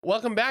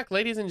Welcome back,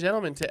 ladies and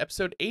gentlemen, to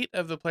episode 8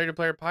 of the Player to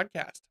Player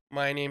podcast.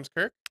 My name's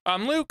Kirk,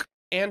 I'm Luke.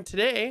 and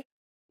today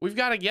we've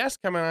got a guest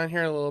coming on here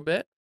in a little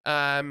bit.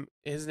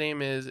 His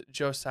name is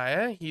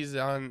Josiah. He's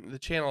on the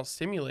channel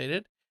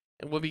Simulated,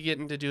 and we'll be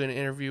getting to do an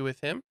interview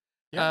with him.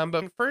 Yeah.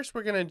 But first,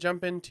 we're going to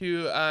jump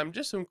into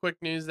just some quick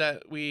news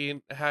that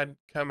we had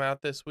come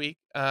out this week.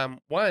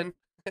 One,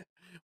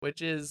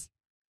 which is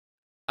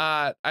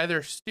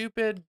either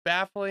stupid,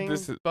 baffling,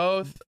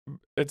 both.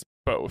 It's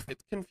both.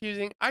 It's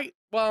confusing.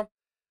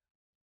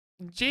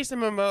 Jason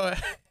Momoa,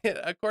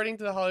 according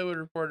to the Hollywood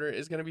Reporter,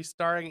 is going to be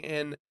starring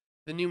in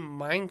the new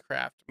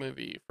Minecraft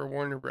movie for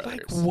Warner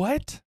Brothers. Like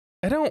what?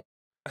 I don't.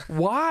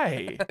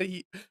 Why?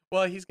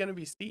 He's going to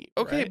be Steve.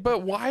 Okay, right?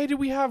 but why do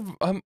we have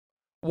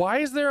Why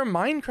is there a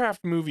Minecraft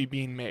movie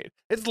being made?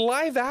 It's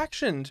live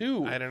action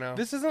too. I don't know.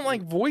 This isn't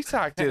like voice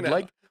acted. know.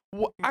 Like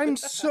I'm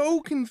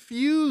so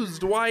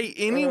confused why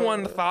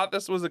anyone thought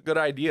this was a good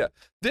idea.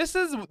 This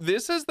is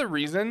the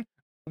reason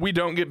we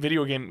don't get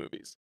video game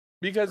movies.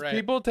 Because Right.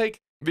 people take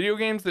video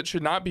games that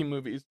should not be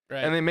movies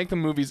Right. and they make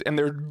them movies and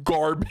they're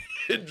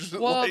garbage.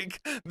 Well,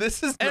 like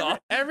this is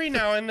not every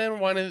now and then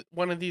one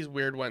of these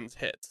weird ones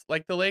hits.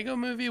 Like the Lego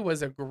movie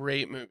was a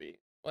great movie.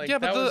 Like yeah,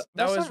 but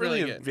that's was not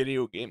really a good.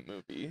 video game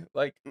movie.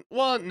 Like,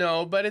 Well,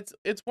 no, but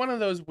it's one of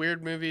those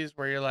weird movies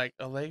where you're like,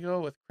 a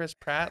Lego with Chris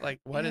Pratt? Like,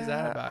 what is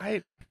that about?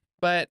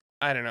 But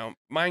I don't know.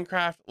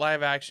 Minecraft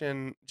live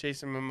action,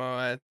 Jason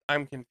Momoa.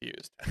 I'm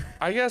confused.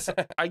 I guess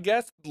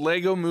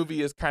Lego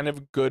movie is kind of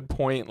a good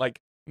point. Like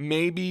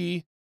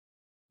maybe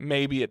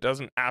it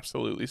doesn't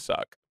absolutely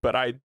suck, but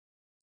I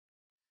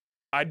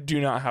do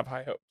not have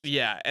high hopes.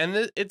 Yeah,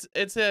 and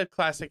it's a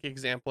classic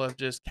example of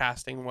just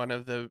casting one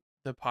of the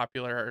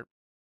popular,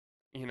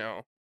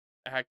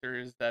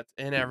 actors that's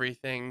in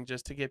everything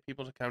just to get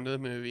people to come to the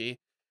movie.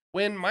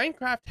 When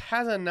Minecraft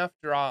has enough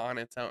draw on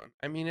its own.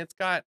 I mean, I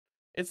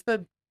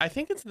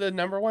think it's the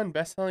 #1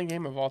 best-selling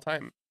game of all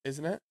time,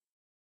 isn't it?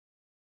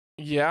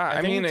 Yeah,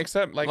 I mean, it's,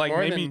 except like more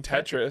maybe than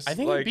Tetris. I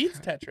think like, it beats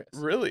Tetris.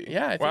 Really?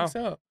 Yeah, I Wow. think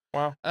so.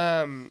 Wow.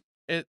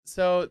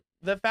 So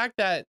the fact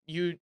that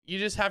you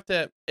just have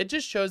to, it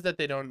just shows that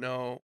they don't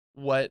know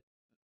what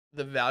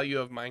the value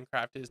of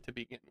Minecraft is to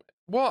begin with.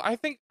 Well,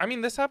 I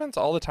mean, this happens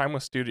all the time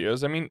with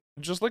studios. I mean,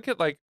 just look at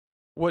like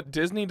what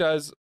Disney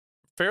does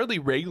fairly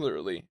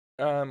regularly,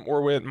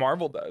 or what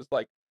Marvel does.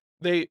 Like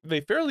they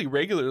fairly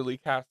regularly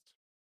cast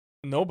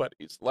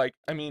nobodies. Like,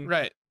 I mean,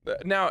 Right.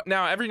 now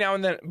every now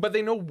and then, but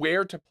they know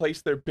where to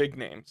place their big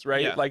names,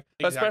 right? Yeah, like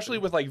especially exactly.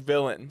 with like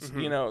villains,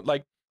 Mhm.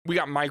 like we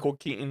got Michael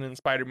Keaton in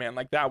Spider-Man.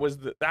 Like that was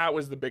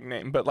the big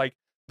name, but like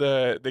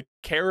the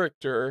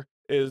character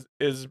is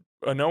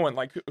a no one.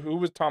 Like who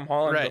was Tom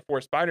Holland Right.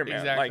 before Spider-Man?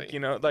 Exactly.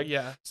 Like like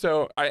Yeah.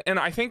 so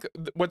I think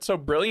what's so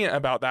brilliant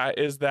about that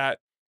is that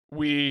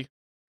we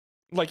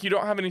like you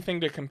don't have anything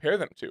to compare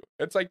them to.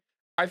 It's like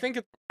I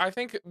think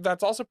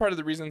that's also part of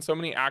the reason so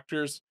many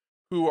actors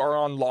who are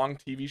on long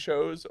TV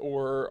shows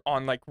or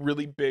on like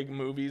really big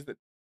movies that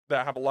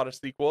have a lot of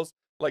sequels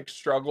like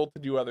struggle to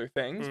do other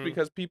things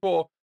because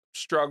people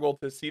struggle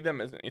to see them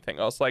as anything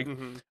else. Like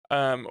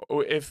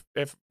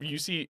if you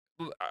see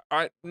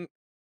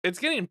it's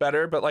getting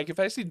better, but like if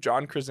I see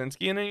John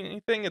Krasinski in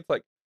anything, it's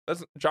like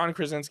that's John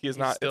Krasinski is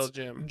not still it's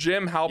Jim.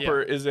 Jim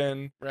Halpert is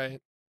in Right.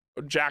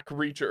 Jack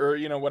Reacher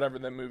or whatever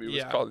the movie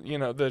was called,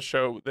 the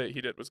show that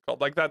he did was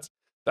called. Like that's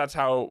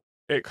how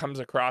it comes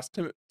across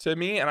to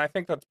me, and I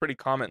think that's pretty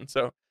common.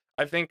 So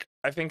I think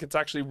it's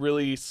actually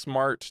really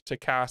smart to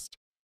cast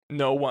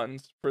no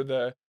ones for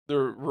the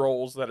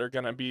roles that are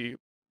gonna be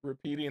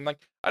repeating. Like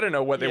I don't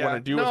know what they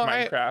want to do with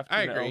Minecraft,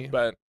 I agree.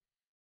 but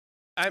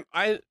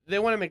they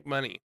want to make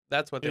money.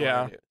 That's what they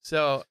want to do.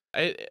 So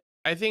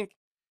I think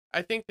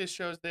this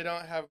shows they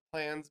don't have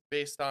plans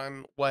based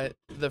on what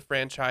the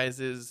franchise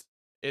is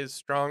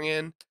strong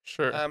in.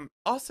 Sure.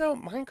 Also,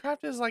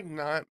 Minecraft is like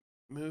not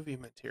movie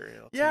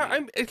material. Yeah,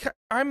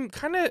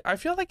 I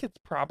feel like it's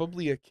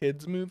probably a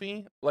kids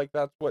movie. Like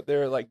that's what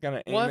they're like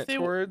gonna aim it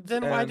towards.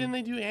 Then why didn't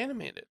they do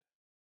animated?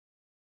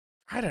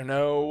 I don't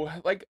know.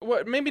 Like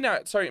what? Maybe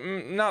not. Sorry,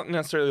 not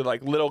necessarily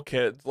like little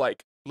kids.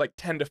 Like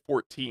 10 to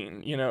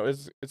 14.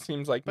 It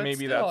seems like But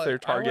maybe still, that's their I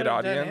target would've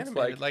done audience.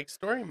 animated, like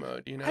story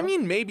mode. I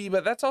mean, maybe,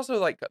 but that's also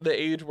like the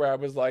age where I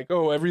was like,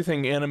 oh,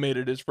 everything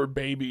animated is for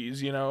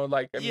babies.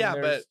 Like I mean, Yeah,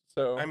 but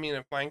so I mean,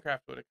 if Minecraft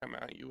would have come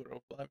out, you would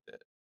have loved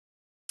it.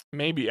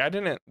 maybe I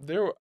didn't.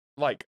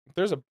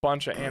 There's a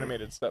bunch of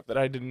animated stuff that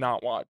I did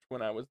not watch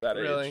when I was that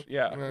Really? age.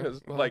 Yeah,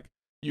 because Well. like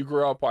you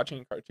grow up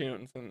watching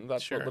cartoons and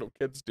that's Sure. what little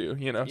kids do.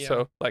 Yeah.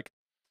 So like,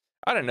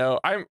 I don't know.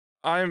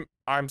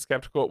 I'm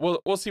skeptical.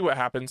 We'll see what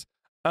happens.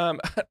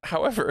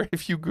 However,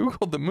 if you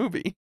Google the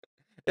movie,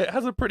 it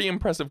has a pretty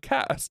impressive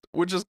cast,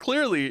 which is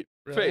clearly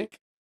Really? fake.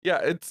 Yeah,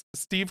 it's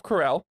Steve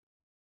Carell.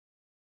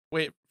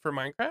 Wait, for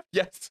Minecraft?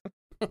 Yes.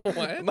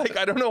 What? Like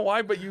I don't know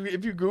why, but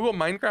if you Google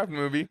Minecraft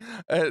movie,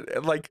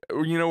 like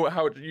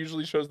how it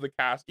usually shows the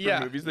cast for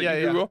movies that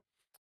you Google.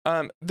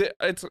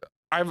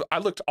 I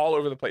looked all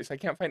over the place. I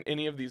can't find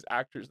any of these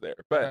actors there,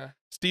 but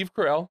Steve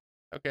Carell,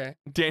 Okay.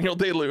 Daniel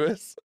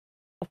Day-Lewis,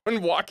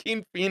 and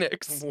Joaquin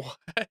Phoenix.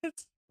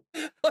 What?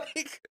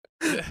 Like,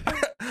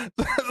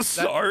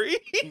 sorry,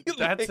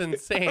 That's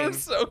insane. I'm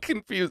so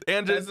confused.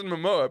 And Jason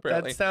Momoa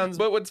apparently. That sounds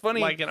but what's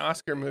funny, like an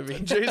Oscar movie.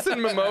 Jason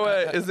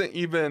Momoa isn't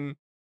even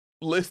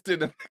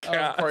listed in the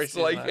cast. Of course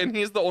he's not. And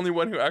he's the only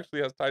one who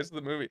actually has ties to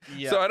the movie.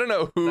 Yeah. So I don't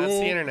know who. That's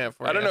the internet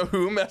for you. I don't know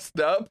who messed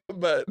up,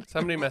 but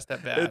Somebody messed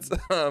up bad.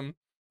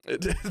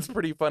 It's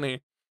pretty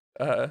funny.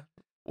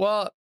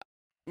 Well,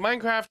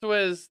 Minecraft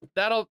was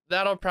that'll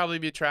probably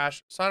be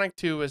trash. Sonic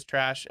 2 was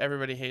trash.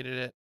 Everybody hated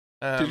it.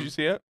 Did you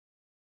see it?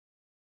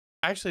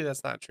 Actually,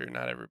 that's not true.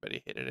 Not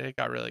everybody hated it. It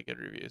got really good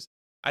reviews.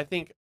 I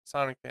think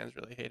Sonic fans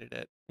really hated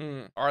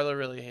it. Arla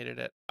really hated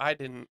it. I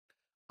didn't.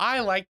 I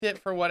liked it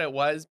for what it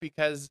was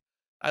because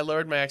I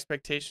lowered my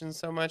expectations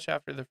so much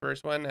after the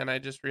first one, and I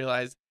just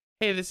realized,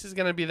 hey, this is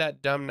gonna be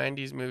that dumb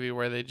 '90s movie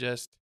where they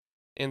just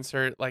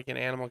insert like an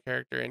animal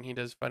character and he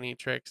does funny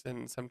tricks,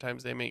 and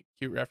sometimes they make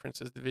cute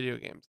references to video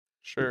games.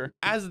 Sure.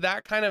 As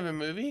that kind of a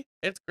movie,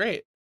 it's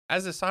great.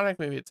 As a Sonic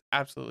movie, it's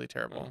absolutely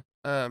terrible.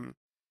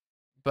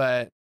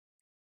 But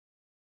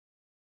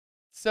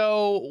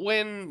so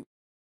when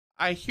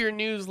I hear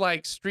news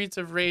like Streets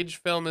of Rage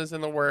film is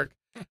in the work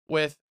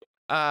with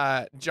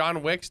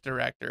John Wick's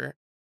director,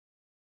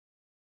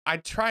 I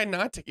try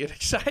not to get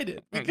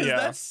excited because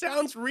that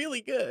sounds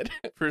really good.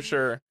 For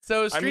sure.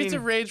 So Streets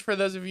of Rage, for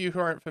those of you who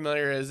aren't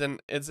familiar,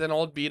 it's an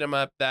old beat 'em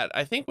up that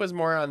I think was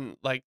more on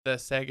like the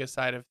Sega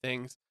side of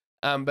things.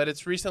 But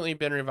it's recently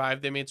been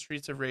revived. They made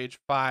Streets of Rage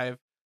 5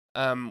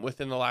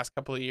 within the last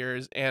couple of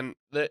years, and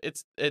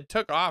it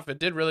took off. It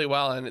did really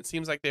well, and it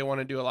seems like they want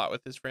to do a lot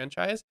with this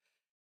franchise.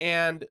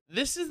 And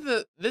this is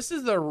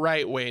the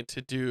right way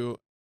to do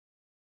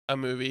a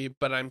movie,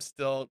 but I'm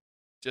still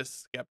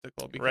just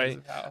skeptical because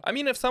of how. I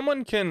mean, if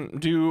someone can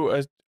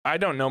do I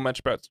don't know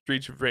much about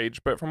Streets of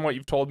Rage, but from what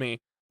you've told me,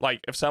 like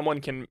if someone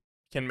can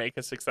make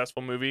a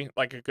successful movie,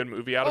 like a good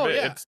movie out of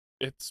it,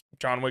 it's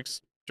John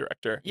Wick's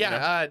director.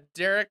 Yeah, you know?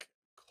 Derek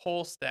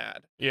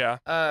Kolstad. Yeah.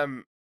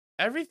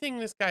 Everything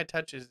this guy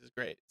touches is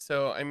great.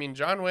 So I mean,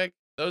 John Wick,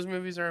 those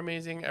movies are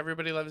amazing.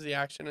 Everybody loves the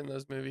action in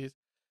those movies.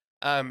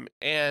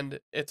 And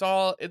it's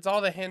all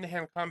the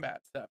hand-to-hand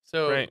combat stuff.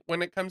 So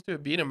when it comes to a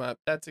beat 'em up,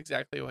 that's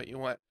exactly what you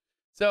want.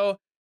 So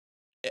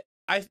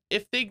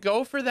if they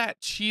go for that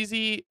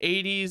cheesy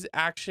 80s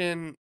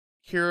action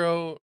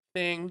hero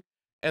thing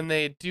and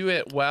they do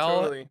it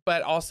well,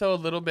 but also a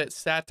little bit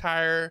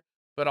satire,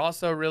 but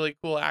also really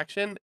cool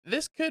action,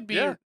 this could be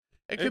it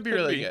could be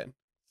really good.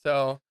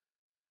 So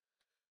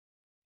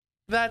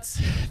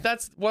that's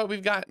what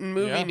we've got in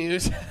movie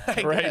news,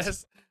 I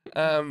guess.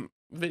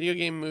 Video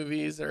game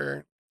movies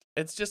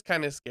it's just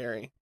kind of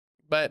scary.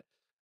 But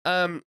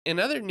in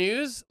other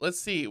news,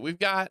 let's see. We've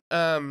got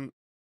the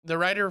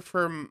writer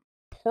from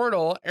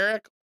Portal,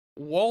 Eric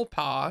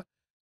Wolpaw.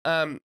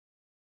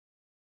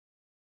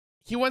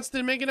 He wants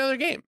to make another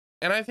game,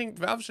 and I think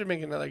Valve should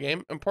make another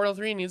game, and Portal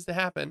 3 needs to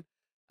happen.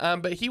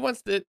 But he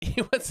wants to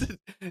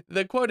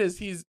the quote is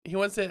he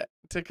wants it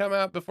to come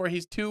out before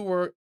he's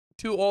too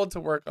old to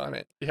work on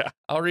it. Yeah.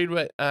 I'll read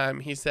what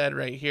he said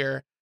right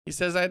here. He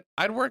says,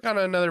 I'd work on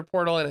another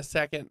Portal in a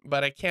second,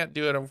 but I can't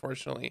do it,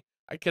 unfortunately.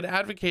 I could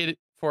advocate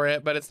for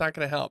it, but it's not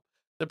going to help.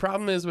 The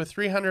problem is with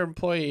 300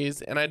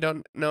 employees, and I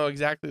don't know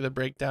exactly the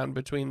breakdown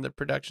between the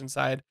production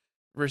side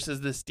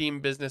versus the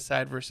Steam business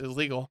side versus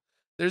legal.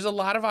 There's a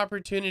lot of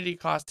opportunity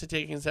cost to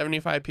taking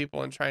 75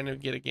 people and trying to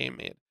get a game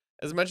made.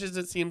 As much as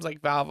it seems like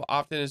Valve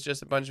often is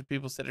just a bunch of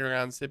people sitting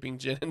around sipping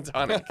gin and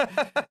tonic,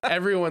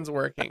 everyone's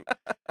working.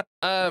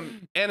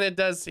 And it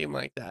does seem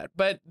like that.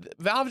 But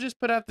Valve just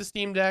put out the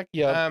Steam Deck.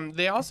 Yep.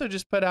 They also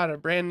just put out a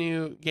brand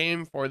new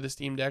game for the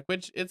Steam Deck,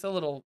 which it's a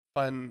little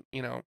fun,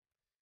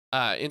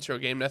 intro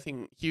game,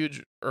 nothing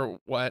huge or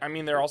what. I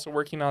mean, they're also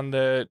working on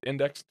the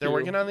Index 2. They're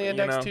working on the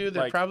Index 2.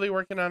 They're probably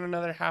working on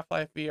another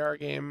Half-Life VR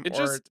game it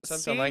or just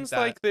something like that. Seems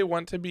like they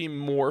want to be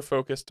more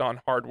focused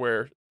on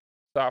hardware,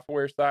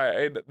 software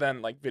side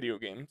than like video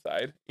game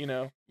side,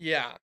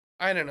 Yeah.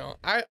 I don't know.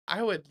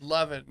 I would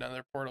love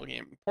another Portal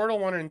game. Portal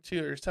 1 and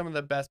 2 are some of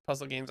the best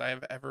puzzle games I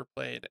have ever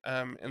played.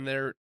 And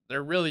they're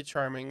really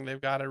charming.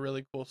 They've got a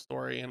really cool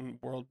story and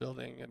world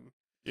building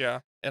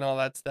and all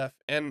that stuff.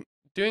 And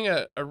doing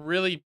a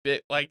really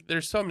big, like,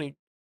 there's so many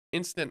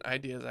instant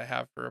ideas I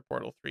have for a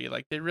Portal 3.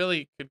 Like, they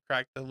really could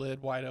crack the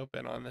lid wide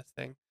open on this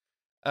thing.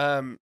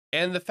 And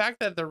the fact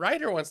that the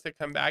writer wants to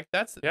come back,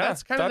 that's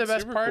kind of the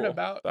best part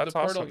about the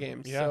Portal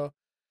games. Yeah.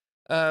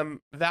 So,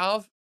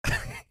 Valve,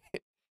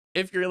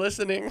 if you're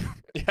listening,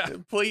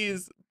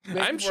 please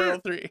make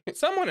Portal 3.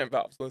 Someone at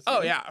Valve's listening.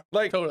 Oh yeah,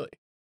 like totally.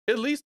 At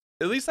least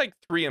like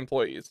 3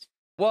 employees.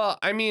 Well,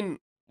 I mean,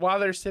 while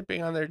they're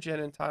sipping on their gin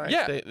and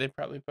tonic, they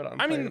probably put on.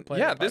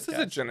 This is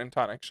a gin and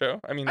tonic show.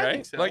 I mean, I right?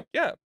 think so. Like,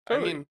 yeah,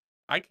 totally. I mean,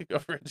 I could go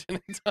for a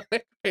gin and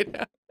tonic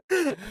right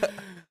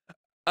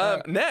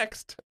now.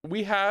 Next,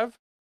 we have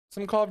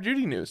some Call of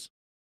Duty news.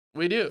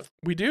 We do.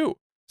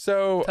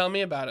 So tell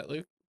me about it,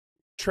 Luke.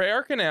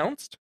 Treyarch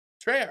announced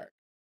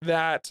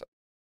that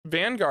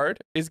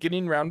Vanguard is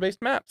getting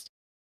round-based maps.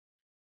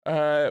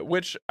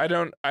 Which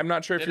I'm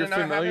not sure if Did you're it not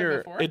have it familiar.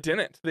 before? It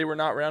didn't. They were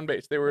not round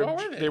based. They were What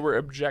were they they? were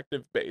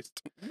objective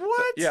based.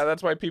 What? Yeah,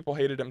 that's why people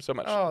hated him so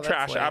much. Oh, that's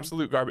Trash, lame.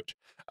 absolute garbage.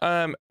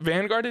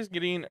 Vanguard is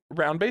getting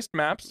round based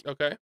maps.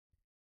 Okay.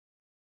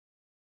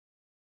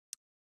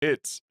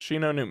 It's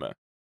Shinonuma.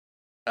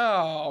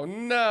 Oh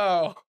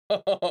no.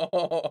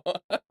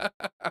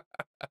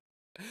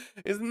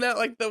 Isn't that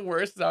like the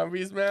worst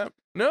zombies map?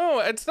 No,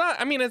 it's not.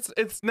 I mean,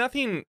 it's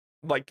nothing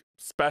like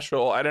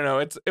special. I don't know.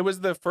 It was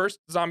the first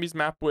zombies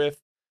map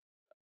with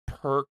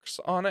perks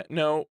on it.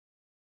 No,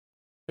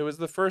 it was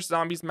the first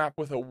zombies map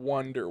with a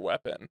wonder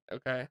weapon.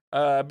 Okay.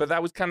 But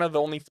that was kind of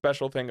the only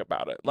special thing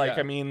about it. Like, Yeah.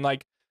 I mean,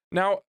 like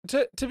now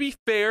to be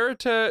fair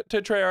to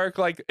Treyarch,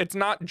 like it's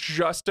not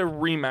just a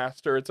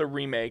remaster; it's a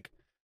remake.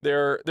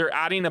 They're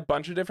adding a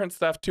bunch of different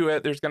stuff to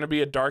it. There's going to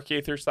be a Dark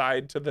Aether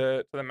side to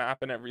the map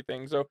and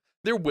everything. So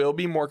there will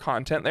be more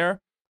content there.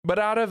 But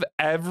out of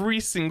every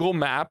single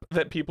map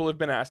that people have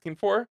been asking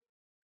for,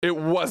 it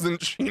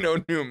wasn't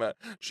Shinonuma.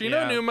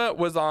 Shinonuma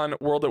was on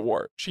World at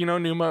War.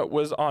 Shinonuma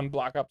was on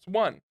Black Ops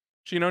 1.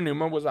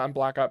 Shinonuma was on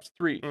Black Ops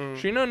 3.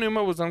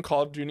 Shinonuma was on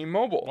Call of Duty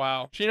Mobile.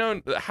 Wow.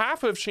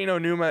 Half of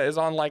Shinonuma is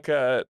on like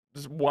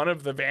one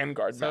of the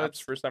Vanguard maps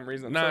for some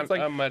reason. Not so it's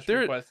like much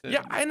requested.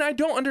 Yeah, and I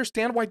don't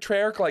understand why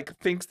Treyarch like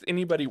thinks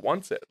anybody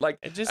wants it. Like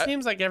it just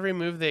seems like every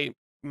move they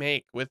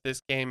make with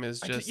this game is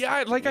just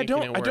I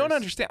don't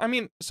understand. I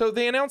mean, so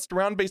they announced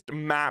round-based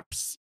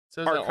maps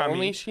so are coming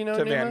only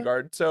to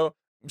Vanguard. So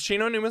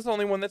Shinonuma is the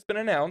only one that's been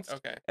announced.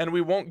 Okay. And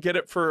we won't get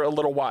it for a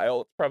little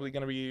while. It's probably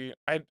going to be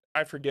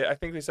I forget. I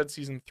think they said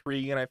season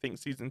 3 and I think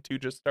season 2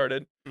 just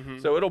started.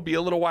 So it'll be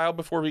a little while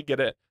before we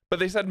get it. But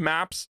they said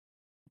maps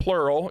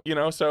plural, you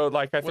know, so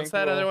like I think what's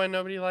that other one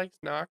nobody likes?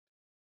 Noct?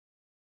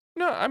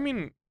 No, I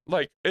mean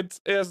like it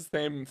has the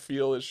same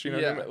feel as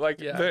Shinonuma.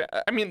 Yeah.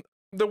 I mean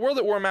the World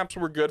at War maps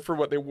were good for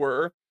what they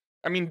were.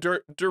 I mean,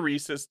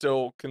 Derice is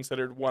still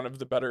considered one of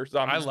the better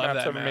zombies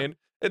maps ever made.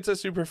 It's a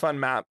super fun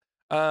map.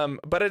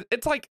 But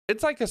it's like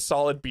a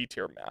solid B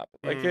tier map.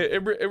 Like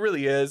it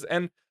really is.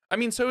 And I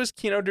mean, so is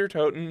Kino der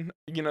Toten,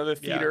 you know, the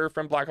theater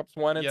from Black Ops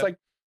 1. It's like,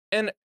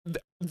 and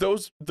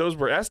those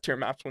were S tier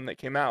maps when they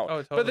came out.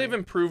 Oh, totally. But they've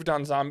improved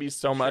on zombies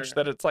so much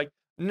that it's like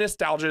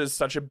nostalgia is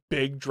such a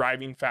big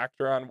driving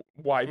factor on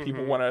why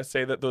people want to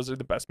say that those are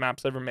the best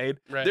maps ever made.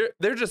 Right.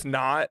 They're just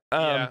not.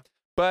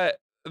 But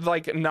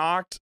like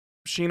Noct,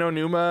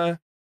 Shinonuma,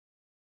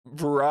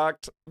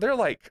 Verrückt, they're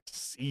like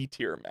C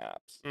tier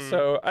maps.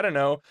 So I don't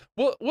know.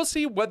 We'll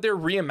see what their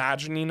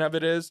reimagining of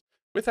it is.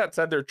 With that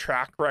said, their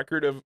track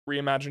record of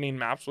reimagining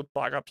maps with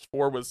Black Ops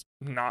 4 was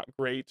not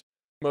great.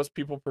 Most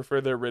people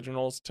prefer the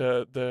originals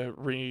to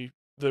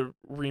the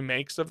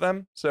remakes of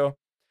them. So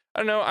I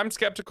don't know. I'm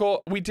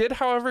skeptical. We did,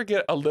 however,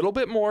 get a little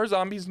bit more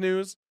Zombies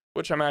news,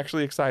 which I'm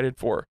actually excited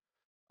for.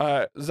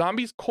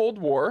 Zombies Cold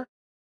War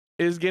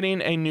is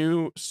getting a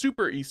new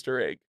super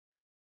Easter egg.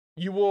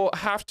 You will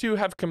have to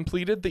have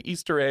completed the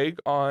Easter egg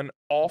on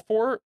all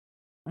 4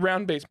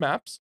 round-based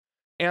maps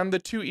and the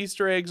 2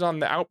 Easter eggs on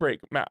the Outbreak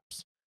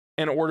maps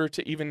in order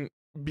to even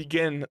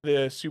begin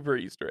the super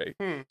Easter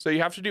egg. So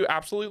you have to do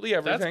absolutely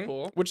everything,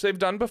 which they've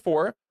done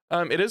before.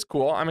 It is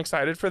cool. I'm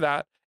excited for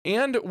that.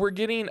 And we're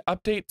getting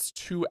updates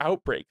to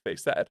Outbreak, they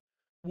said,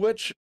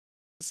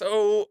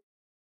 so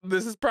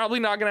this is probably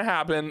not going to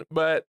happen,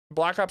 but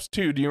Black Ops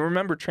 2, do you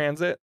remember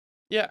Transit?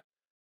 Yeah.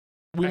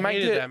 We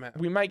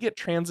might get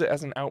Transit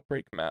as an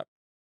Outbreak map.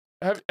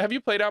 Have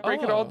you played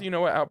Outbreak at all? Do you know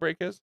what Outbreak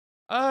is?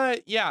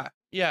 Yeah.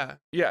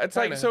 It's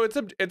kinda. Like so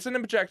it's an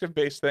objective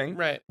based thing,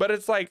 right? But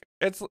it's like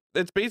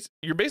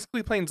you're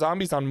basically playing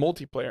zombies on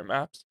multiplayer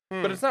maps,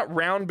 but it's not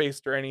round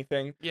based or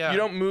anything. Yeah, you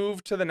don't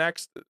move to the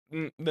next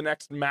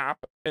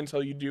map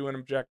until you do an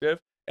objective,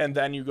 and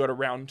then you go to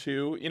round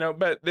 2. You know,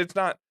 but it's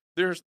not.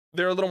 They're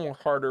a little more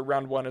harder.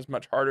 Round 1 is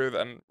much harder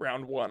than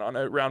round 1 on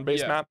a round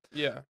based map.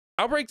 Yeah,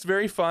 Outbreak's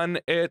very fun.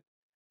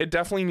 It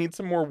definitely needs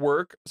some more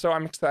work, so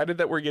I'm excited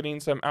that we're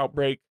getting some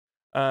Outbreak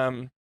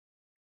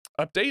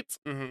updates.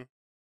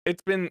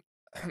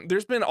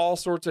 There's been all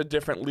sorts of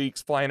different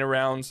leaks flying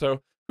around,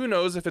 so who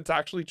knows if it's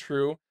actually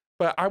true,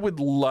 but I would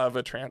love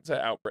a Transit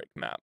Outbreak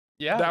map.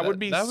 Yeah, that would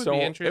be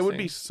interesting. It would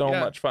be so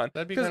much fun.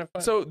 That'd be kind of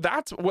fun. So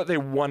that's what they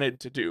wanted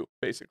to do,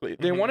 basically.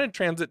 They wanted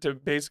Transit to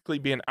basically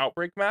be an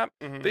Outbreak map.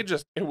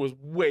 It was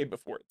way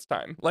before its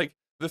time. Like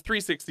the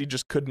 360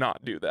 just could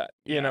not do that,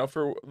 you know,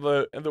 for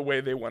the way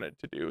they wanted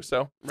to do.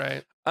 So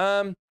right.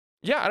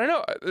 Yeah, I don't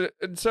know.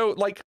 So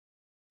like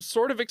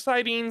sort of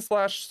exciting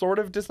 / sort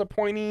of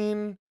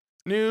disappointing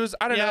news.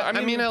 I don't know.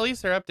 I mean, at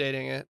least they're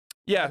updating it.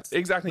 Yeah,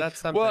 exactly. That's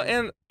something.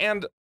 Well,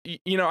 and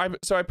you know,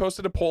 I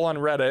posted a poll on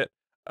Reddit,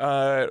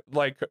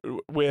 like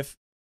with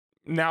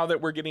now that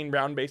we're getting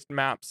round-based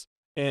maps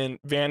in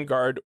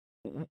Vanguard,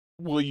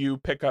 will you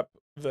pick up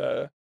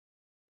the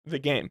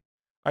game?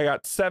 I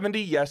got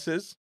 70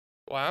 yeses.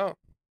 Wow.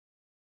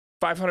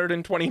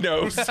 520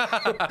 no's.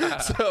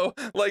 So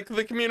like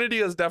the community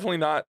is definitely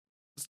not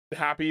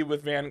happy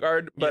with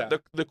Vanguard,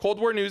 but the Cold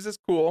War news is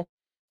cool.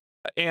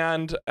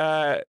 And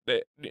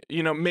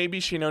you know, maybe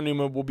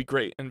Shinonuma will be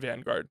great in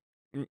Vanguard.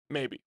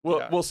 Maybe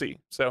we'll see.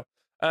 So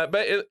But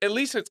at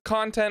least it's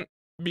content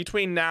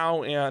between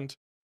now and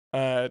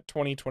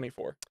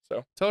 2024.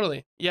 So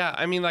totally, yeah.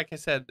 I mean, like I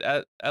said,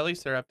 at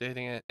least they're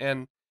updating it,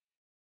 and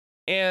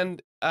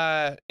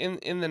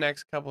in the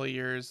next couple of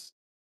years,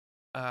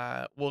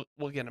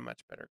 we'll get a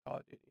much better Call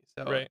of Duty.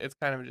 So right. it's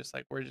kind of just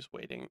like we're just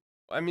waiting.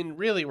 I mean,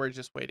 really, we're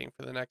just waiting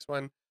for the next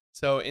one.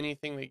 So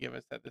anything they give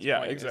us at this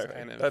point is exactly.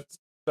 kind of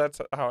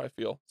That's how I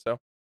feel. So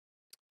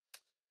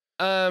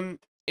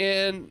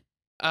in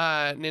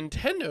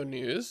Nintendo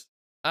news,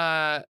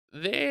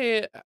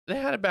 they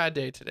had a bad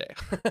day today.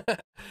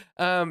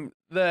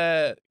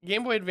 The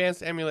Game Boy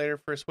Advance emulator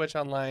for Switch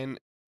Online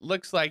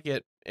looks like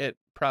it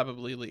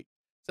probably leaked.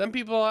 Some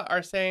people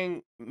are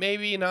saying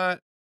maybe not.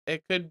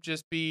 It could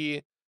just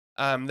be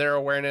their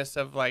awareness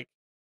of like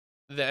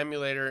the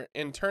emulator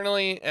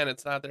internally, and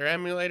it's not their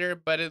emulator.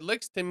 But it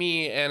looks to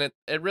me, and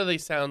it really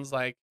sounds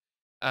like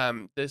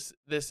this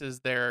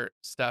is their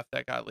stuff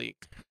that got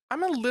leaked.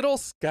 I'm a little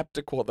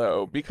skeptical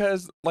though,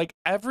 because like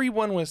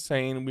everyone was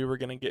saying we were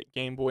gonna get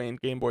Game Boy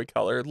and Game Boy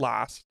Color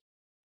last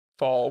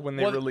fall when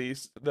they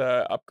released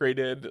the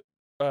upgraded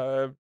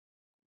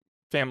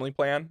family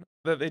plan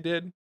that they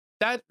did.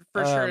 That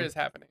for sure is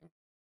happening.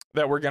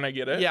 That we're gonna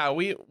get it. Yeah,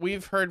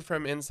 we've heard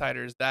from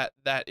insiders that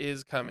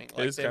is coming.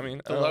 Like is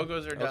coming. The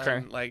logos are done.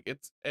 Okay. Like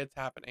it's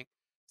happening.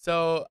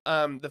 So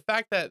the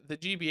fact that the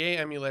GBA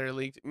emulator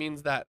leaked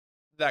means that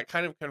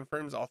kind of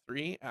confirms all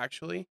three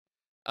actually.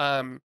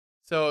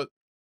 So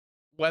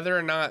whether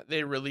or not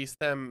they release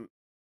them,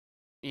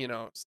 you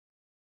know,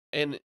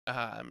 in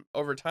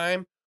over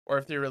time, or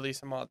if they release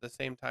them all at the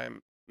same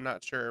time, I'm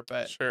not sure.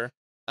 But sure.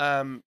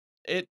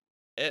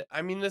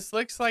 I mean, this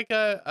looks like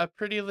a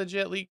pretty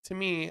legit leak to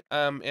me.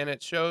 And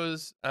it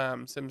shows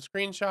some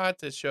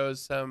screenshots. It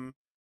shows some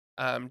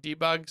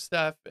debug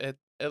stuff. It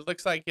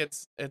looks like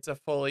it's a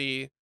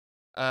fully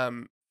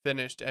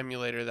finished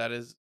emulator that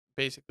is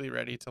basically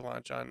ready to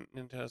launch on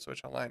Nintendo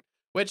Switch Online.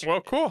 Which,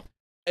 well, cool.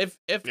 If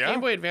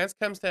Game Boy Advance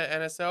comes to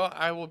NSO,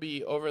 I will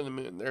be over the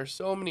moon. There's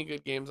so many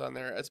good games on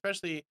there,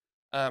 especially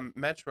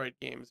Metroid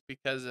games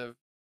because of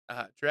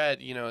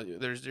Dread. You know,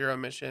 there's Zero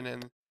Mission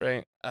and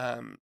right.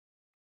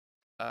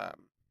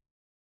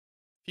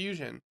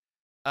 Fusion.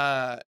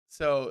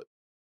 So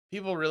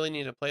people really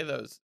need to play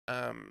those.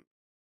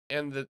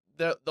 And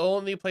the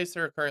only place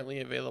they're currently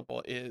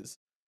available is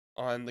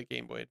on the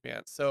Game Boy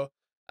Advance. So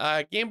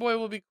Game Boy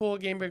will be cool,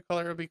 Game Boy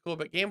Color will be cool,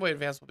 but Game Boy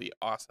Advance will be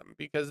awesome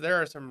because there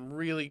are some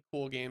really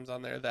cool games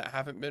on there that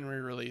haven't been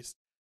re-released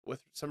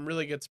with some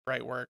really good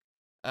sprite work.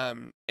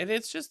 And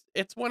it's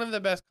one of the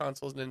best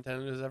consoles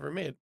Nintendo has ever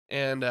made.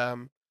 And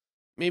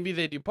maybe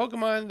they do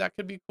Pokemon, that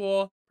could be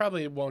cool.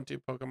 Probably won't do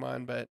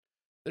Pokemon, but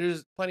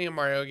there's plenty of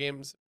Mario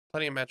games,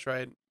 plenty of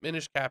Metroid.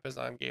 Minish Cap is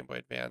on Game Boy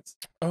Advance.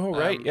 Oh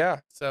right, yeah.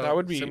 So that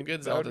would be some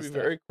good Zelda stuff.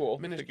 Very cool.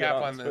 Minish Cap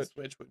on the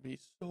Switch would be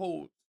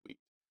so sweet.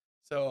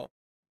 So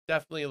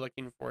definitely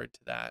looking forward to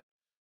that.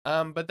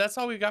 But that's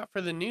all we got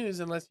for the news,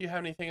 unless you have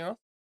anything else.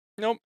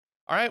 Nope.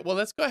 All right, well,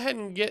 let's go ahead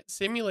and get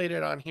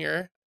Simulated on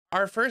here.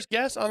 Our first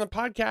guest on the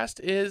podcast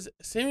is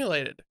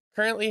Simulated.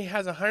 Currently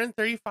has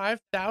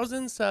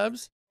 135,000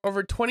 subs,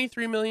 over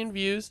 23 million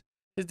views.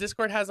 His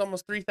Discord has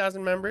almost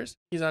 3,000 members.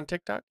 He's on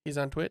TikTok, he's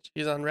on Twitch,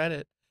 he's on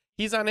Reddit,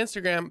 he's on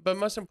Instagram, but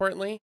most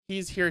importantly,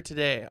 he's here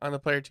today on the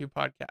Player 2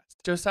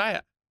 podcast.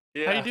 Josiah,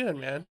 how you doing,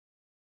 man?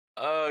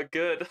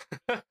 Good.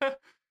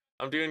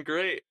 I'm doing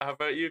great. How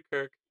about you,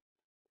 Kirk?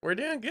 We're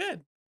doing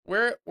good.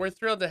 We're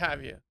thrilled to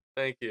have you.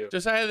 Thank you.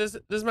 Josiah, this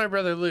is my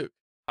brother Luke.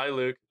 Hi,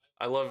 Luke.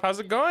 How's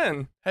it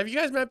going? Have you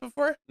guys met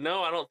before?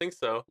 No, I don't think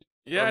so.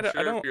 Yeah,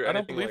 I don't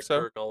believe like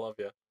so. Kirk, I'll love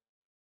you.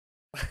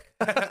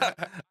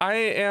 I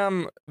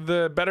am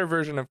the better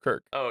version of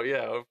Kirk. Oh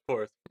yeah, of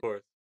course.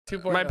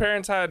 2.0. My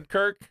parents had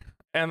Kirk,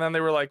 and then they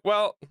were like,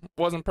 "Well,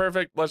 wasn't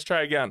perfect. Let's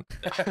try again."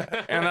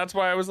 And that's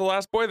why I was the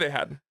last boy they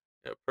had.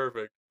 Yeah,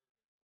 perfect.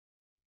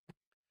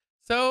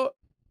 So,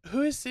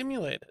 who is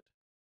Simulated?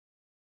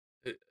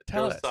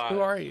 Tell us, who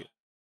are you?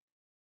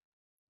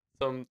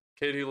 Some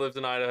kid who lives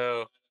in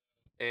Idaho,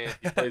 and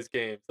he plays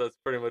games. That's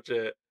pretty much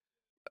it.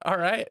 All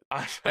right.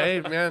 Hey,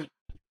 man,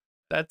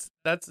 that's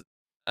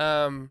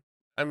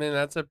I mean,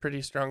 that's a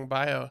pretty strong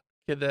bio.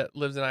 Kid that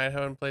lives in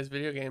Idaho and plays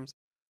video games.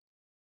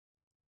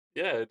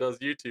 Yeah, it does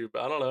YouTube.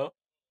 I don't know.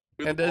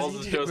 Who and the balls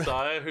is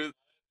Josiah? Who's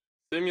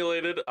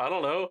Simulated? I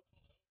don't know.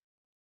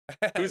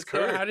 Who's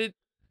Kirk? So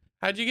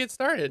how'd you get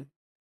started?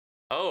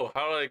 Oh,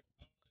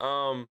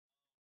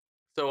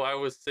 so I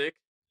was sick.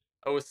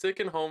 I was sick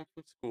and home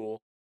from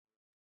school.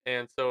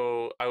 And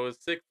so I was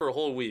sick for a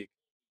whole week.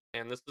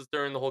 And this was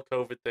during the whole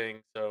COVID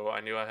thing, so I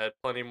knew I had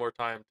plenty more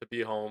time to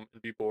be home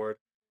and be bored.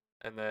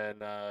 And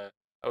then I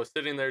was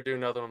sitting there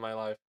doing nothing with my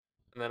life.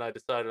 And then I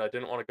decided I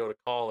didn't want to go to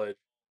college.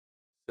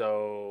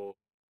 So,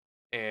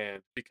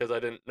 and because I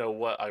didn't know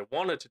what I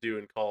wanted to do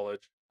in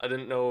college, I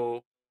didn't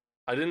know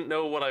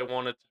what I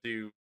wanted to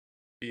do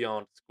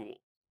beyond school,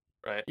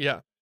 right?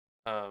 Yeah.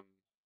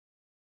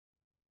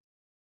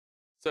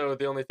 So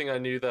the only thing I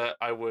knew that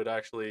I would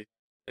actually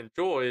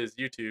enjoy is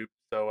YouTube.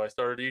 So I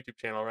started a YouTube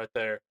channel right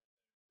there.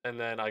 And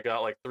then I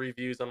got like 3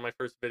 views on my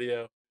first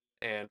video.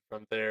 And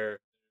from there,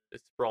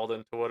 it sprawled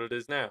into what it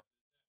is now.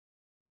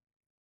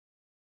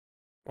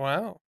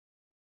 Wow.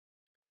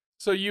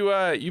 So you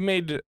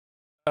made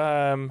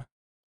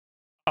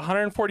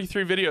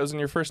 143 videos in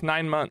your first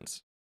 9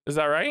 months. Is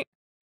that right?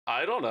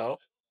 I don't know.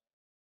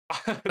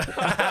 I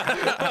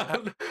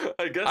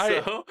guess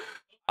I- so.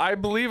 I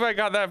believe I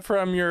got that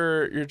from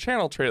your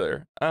channel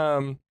trailer.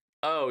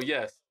 Oh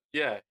yes,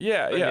 yeah,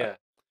 Yeah, then yeah. yeah.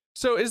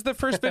 So is the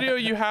first video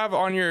you have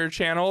on your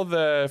channel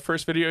the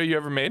first video you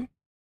ever made?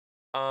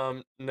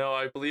 No,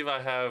 I believe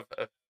I have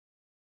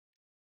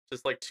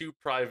just like 2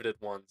 privated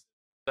ones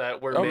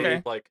that were Okay.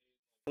 made like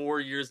 4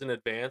 years in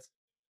advance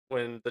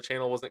when the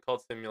channel wasn't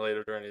called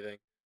Simulated or anything.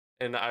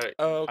 And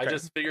Oh, I okay.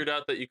 just figured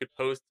out that you could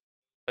post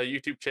a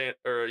YouTube channel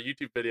or a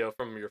YouTube video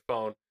from your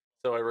phone.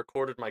 So I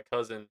recorded my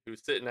cousin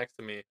who's sitting next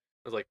to me. I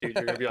was like, dude,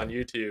 you're gonna be on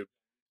YouTube.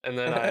 And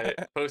then I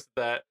posted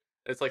that.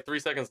 It's like 3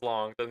 seconds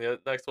long. Then the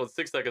next one's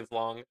 6 seconds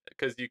long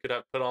because you could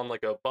have put on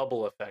like a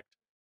bubble effect,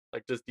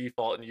 like just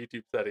default in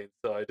YouTube settings.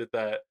 So I did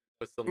that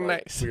with some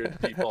like Nice. weird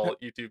default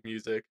YouTube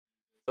music.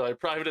 So I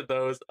privated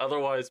those.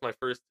 Otherwise, my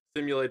first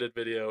simulated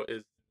video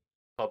is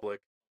public.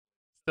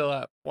 Still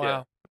up.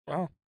 Wow.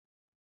 Wow.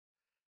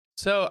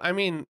 So I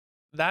mean,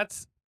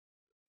 that's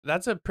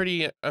a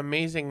pretty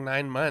amazing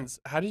 9 months.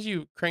 How did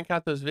you crank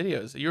out those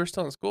videos? You were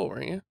still in school,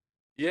 weren't you?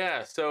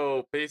 Yeah,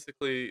 so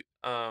basically,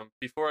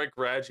 before I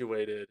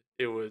graduated,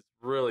 it was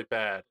really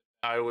bad.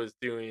 I was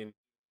doing,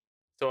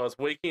 so I was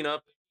waking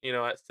up,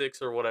 at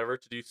 6 or whatever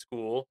to do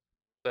school.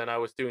 Then I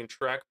was doing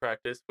track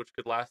practice, which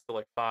could last till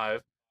like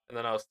 5. And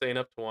then I was staying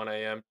up to 1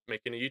 a.m.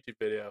 making a YouTube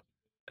video.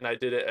 And I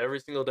did it every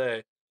single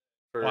day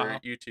for Wow.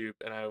 YouTube,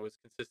 and I was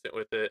consistent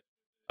with it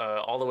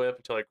all the way up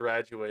until I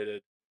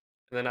graduated.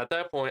 And then at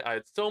that point, I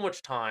had so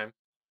much time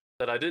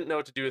that I didn't know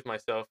what to do with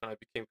myself, and I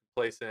became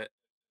complacent.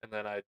 And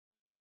then I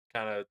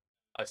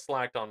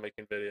slacked on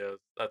making videos.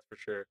 That's for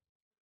sure.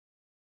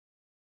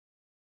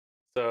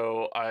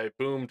 So I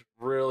boomed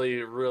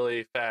really,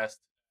 really fast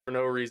for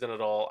no reason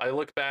at all. I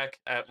look back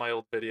at my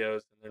old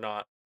videos, and they're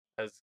not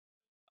as.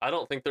 I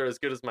don't think they're as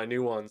good as my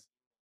new ones,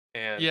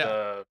 and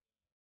Yeah.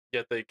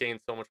 yet they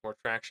gained so much more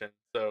traction.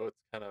 So it's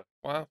kind of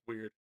Wow.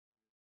 weird.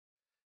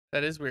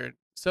 That is weird.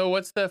 So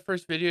what's the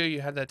first video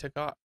you had that took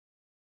off?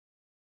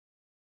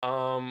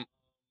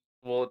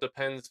 Well, it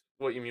depends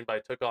what you mean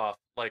by took off.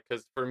 Like,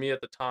 because for me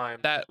at the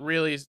time, That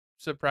really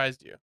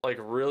surprised you. like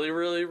really,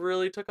 really,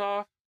 really took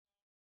off.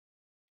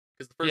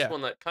 Because the first Yeah.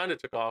 one that kind of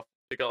took off,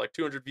 it got like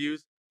 200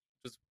 views,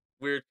 which is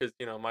weird because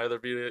my other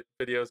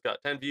videos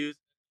got 10 views.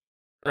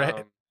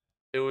 Right.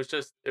 It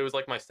was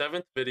like my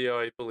 7th video,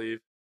 I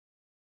believe,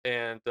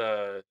 and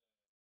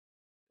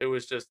it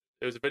was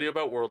a video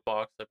about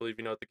Worldbox. I believe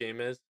you know what the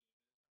game is.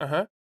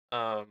 Uh-huh.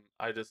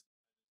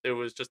 It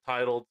was just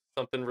titled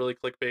something really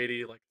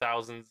clickbaity, like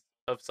thousands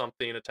of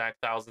something attack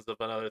thousands of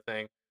another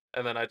thing,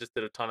 and then I just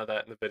did a ton of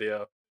that in the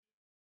video,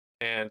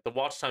 and the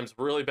watch time's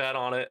really bad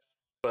on it,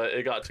 but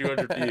it got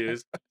 200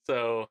 views,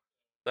 so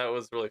that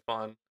was really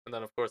fun. And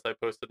then of course I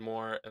posted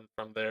more, and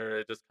from there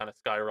it just kind of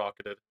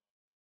skyrocketed.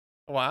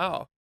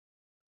 Wow.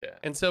 Yeah,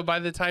 And so by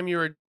the time you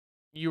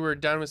were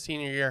done with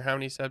senior year, how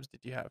many subs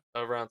did you have?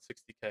 around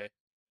 60K.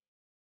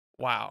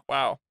 Wow.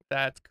 Wow.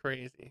 That's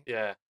crazy.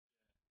 Yeah,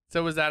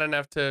 So was that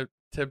enough to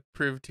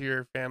prove to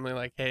your family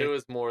like, it hey,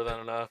 was more than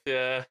enough.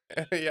 Yeah,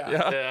 yeah.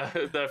 Yeah. yeah,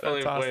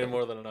 definitely That's way awesome.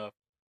 more than enough.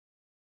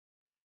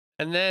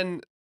 And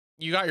then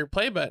you got your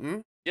play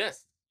button.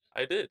 Yes,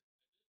 I did.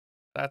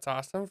 That's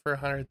awesome for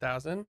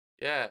 100,000.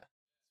 Yeah,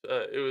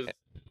 it was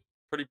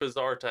pretty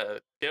bizarre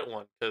to get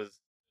one because,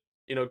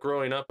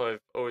 growing up,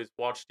 I've always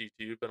watched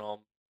YouTube and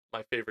all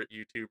my favorite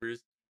YouTubers,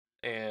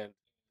 and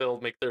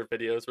they'll make their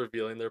videos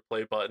revealing their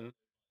play button,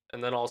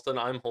 and then all of a sudden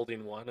I'm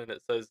holding one and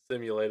it says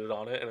simulated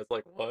on it, and it's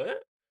like,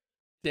 what?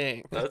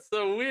 Dang. That's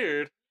so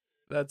weird.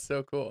 That's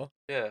so cool.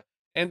 Yeah,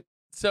 And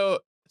so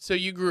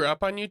you grew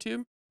up on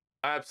YouTube?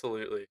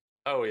 absolutely.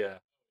 Oh yeah,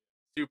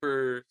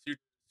 super,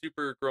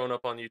 super grown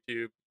up on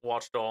YouTube.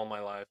 Watched all my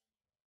life.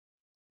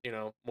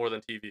 More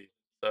than TV.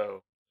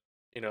 So,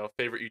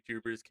 favorite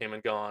YouTubers came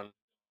and gone.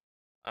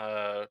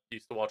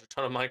 Used to watch a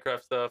ton of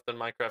Minecraft stuff. Then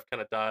Minecraft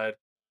kind of died.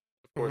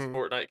 Of course, Mhm.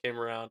 Fortnite came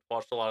around.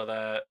 Watched a lot of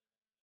that.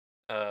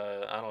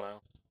 I don't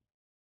know,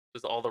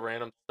 just all the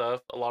random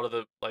stuff. A lot of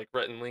the like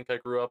Rhett and Link I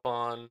grew up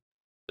on.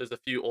 There's a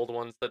few old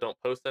ones that don't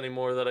post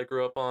anymore that I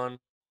grew up on.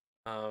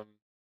 Um,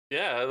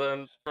 yeah.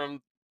 Then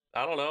from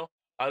I don't know.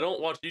 I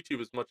don't watch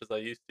YouTube as much as I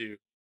used to.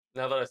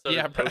 Now that I started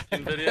Yeah,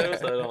 posting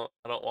videos,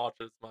 I don't watch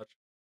as much.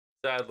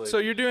 Sadly. So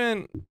you're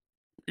doing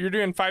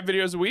 5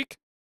 videos a week?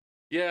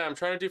 Yeah, I'm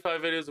trying to do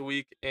 5 videos a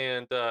week,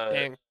 and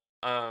Dang.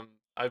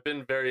 I've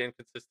been very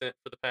inconsistent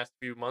for the past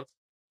few months,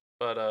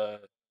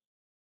 but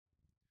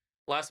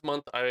last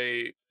month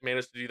I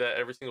managed to do that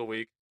every single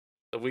week.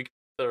 The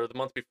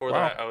month before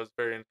Wow. that, I was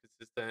very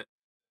inconsistent.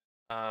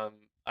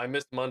 I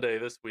missed Monday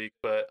this week,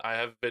 but I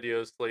have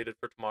videos slated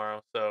for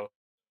tomorrow. So,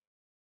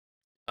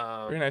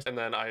 Very nice. and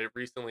then I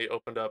recently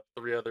opened up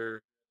three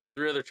other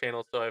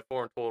channels, so I have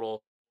 4 in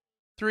total.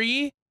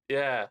 3?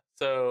 Yeah.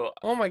 So,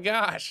 Oh my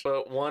gosh.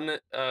 but one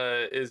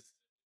is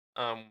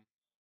a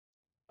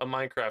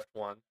Minecraft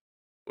one.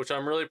 which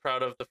I'm really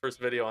proud of the first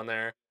video on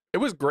there. It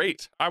was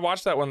great. I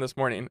watched that one this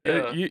morning.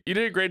 Yeah. You did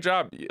a great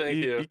job. Thank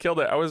you. You killed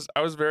it. I was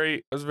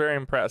very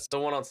impressed. The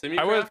one on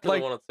Simulcraft or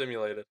the one on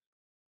Simulated?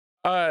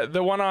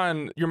 The one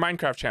on your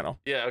Minecraft channel.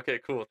 Yeah, okay,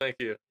 cool. Thank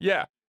you.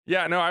 Yeah.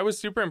 Yeah, no, I was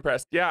super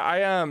impressed. Yeah,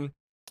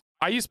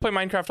 I used to play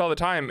Minecraft all the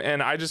time,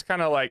 and I just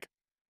kind of like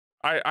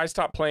I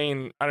stopped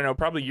playing, I don't know,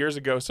 probably years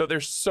ago. So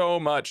there's so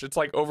much. It's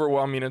like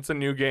overwhelming. It's a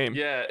new game.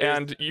 Yeah.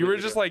 And you were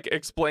just like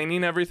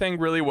explaining everything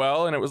really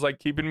well, and it was like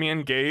keeping me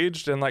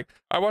engaged, and like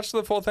I watched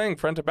the full thing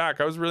front to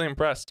back. I was really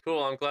impressed.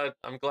 Cool. I'm glad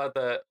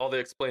that all the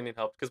explaining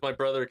helped, because my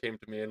brother came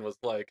to me and was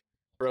like,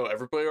 "Bro,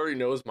 everybody already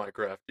knows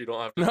Minecraft. You don't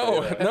have to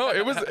No, say that." no,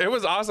 it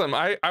was awesome.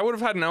 I would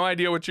have had no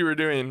idea what you were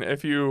doing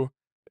if you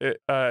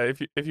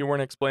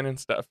weren't explaining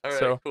stuff. All right,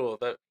 So cool.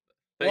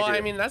 Well, Thank I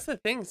you. mean, that's the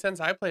thing. Since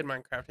I played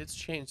Minecraft, it's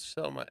changed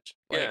so much.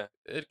 Like, Yeah.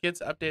 it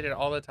gets updated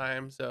all the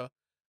time. So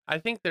I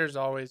think there's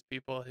always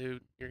people who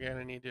you're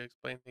gonna need to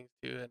explain things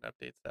to and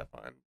update stuff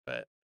on.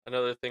 But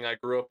Another thing I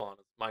grew up on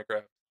is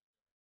Minecraft.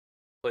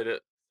 Played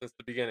it since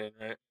the beginning,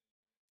 right?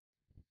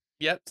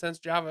 yep, since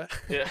Java.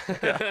 Yeah.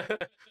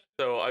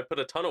 So I put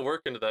a ton of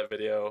work into that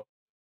video,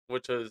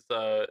 which is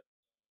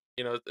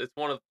it's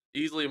one of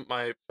easily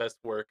my best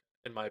work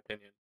in my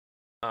opinion.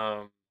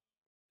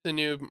 the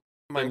new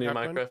The new Minecraft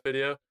one. Minecraft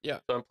video. Yeah.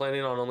 So I'm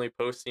planning on only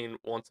posting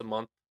once a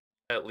month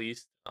at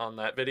least on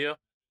that video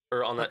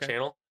or on that Okay.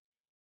 channel.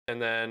 And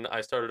then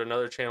I started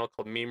another channel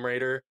called Meme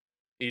Raider.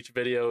 Each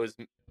video is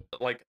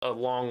like a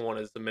long one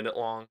is a minute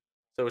long.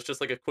 So it's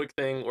just like a quick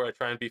thing where I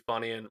try and be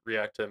funny and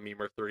react to a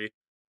meme or three,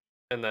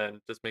 and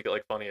then just make it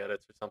like funny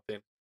edits or something.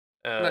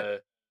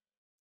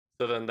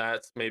 So then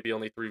that's maybe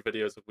only 3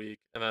 videos a week.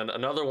 And then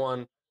another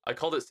one, I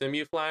called it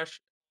Simu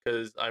Flash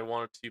because I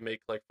wanted to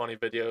make like funny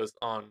videos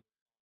on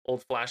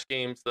old Flash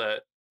games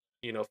that,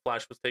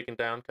 Flash was taken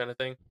down kind of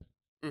thing.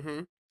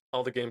 Mm-hmm.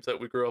 All the games that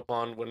we grew up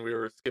on when we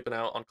were skipping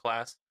out on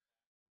class,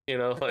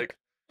 like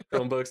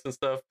Chromebooks and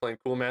stuff, playing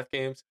cool math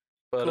games.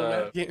 But Cool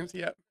math games,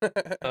 yep.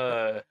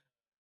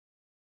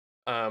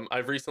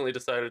 I've recently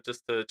decided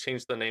just to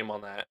change the name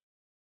on that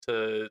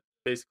to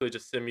basically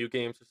just Simu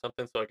Games or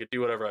something, so I could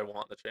do whatever I want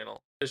on the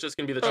channel. It's just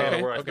gonna be the channel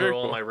Okay, where I okay, throw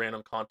all cool. my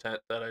random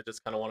content that I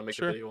just kind of want to make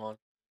Sure. a video on.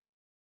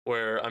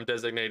 Where I'm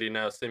designating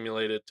now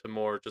Simulated to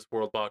more just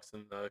Worldbox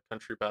and the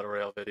Country Battle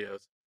Royale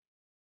videos.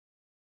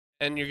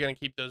 And you're gonna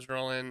keep those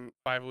rolling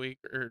 5 a week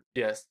or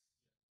Yes.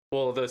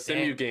 Well, the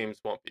Simu Dang. Games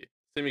won't be.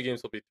 Simu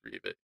Games will be 3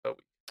 a week.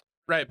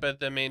 right, but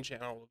the main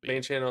channel will be.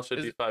 Main channel should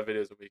Is be it- 5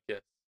 videos a week.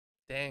 Yes.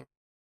 Dang,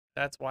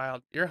 that's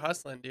wild. You're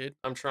hustling, dude.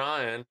 I'm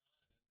trying.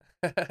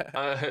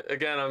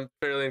 Again, I'm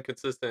fairly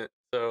inconsistent,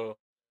 so.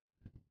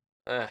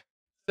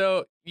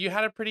 So you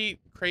had a pretty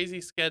crazy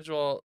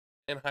schedule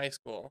in high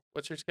school.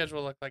 What's your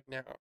schedule look like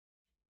now?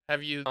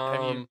 Have you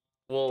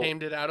Well,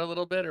 tamed it out a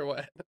little bit or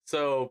what?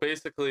 so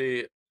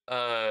basically,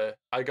 so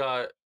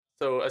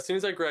as soon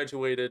as I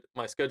graduated,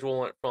 my schedule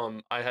went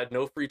from I had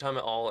no free time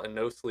at all and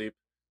no sleep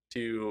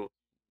to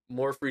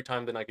more free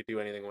time than I could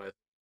do anything with.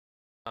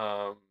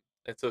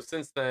 And so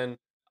since then,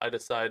 I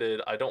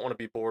decided I don't want to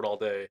be bored all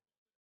day.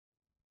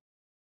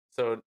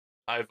 So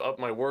I've upped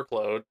my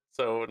workload.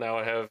 So now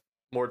I have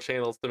more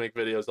channels to make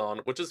videos on,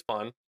 which is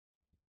fun.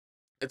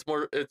 It's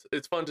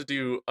fun to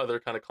do other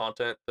kind of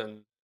content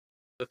than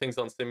the things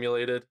on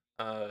Simulated.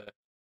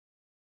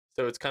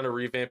 So it's kind of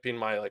revamping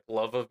my like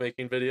love of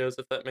making videos,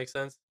 if that makes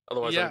sense.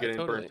 Otherwise, Yeah, I'm getting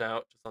totally. burnt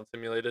out just on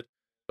Simulated.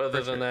 But other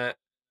For than sure. that,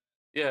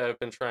 yeah, I've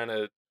been trying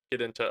to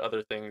get into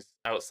other things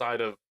outside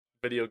of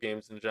video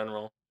games in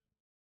general.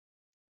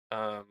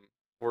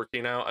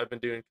 Working out, I've been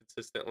doing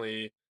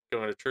consistently.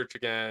 Going to church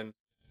again.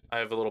 I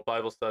have a little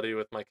Bible study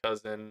with my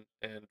cousin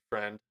and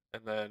friend,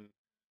 and then,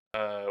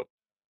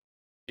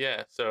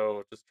 yeah.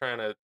 So just trying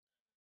to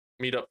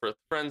meet up with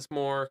friends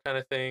more, kind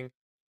of thing.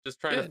 Just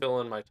trying to Good.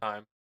 fill in my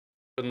time.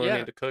 Been learning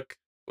Yeah. to cook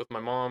with my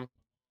mom.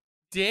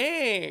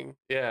 Dang,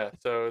 Yeah,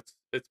 so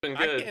it's been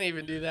I good. can't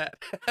even do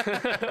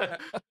that.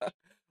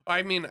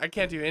 I mean, I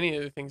can't do any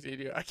of the things you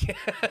do. I can't.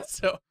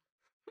 So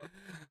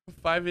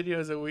 5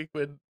 videos a week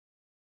would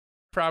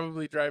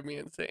probably drive me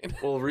insane.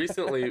 Well,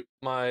 recently,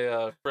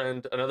 my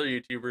friend, another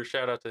YouTuber,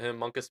 shout out to him,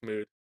 Monkus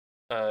Mood.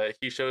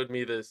 He showed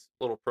me this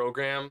little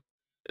program.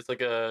 It's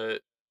like a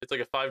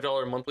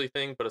 $5 monthly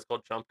thing, but it's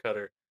called Jump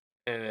Cutter,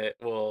 and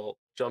it'll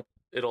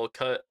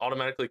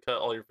automatically cut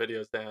all your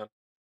videos down.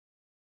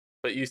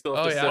 But you still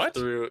have Oh, to yeah? sift What?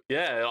 through.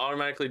 Yeah, it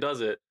automatically does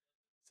it.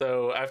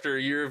 So after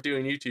a year of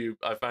doing YouTube,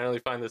 I finally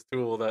find this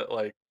tool that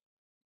like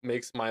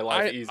makes my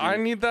life easy. I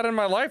need that in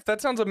my life.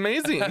 That sounds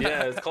amazing.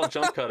 Yeah, it's called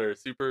Jump Cutter.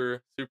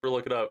 Super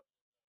look it up.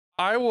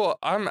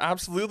 I'm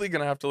absolutely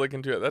gonna have to look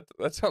into it.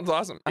 That sounds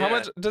awesome. How Yeah.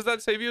 much does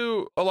that save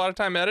you? A lot of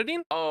time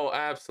editing? Oh,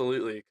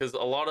 absolutely. Because a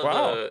lot of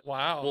Wow. the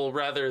Wow. well,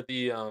 rather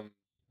the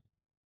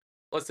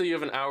let's say you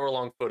have an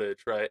hour-long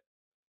footage, right?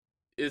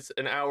 It's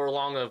an hour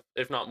long of,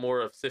 if not more,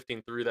 of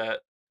sifting through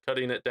that,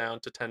 cutting it down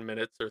to 10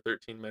 minutes or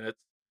 13 minutes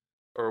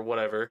or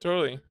whatever.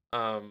 Totally.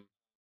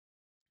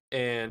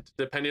 And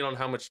depending on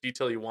how much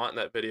detail you want in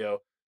that video,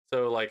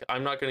 so like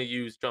I'm not going to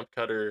use Jump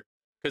Cutter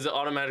because it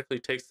automatically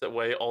takes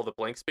away all the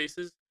blank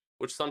spaces,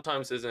 which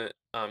sometimes isn't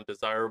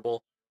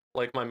desirable.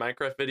 Like my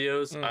Minecraft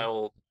videos,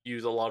 I'll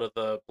use a lot of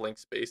the blank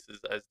spaces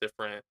as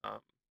different.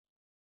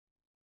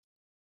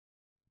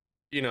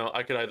 You know,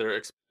 I could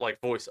either like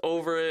voice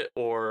over it,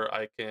 or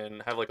I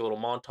can have like a little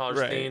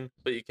montage scene.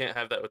 But you can't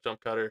have that with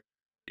Jump Cutter.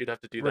 You'd have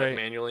to do that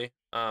manually.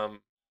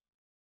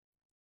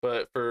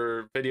 But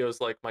for videos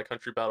like my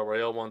Country Battle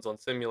Royale ones on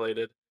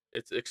Simulated,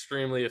 it's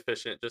extremely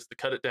efficient just to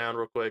cut it down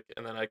real quick,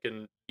 and then I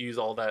can use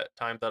all that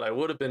time that I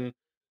would have been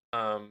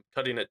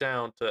cutting it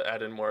down to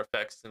add in more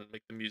effects and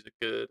make the music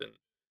good and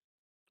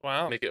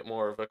make it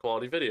more of a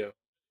quality video.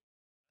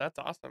 That's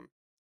awesome.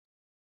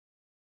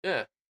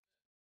 Yeah.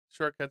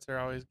 Shortcuts are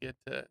always good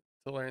to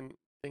learn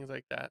things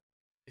like that.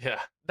 Yeah.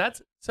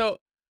 That's so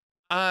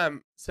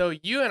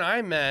you and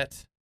I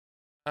met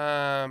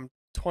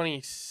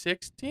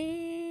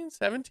 2016,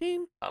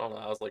 17? I don't know.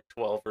 I was like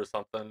 12 or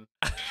something.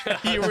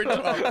 You were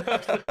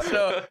 12.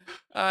 So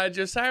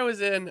Josiah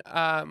was in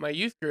my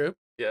youth group.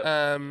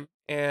 Yeah.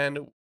 And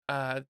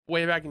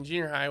way back in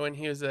junior high when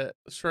he was a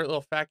short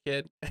little fat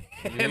kid.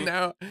 And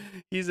now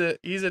he's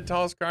a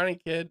tall, scrawny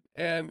kid,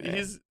 and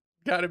he's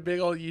got a big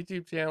old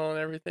YouTube channel and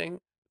everything.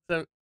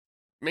 So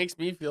makes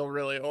me feel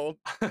really old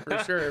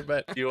for sure.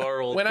 But you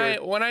are old.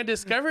 When I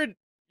discovered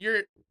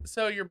your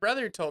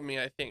brother told me,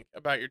 I think,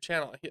 about your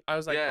channel. I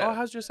was like, oh,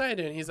 how's Josiah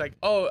doing? He's like,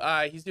 oh,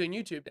 he's doing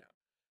YouTube now.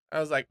 I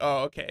was like,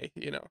 oh, okay,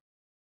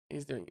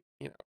 he's doing,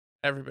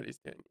 everybody's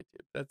doing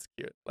YouTube. That's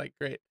cute, like,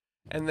 great.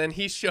 And then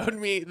he showed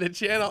me the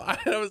channel.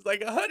 I was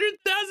like,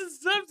 100,000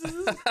 subs.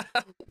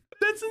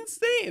 That's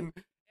insane.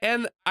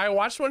 And I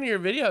watched one of your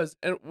videos,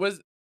 and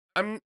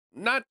I'm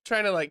not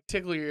trying to like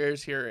tickle your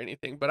ears here or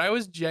anything, but I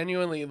was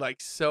genuinely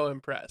like so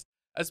impressed,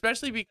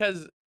 especially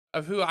because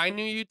of who I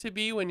knew you to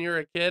be when you were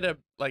a kid,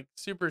 like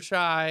super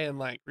shy and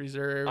like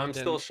reserved. I'm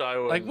still shy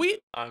when like we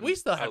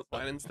still have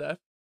fun and stuff.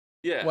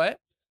 Yeah. What?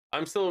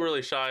 I'm still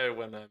really shy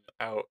when I'm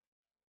out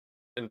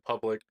in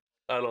public.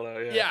 I don't know.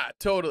 Yeah. Yeah,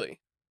 totally.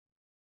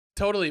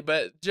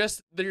 But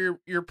just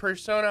your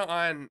persona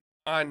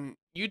on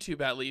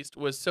YouTube at least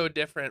was so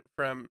different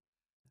from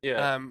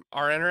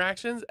our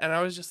interactions, and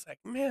I was just like,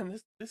 man,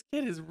 this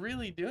kid is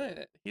really doing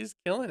it. He's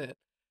killing it.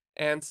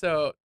 And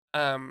so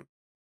I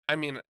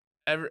mean,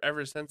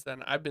 ever since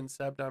then, I've been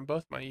subbed on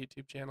both my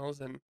YouTube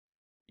channels, and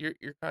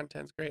your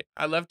content's great.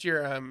 I loved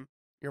your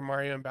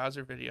Mario and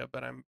Bowser video,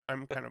 but I'm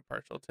kind of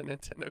partial to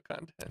Nintendo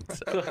content.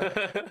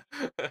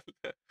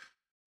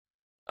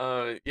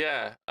 So.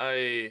 Yeah,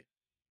 I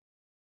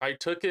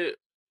took it.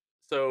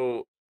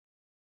 So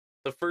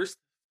the first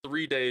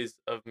 3 days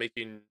of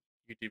making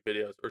YouTube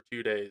videos, or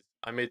 2 days,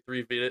 I made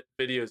 3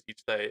 videos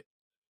each day,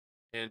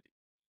 and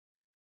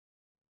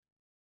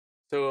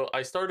so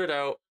I started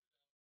out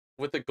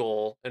with a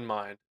goal in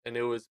mind, and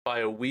it was by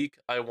a week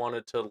I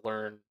wanted to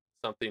learn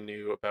something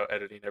new about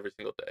editing every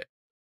single day.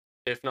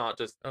 If not,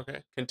 just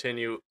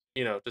continue,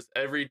 just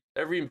every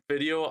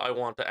video I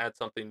want to add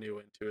something new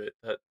into it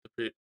that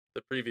the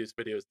previous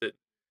videos didn't.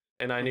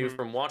 And I knew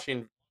from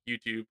watching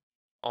YouTube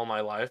all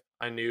my life,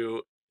 I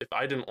knew if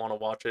I didn't want to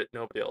watch it,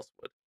 nobody else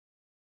would.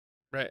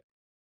 Right.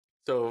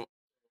 So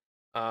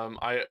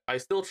I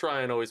still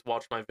try and always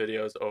watch my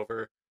videos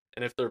over,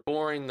 and if they're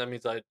boring, that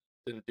means I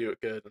didn't do it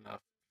good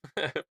enough.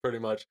 Pretty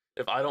much.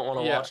 If I don't want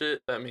to watch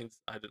it, that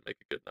means I didn't make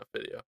a good enough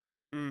video.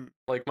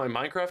 Like my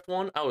Minecraft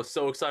one, I was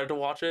so excited to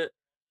watch it,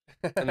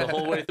 and the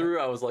whole way through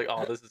I was like,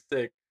 oh, this is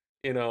sick,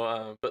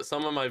 but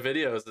some of my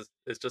videos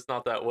it's just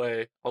not that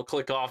way. I'll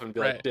click off and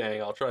be like,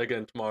 dang, I'll try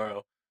again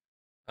tomorrow.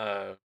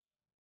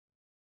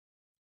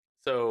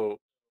 So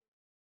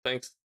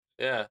thanks.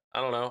 Yeah, I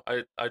don't know.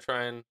 I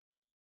tried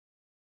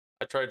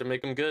to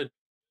make them good.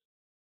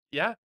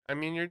 Yeah, I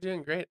mean, you're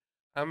doing great.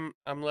 I'm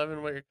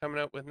loving what you're coming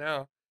up with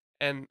now,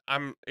 and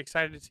I'm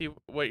excited to see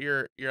what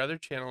your other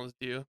channels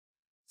do.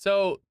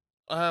 So,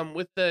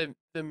 with the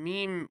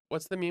meme,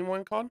 what's the meme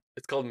one called?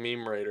 It's called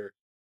Meme Raider,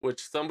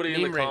 which somebody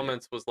in the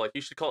comments was like,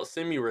 you should call it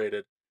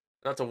Simurated.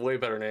 That's a way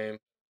better name.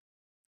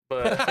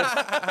 But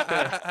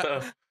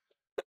so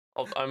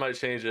I might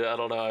change it. I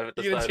don't know. I haven't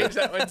decided. You gonna change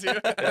that one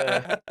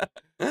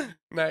too?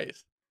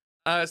 Nice.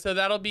 So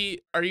that'll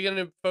be. Are you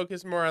gonna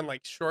focus more on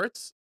like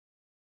shorts?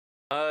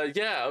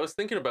 Yeah, I was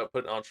thinking about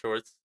putting on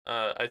shorts.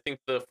 I think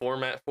the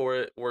format for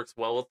it works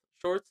well with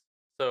shorts.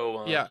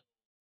 So yeah,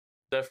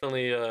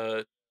 definitely.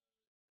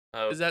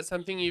 Is that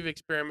something you've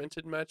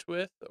experimented much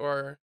with,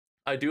 or?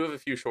 I do have a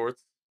few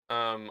shorts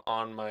on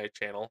my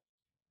channel.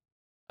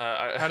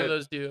 How do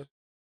those do?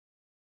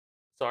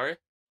 Sorry?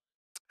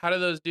 How do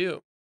those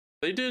do?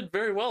 They did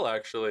very well,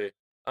 actually.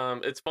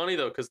 It's funny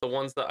though, because the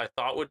ones that I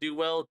thought would do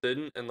well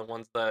didn't, and the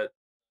ones that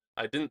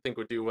I didn't think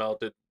would do well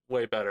did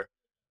way better.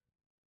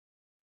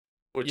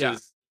 Which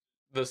is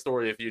the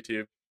story of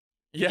YouTube.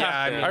 Yeah,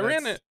 I mean,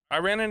 I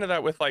ran into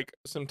that with like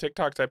some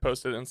TikToks I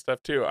posted and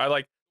stuff too. I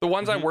like the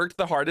ones I worked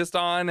the hardest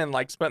on and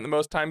like spent the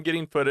most time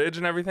getting footage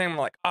and everything. I'm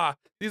like,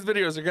 these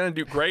videos are gonna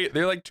do great.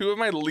 They're like 2 of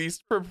my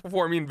least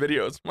performing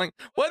videos. I'm like,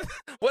 what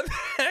the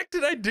heck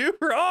did I do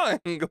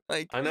wrong?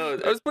 Like, I know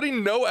I was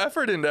putting no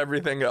effort into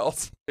everything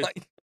else.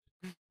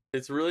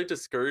 It's really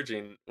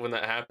discouraging when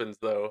that happens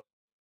though.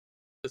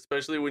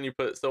 especially when you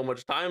put so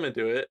much time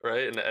into it,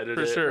 right, and edit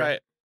For it, sure. Right.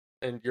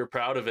 and you're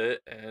proud of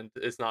it, and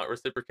it's not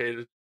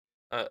reciprocated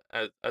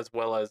as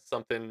well as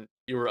something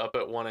you were up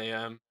at 1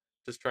 a.m.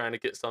 just trying to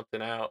get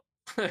something out.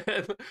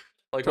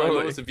 Like my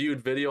Totally. most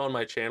viewed video on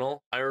my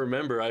channel, I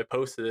remember I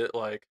posted it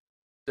like,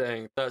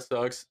 dang, that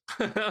sucks.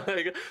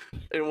 Like,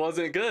 it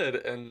wasn't good,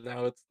 and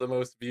now it's the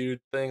most viewed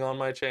thing on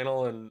my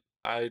channel, and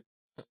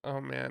Oh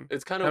man.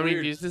 it's kind How of many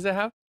weird. views does it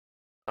have?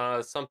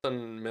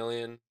 Something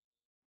million,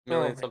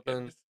 Oh my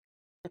something,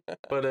 goodness.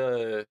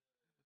 but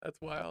That's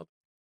wild.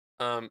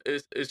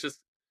 it's just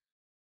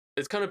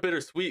it's kind of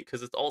bittersweet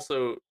because it's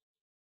also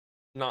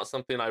not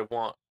something I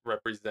want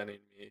representing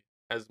me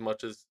as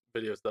much as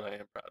videos that I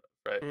am proud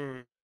of, right?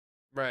 Mm,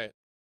 right.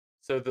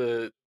 So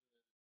the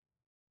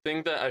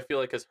thing that I feel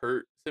like has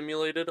hurt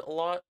simulated a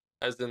lot,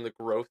 as in the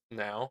growth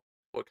now,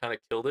 what kind of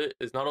killed it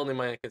is not only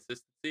my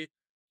inconsistency,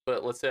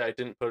 but let's say I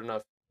didn't put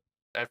enough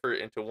effort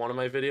into one of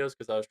my videos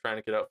because I was trying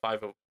to get out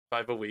five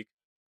a week.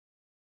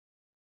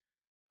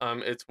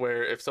 It's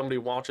where if somebody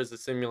watches a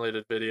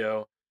simulated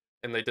video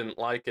and they didn't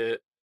like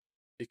it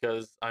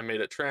because I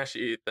made it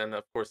trashy, then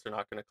of course they're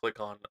not going to click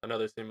on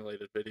another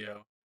simulated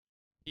video.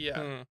 Yeah.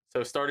 Hmm.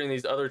 So starting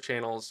these other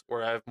channels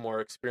where I have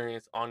more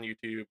experience on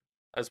YouTube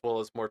as well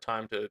as more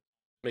time to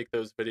make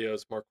those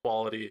videos more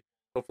quality.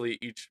 Hopefully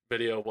each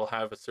video will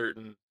have a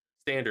certain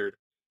standard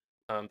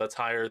that's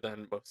higher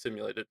than most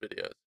simulated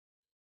videos,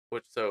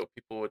 which so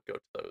people would go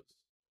to those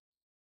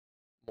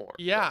more.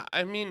 Yeah.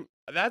 I mean,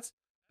 that's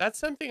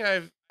something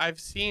I've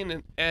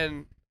seen,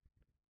 and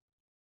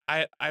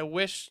I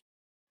wish,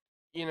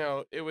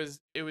 it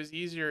was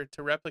easier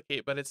to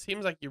replicate, but it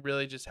seems like you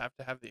really just have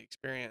to have the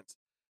experience,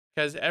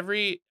 because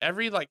every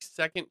like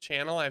second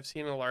channel I've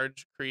seen a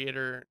large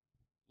creator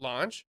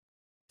launch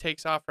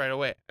takes off right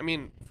away. I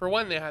mean, for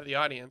one, they have the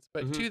audience,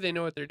 but Mhm. two, they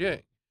know what they're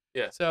doing.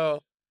 Yeah.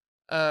 So,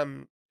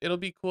 it'll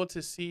be cool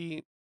to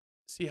see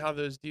how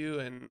those do,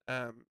 and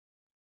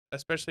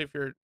especially if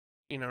you're,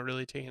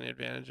 really taking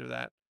advantage of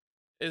that.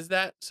 Is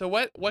that so?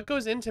 What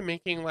goes into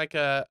making like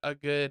a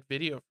good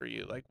video for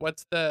you? Like,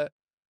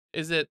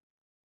 is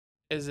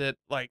it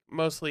like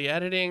mostly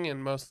editing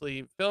and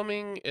mostly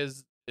filming?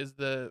 Is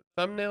the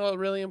thumbnail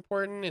really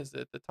important? Is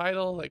it the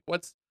title? Like,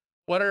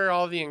 what are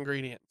all the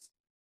ingredients?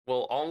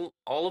 Well,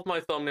 all of my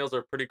thumbnails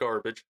are pretty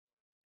garbage.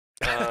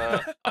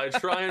 I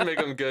try and make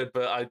them good,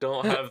 but I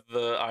don't have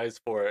the eyes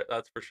for it.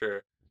 That's for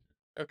sure.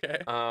 Okay.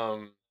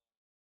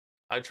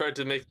 I tried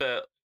to make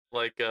that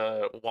like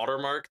a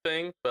watermark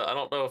thing, but I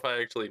don't know if I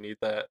actually need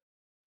that.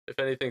 If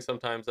anything,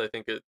 sometimes I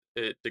think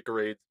it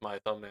degrades my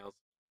thumbnails.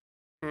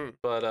 Hmm.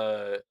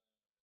 But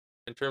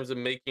in terms of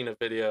making a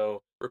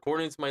video,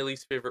 recording's my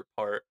least favorite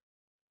part.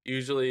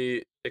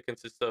 Usually, it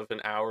consists of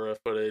an hour of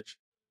footage,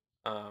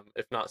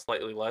 if not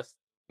slightly less.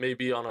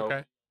 Maybe on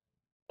Okay.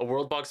 a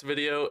Worldbox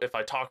video, if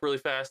I talk really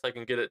fast, I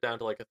can get it down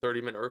to like a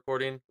 30-minute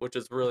recording, which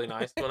is really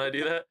nice when I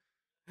do that.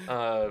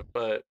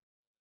 But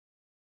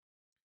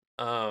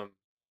um,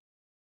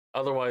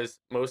 otherwise,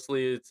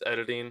 mostly it's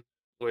editing,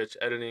 which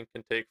editing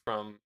can take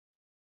from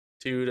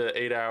 2 to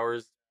 8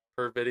 hours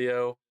per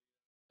video,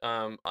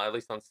 at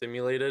least on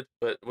simulated.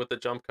 But with the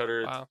jump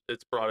cutter, Wow.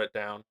 it's brought it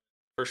down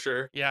for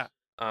sure. Yeah.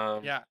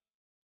 Um, Yeah.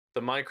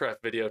 the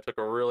Minecraft video took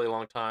a really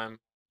long time.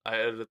 I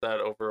edited that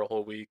over a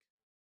whole week.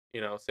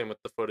 Same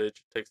with the footage,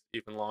 it takes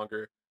even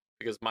longer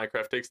because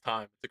Minecraft takes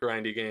time. It's a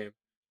grindy game.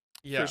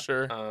 Yeah. For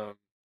sure.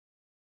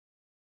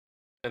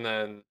 And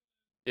then,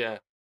 yeah,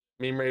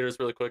 meme raiders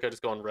really quick. I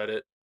just go on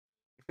Reddit,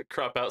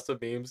 crop out some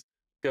memes,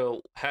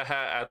 go haha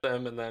at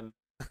them, and then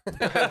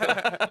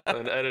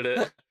and edit it.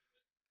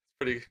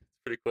 It's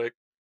pretty quick.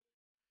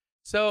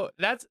 So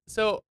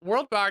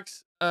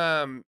Worldbox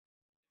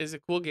is a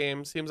cool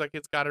game. Seems like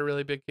it's got a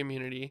really big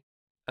community.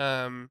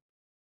 And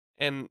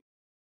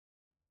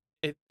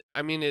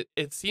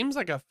it seems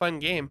like a fun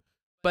game,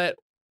 but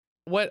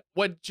what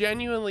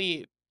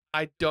genuinely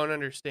I don't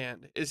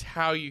understand is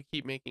how you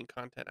keep making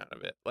content out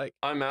of it. Like,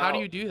 how do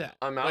you do that?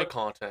 I'm out Like, of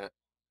content.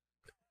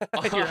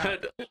 you're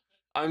out.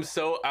 I'm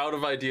so out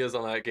of ideas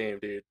on that game,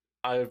 dude.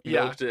 I've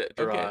Yeah, milked it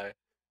okay. dry.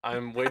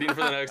 I'm waiting for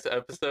the next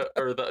episode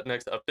or the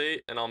next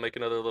update, and I'll make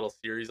another little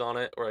series on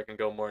it where I can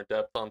go more in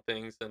depth on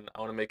things, and I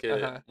want to make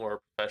it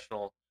more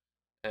professional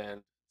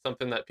and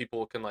something that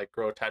people can like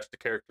grow attached to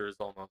characters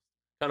almost,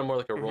 kind of more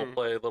like a role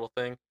play little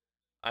thing.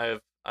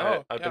 I've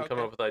been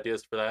coming up with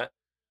ideas for that,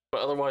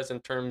 but otherwise, in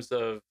terms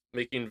of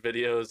making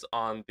videos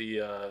on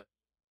the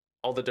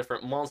all the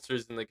different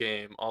monsters in the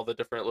game, all the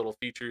different little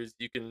features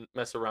you can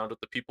mess around with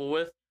the people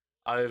with,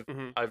 I've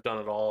done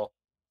it all.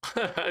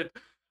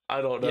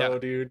 I don't know,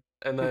 dude.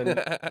 And then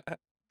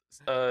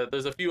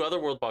there's a few other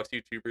Worldbox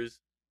YouTubers.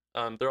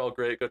 They're all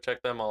great. Go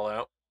check them all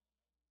out.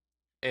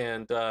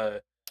 And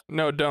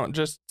no, don't.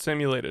 Just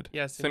simulated.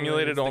 Yeah,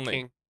 simulated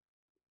only.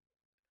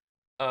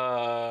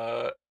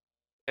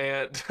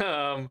 And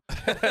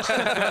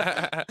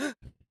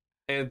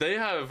and they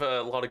have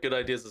a lot of good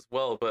ideas as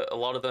well, but a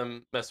lot of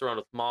them mess around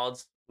with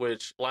mods,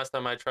 which last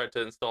time I tried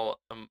to install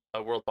a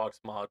Worldbox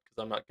mod, because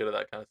I'm not good at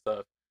that kind of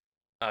stuff,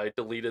 I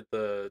deleted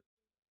the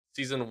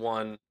Season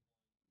 1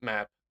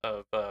 map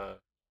of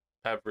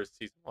Pavverse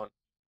Season 1.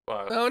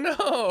 Oh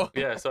no.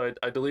 Yeah, so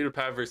I deleted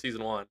Pavverse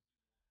Season 1.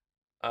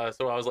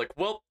 So I was like,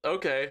 well,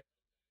 okay.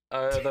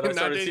 Then I Not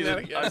started doing that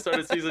again. I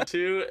started Season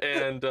 2,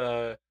 and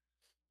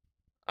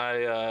I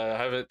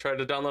haven't tried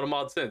to download a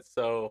mod since.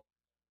 So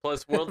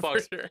plus For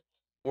Worldbox sure.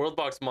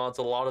 Worldbox mods,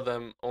 a lot of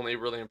them only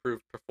really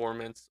improve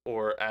performance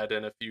or add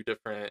in a few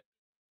different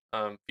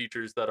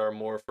features that are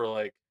more for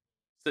like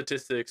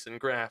statistics and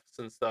graphs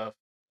and stuff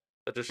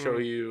that just show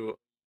you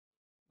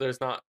there's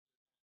not,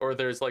 or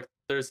there's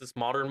this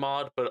modern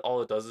mod, but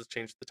all it does is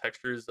change the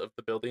textures of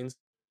the buildings,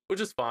 which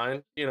is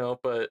fine,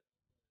 but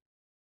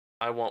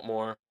I want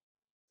more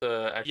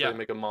to actually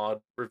make a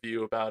mod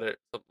review about it,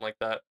 something like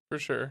that. For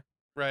sure.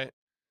 Right.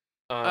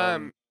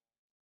 Um,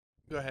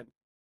 Go ahead.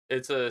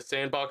 It's a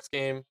sandbox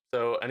game,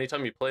 so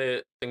anytime you play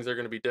it, things are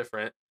going to be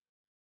different.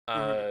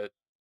 I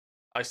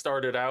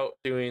started out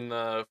doing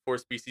the 4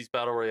 species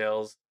battle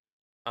royales,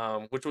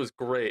 which was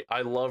great.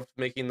 I loved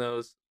making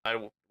those.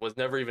 I was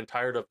never even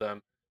tired of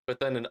them. But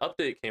then an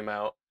update came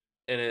out,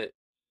 and it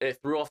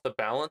threw off the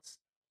balance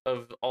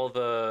of all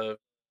the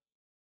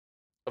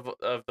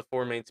of the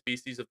 4 main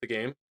species of the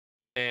game,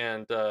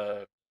 and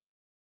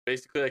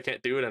basically I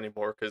can't do it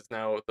anymore because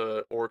now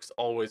the orcs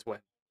always win,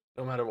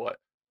 no matter what.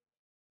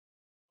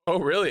 Oh,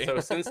 really?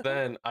 So since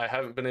then, I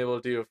haven't been able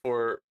to do it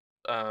for.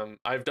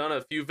 I've done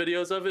a few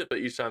videos of it, but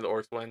each time the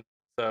orcs win.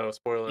 So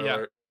spoiler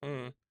alert.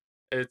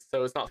 It's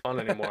not fun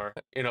anymore,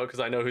 because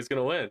I know who's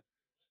gonna win.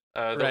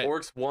 The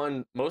orcs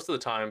won most of the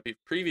time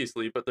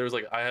previously, but there was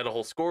I had a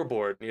whole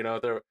scoreboard. It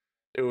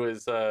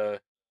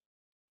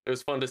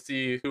was fun to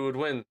see who would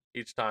win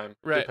each time,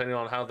 depending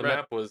on how the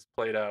map was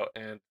played out,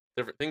 and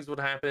different things would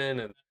happen,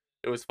 and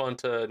it was fun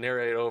to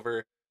narrate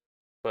over.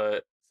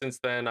 But since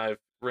then, I've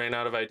ran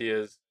out of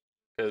ideas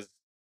because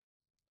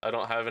I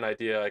don't have an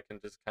idea I can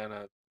just kind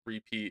of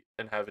repeat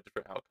and have a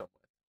different outcome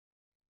with.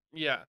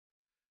 Yeah.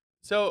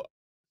 So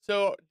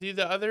do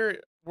the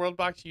other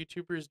Worldbox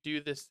YouTubers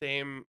do the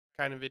same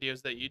kind of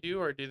videos that you do,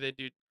 or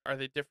are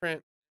they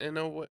different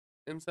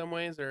in some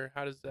ways, or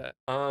how does that?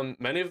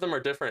 Many of them are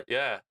different.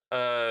 Yeah.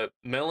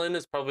 Melon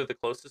is probably the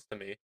closest to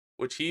me,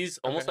 which he's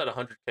almost at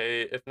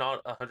 100K, if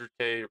not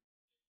 100K,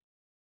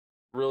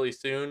 really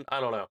soon.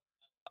 I don't know.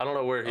 I don't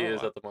know where he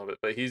is at the moment,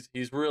 but he's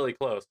really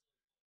close.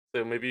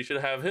 So maybe you should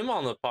have him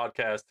on the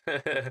podcast.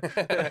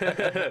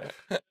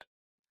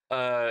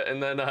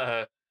 And then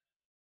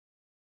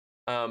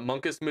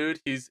Monkus Mood,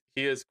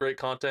 he has great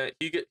content.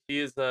 He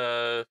is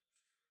I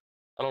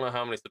don't know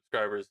how many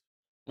subscribers,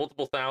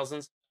 multiple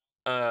thousands.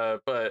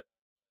 But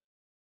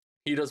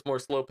he does more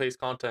slow paced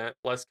content,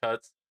 less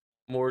cuts,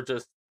 more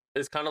just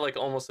it's kind of like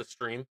almost a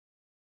stream,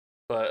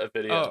 but a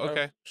video. Oh,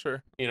 okay,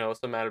 sure.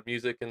 Some added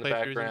music in the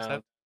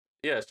background.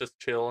 Yeah, it's just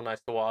chill,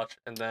 nice to watch.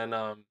 And then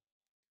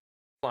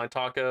Flying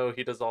Taco,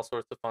 he does all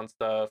sorts of fun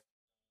stuff.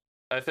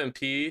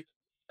 FMP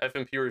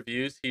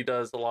Reviews, he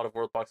does a lot of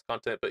Worldbox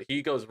content, but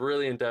he goes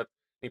really in depth.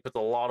 He puts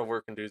a lot of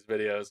work into his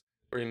videos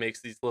where he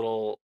makes these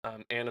little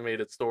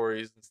animated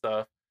stories and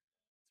stuff.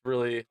 It's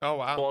really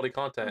quality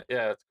content.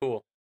 Yeah, it's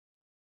cool.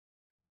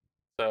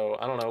 So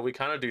I don't know. We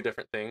kind of do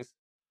different things.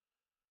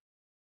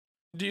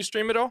 Do you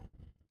stream at all?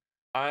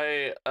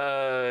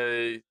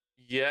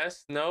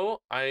 Yes, no.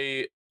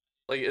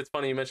 It's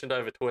funny you mentioned I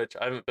have a Twitch.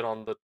 I haven't been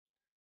on the.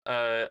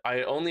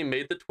 I only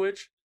made the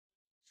Twitch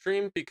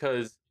stream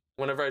because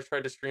whenever I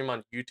tried to stream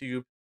on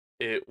YouTube,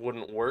 it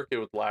wouldn't work. It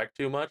would lag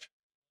too much.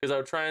 Because I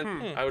would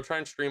try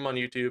and stream on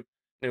YouTube,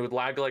 and it would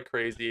lag like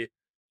crazy.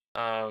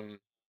 And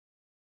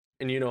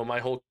my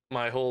whole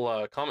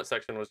comment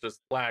section was just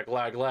lag.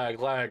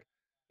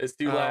 It's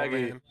too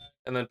laggy, man.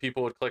 And then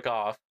people would click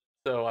off.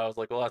 So I was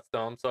like, well, that's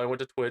dumb. So I went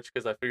to Twitch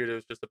because I figured it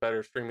was just a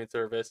better streaming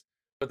service.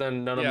 But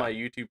then none of my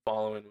YouTube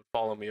following would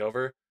follow me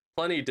over.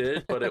 Plenty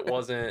did, but it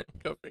wasn't.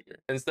 Go figure.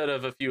 Instead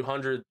of a few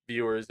hundred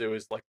viewers, it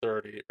was like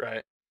 30,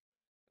 right?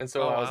 And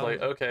so I was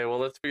like, okay, well,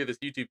 let's figure this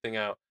YouTube thing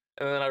out.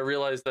 And then I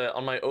realized that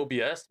on my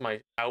OBS,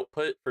 my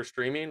output for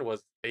streaming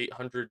was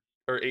 800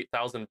 or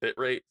 8,000 bit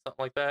rate,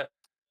 something like that.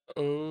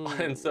 Oh.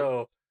 And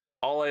so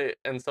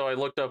I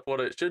looked up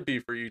what it should be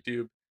for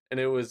YouTube, and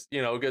it was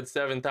a good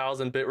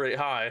 7,000 bit rate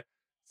high.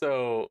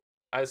 So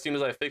as soon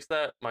as I fixed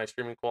that, my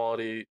streaming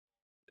quality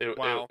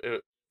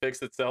it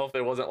fixed itself.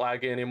 It wasn't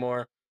laggy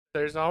anymore.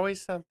 There's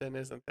always something,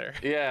 isn't there?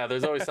 Yeah,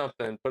 there's always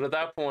something. But at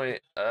that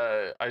point,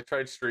 I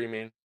tried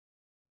streaming,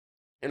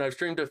 and I've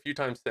streamed a few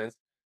times since.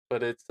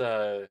 But it's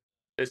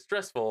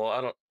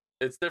stressful.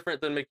 It's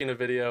different than making a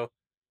video.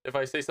 If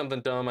I say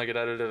something dumb, I get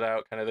edited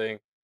out, kind of thing.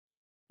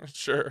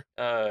 Sure.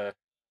 And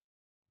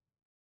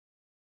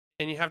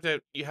you have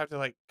to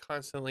like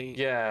constantly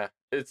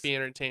be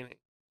entertaining.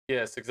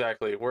 Yes,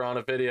 exactly. We're on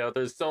a video.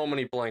 There's so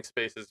many blank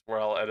spaces where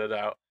I'll edit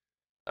out.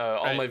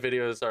 All my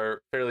videos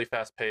are fairly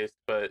fast paced,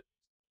 but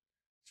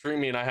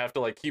streaming, I have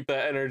to keep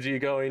that energy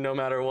going no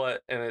matter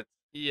what, and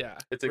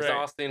it's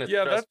exhausting. It's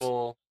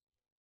stressful,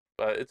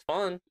 but it's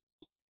fun.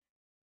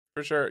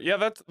 For sure.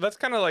 Yeah, that's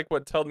kind of like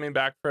what's held me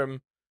back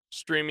from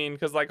streaming,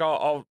 because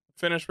I'll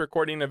finish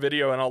recording a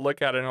video and I'll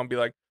look at it and I'll be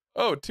like,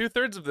 oh,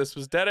 2/3 of this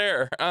was dead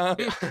air.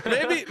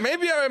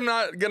 Maybe I'm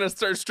not gonna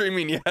start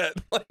streaming yet.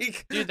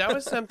 Like, dude, that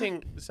was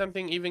something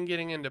even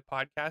getting into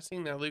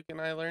podcasting that Luke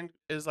and I learned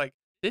is like,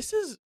 this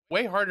is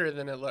way harder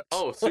than it looks.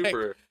 Oh,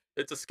 super. Like,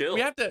 it's a skill.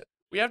 We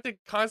have to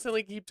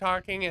constantly keep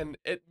talking, and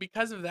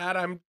because of that,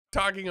 I'm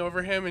talking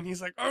over him, and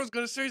he's like, I was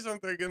gonna say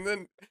something, and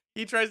then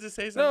he tries to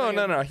say something.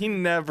 No. He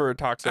never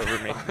talks over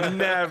me.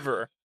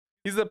 Never.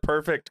 He's the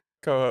perfect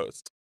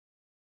co-host.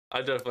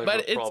 I definitely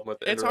have a problem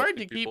with it. It's hard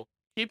to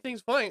keep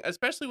things flowing,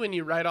 especially when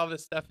you write all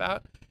this stuff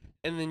out,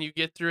 and then you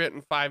get through it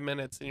in 5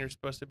 minutes, and you're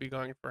supposed to be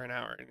going for an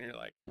hour, and you're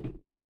like,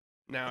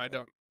 now I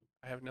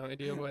have no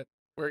idea what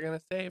we're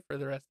gonna say for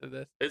the rest of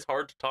this. It's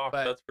hard to talk,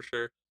 but that's for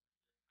sure.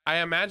 I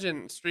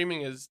imagine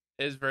streaming is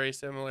very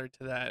similar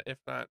to that, if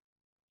not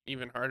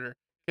even harder,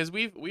 because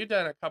we've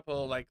done a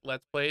couple like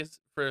Let's Plays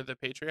for the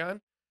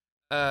Patreon.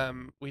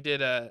 We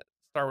did a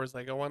Star Wars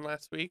Lego one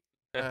last week.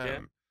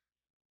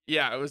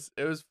 Yeah, it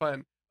was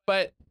fun,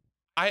 but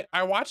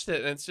I watched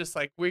it, and it's just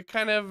like we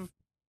kind of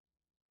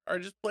are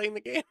just playing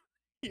the game,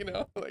 you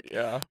know. Like,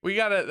 yeah,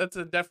 that's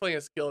definitely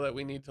a skill that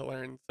we need to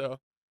learn. So,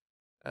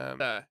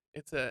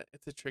 it's a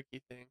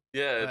tricky thing.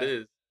 Yeah, it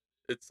is.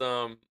 It's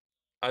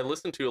I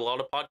listen to a lot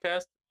of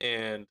podcasts,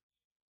 and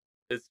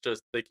it's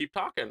just they keep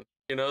talking.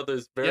 You know,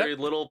 there's very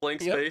little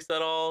blank space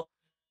at all,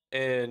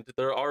 and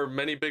there are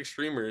many big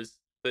streamers.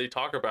 They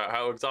talk about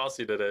how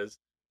exhausting it is.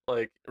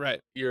 Like,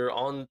 you're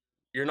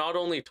not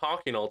only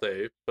talking all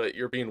day, but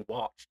you're being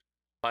watched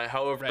by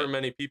however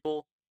many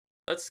people.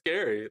 That's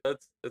scary.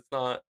 It's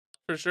not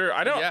for sure.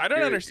 I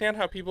don't understand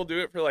how people do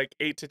it for like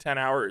 8 to 10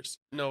 hours.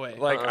 No way.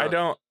 Like, I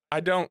don't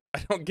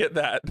get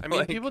that. I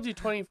mean, people do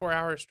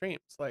 24-hour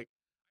streams. Like,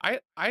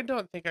 I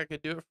don't think I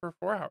could do it for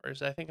 4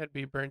 hours. I think I'd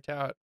be burnt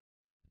out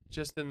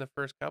just in the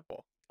first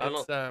couple. I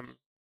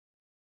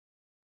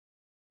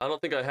don't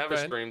think I have a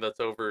stream that's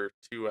over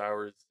 2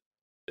 hours,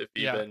 if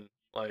even.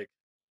 Like,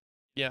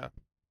 yeah.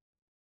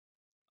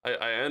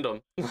 I end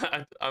them.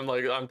 I'm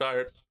like, I'm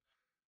tired.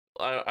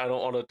 I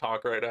don't want to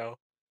talk right now.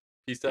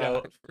 Peace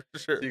out. For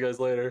sure. See you guys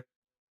later.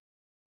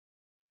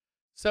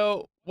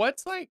 So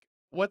what's the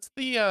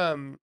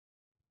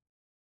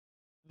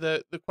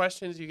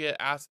questions you get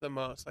asked the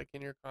most, like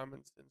in your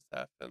comments and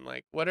stuff, and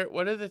like what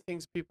are the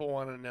things people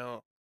want to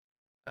know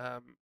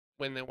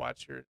when they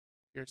watch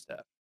your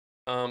stuff?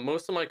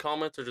 Most of my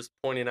comments are just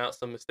pointing out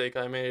some mistake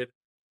I made.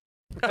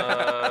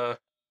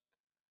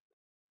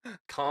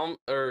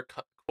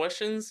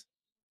 Questions.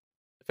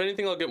 If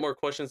anything, I'll get more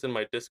questions in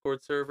my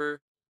Discord server.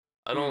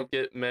 I don't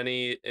get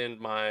many in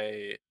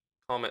my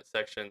comment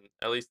section,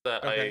 at least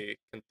that I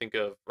can think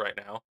of right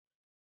now.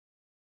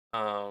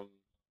 I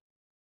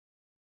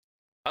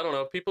don't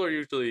know. People are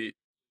usually,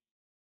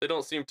 they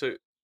don't seem to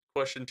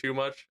question too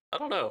much. I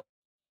don't know.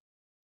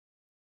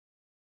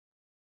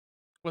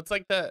 What's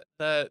like the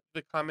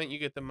comment you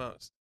get the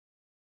most?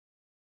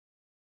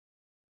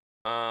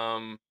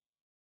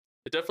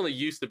 It definitely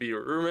used to be,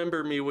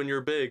 remember me when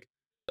you're big.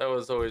 That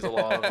was always a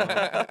lot of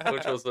them,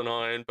 which was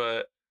annoying,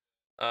 but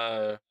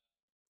do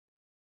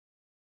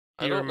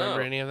you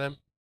remember any of them?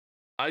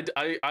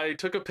 I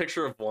took a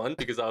picture of one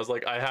because I was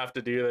like, I have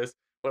to do this.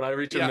 When I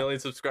reach 1 million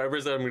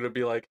subscribers, I'm gonna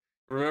be like,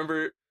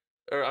 remember,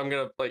 or I'm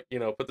gonna like, you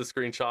know, put the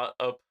screenshot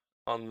up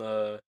on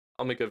the,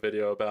 I'll make a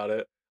video about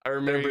it. I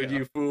remembered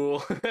you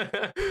fool.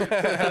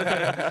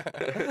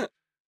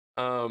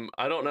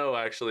 I don't know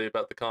actually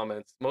about the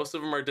comments. Most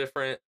of them are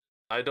different.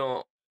 I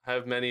don't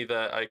have many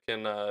that I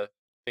can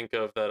think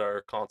of that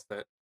are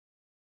constant.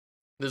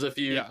 There's a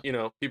few, you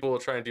know, people will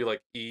try and do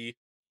like E.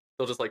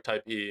 They'll just like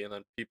type E, and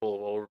then people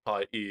will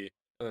reply E,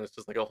 and then it's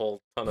just like a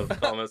whole ton of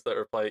comments that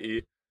reply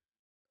E.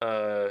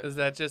 Is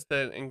that just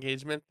an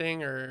engagement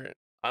thing, or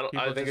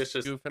I think it's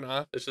just goofing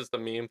off? It's just a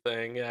meme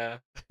thing, yeah.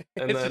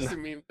 And it's just a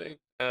meme thing.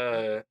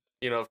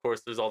 You know, of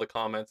course, there's all the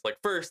comments like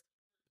first.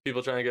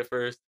 People trying to get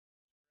first.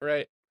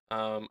 Right.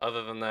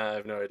 Other than that, I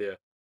have no idea.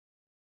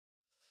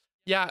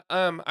 Yeah,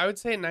 I would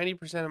say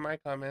 90% of my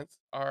comments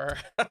are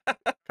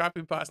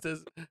copy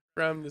pastas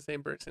from the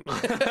same person.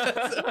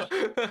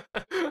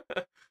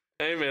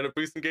 Hey man, it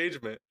boosts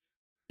engagement.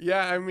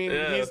 Yeah, I mean,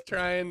 he's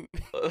trying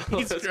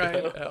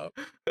to help.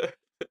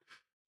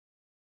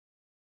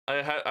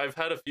 I've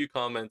had a few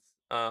comments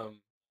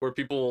where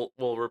people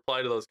will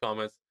reply to those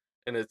comments,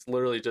 and it's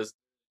literally just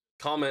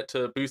comment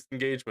to boost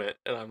engagement,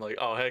 and I'm like,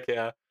 oh heck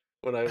yeah,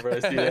 whenever I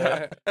see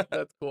that.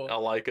 That's cool.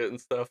 I'll like it and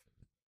stuff.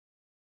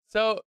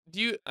 So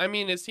I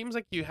mean, it seems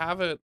like you have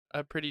a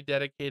pretty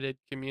dedicated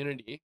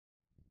community.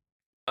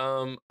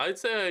 I'd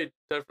say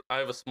I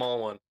have a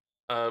small one.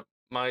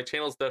 My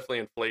channel's definitely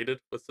inflated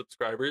with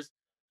subscribers.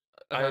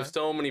 I have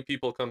so many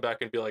people come back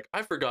and be like,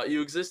 I forgot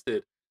you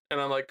existed.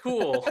 And I'm like,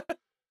 cool.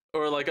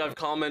 Or like I've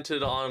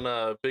commented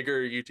on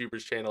bigger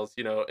YouTubers channels,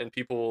 you know, and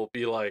people will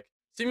be like,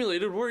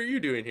 Simulated, what are you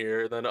doing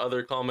here? And then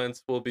other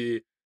comments will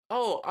be,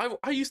 oh,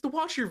 I used to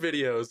watch your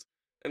videos.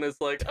 And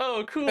it's like,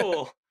 oh,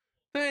 cool.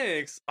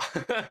 Thanks.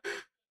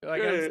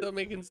 Like, I'm still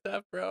making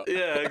stuff, bro.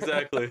 Yeah,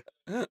 exactly.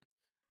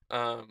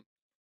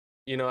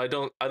 You know, I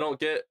don't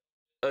get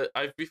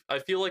I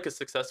feel like a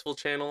successful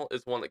channel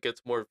is one that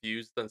gets more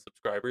views than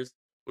subscribers,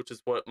 which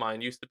is what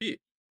mine used to be.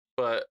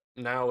 But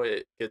now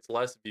it gets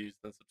less views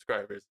than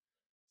subscribers.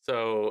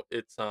 So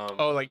it's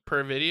Oh, like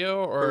per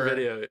video per or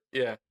video,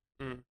 yeah.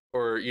 Mm.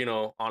 Or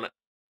on it.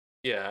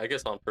 Yeah, I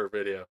guess on per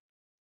video.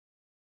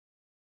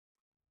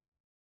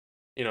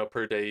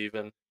 Per day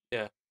even.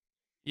 Yeah.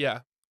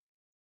 Yeah.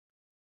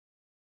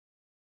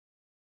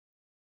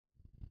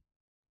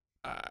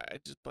 I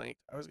just blanked.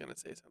 I was gonna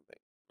say something,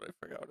 but I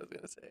forgot what I was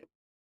gonna say.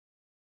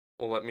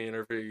 Well, let me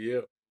interview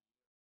you.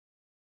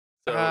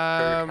 So,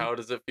 Kirk, how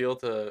does it feel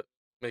to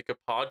make a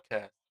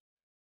podcast?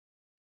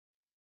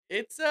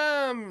 It's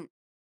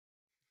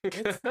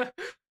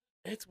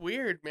it's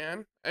weird,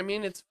 man. I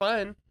mean, it's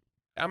fun.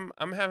 I'm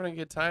having a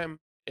good time.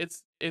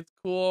 It's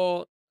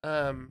cool.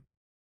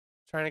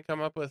 Trying to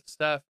come up with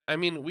stuff. I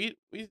mean, we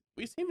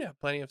seem to have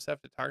plenty of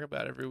stuff to talk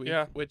about every week,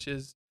 Yeah. which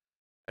is,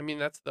 I mean,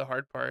 that's the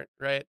hard part,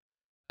 right?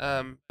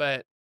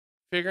 But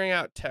figuring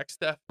out tech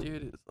stuff,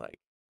 dude, is like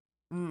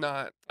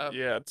not up.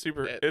 Yeah,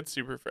 it's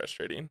super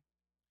frustrating.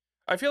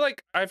 I feel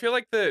like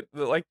the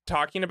like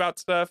talking about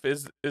stuff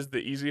is the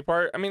easy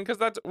part. I mean, because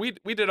that's we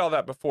did all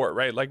that before,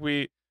 right? Like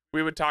we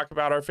would talk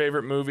about our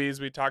favorite movies,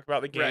 we talk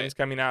about the games Right.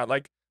 coming out.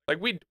 Like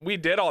we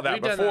did all that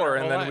We've done that before, our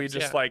and whole then we lives,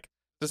 just yeah. like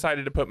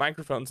decided to put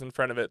microphones in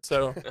front of it.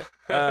 So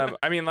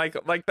I mean, like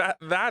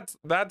that's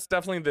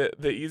definitely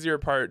the easier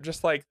part.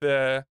 Just like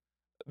the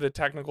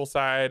technical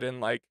side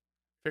and like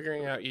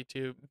Figuring out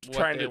YouTube, what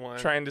trying they to want.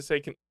 trying to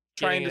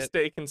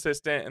stay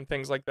consistent and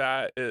things like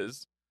that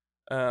is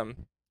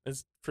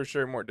for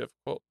sure more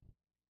difficult.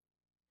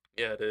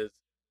 Yeah, it is.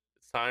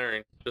 It's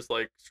tiring. Just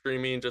like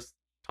streaming, just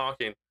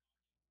talking.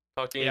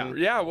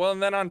 Yeah. Well,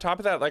 and then on top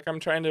of that, like I'm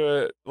trying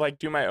to like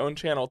do my own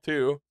channel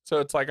too. So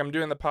it's like I'm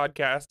doing the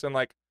podcast and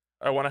like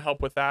I want to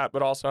help with that,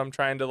 but also I'm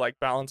trying to like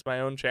balance my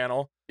own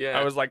channel. Yeah.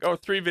 I was like, oh,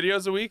 3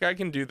 videos a week, I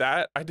can do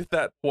that. I did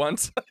that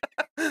once.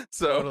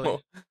 So Totally.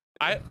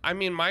 I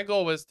mean, my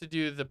goal was to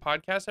do the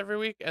podcast every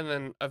week and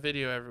then a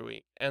video every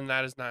week, and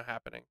that is not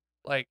happening.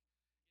 Like,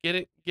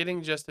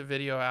 getting just a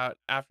video out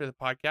after the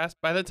podcast.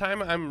 By the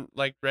time I'm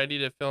like ready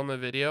to film a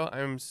video,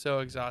 I'm so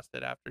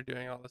exhausted after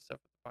doing all the stuff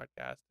with the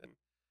podcast and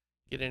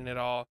getting it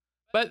all.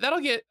 But that'll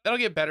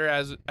get better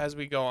as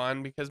we go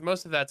on, because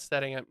most of that's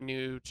setting up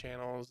new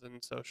channels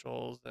and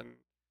socials and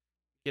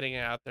getting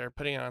it out there,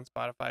 putting it on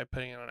Spotify,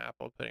 putting it on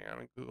Apple, putting it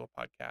on Google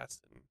Podcasts,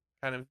 and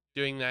kind of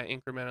doing that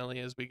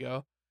incrementally as we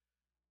go.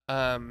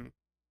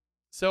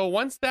 So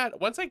once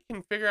I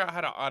can figure out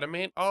how to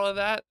automate all of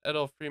that,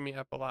 it'll free me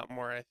up a lot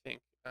more, I think,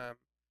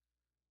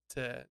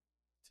 to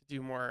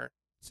do more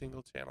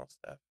single channel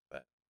stuff.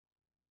 But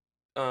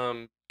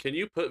can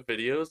you put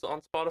videos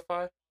on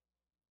Spotify?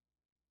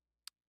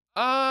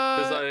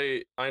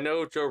 Because I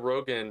know Joe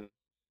Rogan,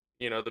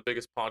 the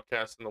biggest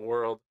podcast in the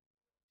world,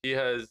 he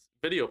has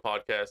video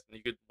podcasts and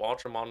you could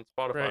watch them on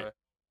Spotify. Right.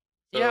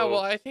 Yeah, well,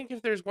 I think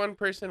if there's one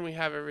person we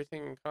have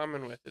everything in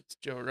common with, it's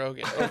Joe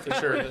Rogan. Oh, for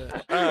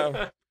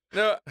sure.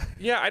 No,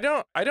 yeah, I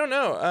don't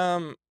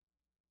know.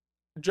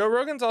 Joe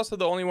Rogan's also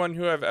the only one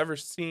who I've ever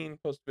seen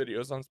post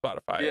videos on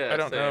Spotify. Yeah, I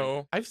don't same.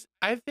 know.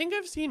 I think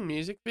I've seen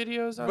music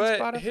videos on But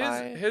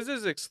Spotify. his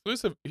is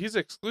exclusive. He's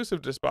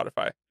exclusive to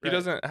Spotify. He Right.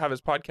 doesn't have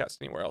his podcast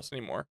anywhere else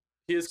anymore.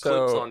 He has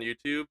clips on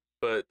YouTube,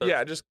 but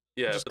just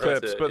but clips.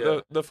 that's it, But yeah.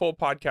 the full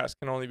podcast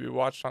can only be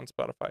watched on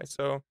Spotify.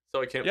 So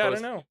So I can't yeah, I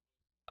post don't know.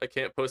 I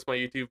can't post my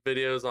YouTube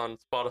videos on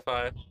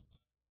Spotify.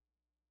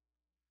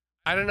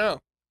 I don't know.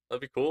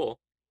 That'd be cool.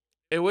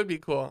 It would be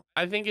cool.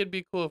 I think it'd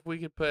be cool if we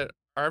could put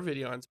our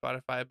video on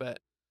Spotify, but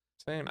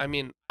Same. I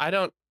mean, I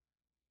don't,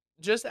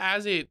 just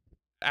as a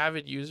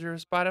avid user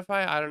of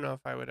Spotify, I don't know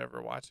if I would ever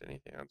watch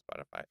anything on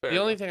Spotify. Fair The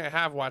only enough. thing I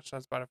have watched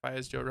on Spotify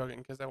is Joe Rogan,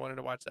 because I wanted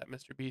to watch that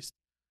Mr. Beast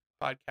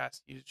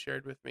podcast you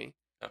shared with me,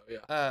 Oh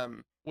yeah.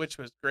 which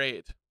was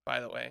great, by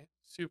the way.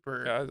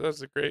 Super, Yeah,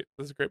 that's a great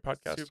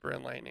podcast. super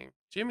enlightening.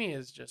 Jimmy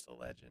is just a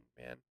legend,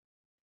 man.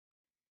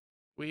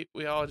 We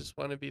all just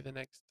want to be the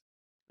next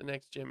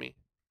Jimmy.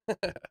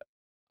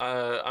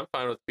 I'm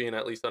fine with being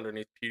at least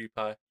underneath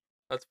PewDiePie.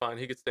 That's fine.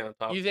 He could stay on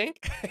top. You think?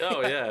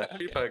 Oh yeah,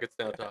 Okay. PewDiePie could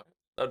stay on top.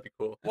 That'd be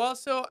cool. Well,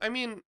 so I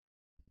mean,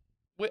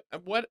 what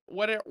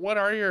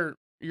are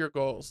your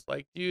goals?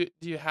 Like, do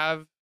you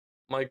have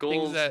My goal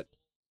things is that?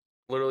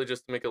 literally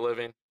just to make a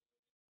living.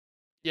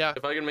 Yeah,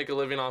 If I can make a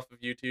living off of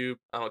YouTube,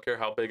 I don't care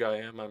how big I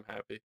am. I'm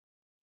happy.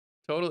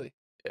 totally.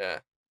 Yeah.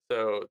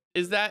 So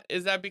Is that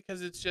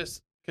because it's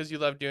just because you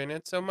love doing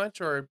it so much,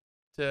 or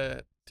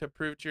to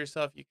prove to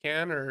yourself you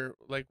can, or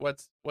like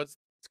what's it's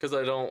because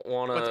I don't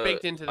want what's to.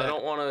 baked into I that?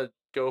 don't want to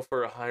go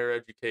for a higher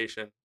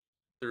education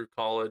through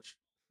college.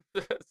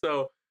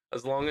 So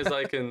as long as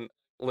I can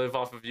live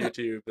off of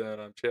YouTube, then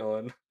I'm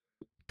chilling.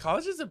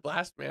 College is a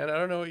blast, man. I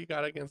don't know what you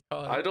got against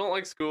college. I don't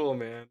like school,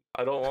 man.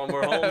 I don't want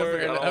more homework.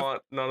 Fair I don't enough.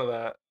 want none of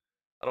that.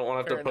 I don't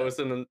want to Fair have to post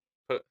in and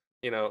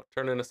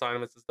turn in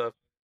assignments and stuff.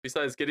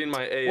 Besides getting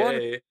my AA,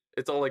 Well,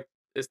 it's all like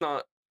it's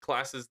not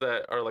classes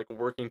that are like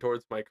working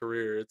towards my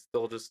career. It's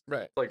still just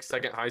Right. like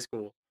second high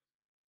school.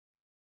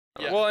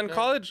 Yeah, well, in no.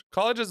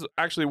 college is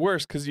actually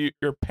worse because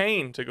you're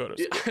paying to go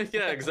to school.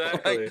 Yeah,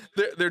 exactly.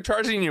 Like, they're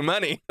charging you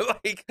money.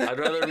 Like I'd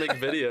rather make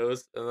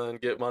videos and then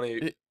get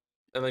money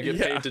and then get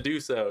Yeah. paid to do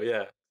so.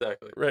 Yeah,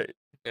 exactly. right.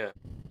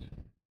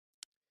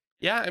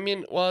 Yeah, I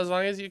mean, well, as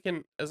long as you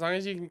can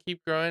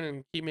keep growing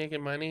and keep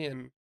making money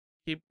and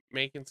keep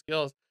making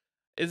skills,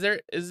 do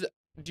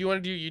you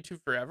want to do YouTube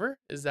forever?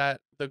 Is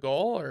that the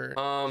goal, or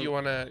do you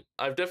want to?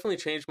 I've definitely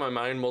changed my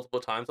mind multiple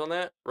times on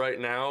that. Right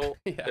now,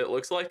 Yeah. it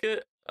looks like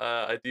it.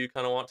 I do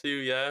kind of want to,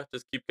 yeah,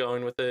 just keep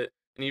going with it.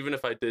 And even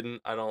if I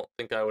didn't, I don't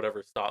think I would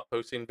ever stop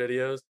posting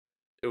videos.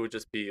 It would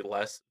just be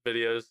less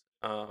videos.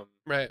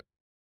 Right.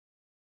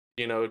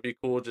 You know, it'd be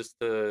cool just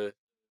to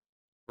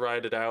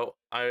ride it out.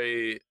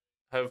 I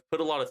have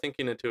put a lot of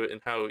thinking into it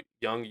and how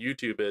young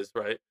YouTube is,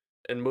 right?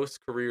 In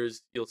most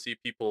careers, you'll see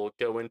people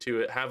go into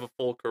it, have a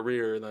full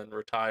career, and then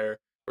retire.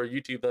 For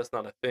YouTube, that's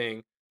not a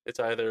thing. It's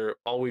either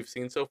all we've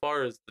seen so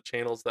far is the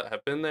channels that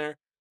have been there,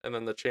 and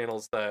then the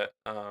channels that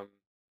are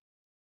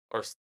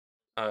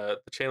the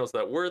channels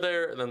that were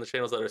there, and then the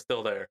channels that are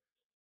still there.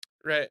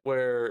 Right.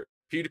 Where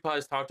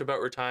PewDiePie's talked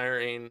about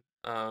retiring.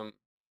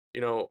 You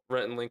know,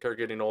 Rhett and Link are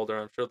getting older.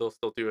 I'm sure they'll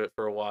still do it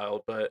for a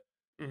while, but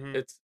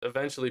it's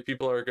eventually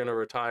people are going to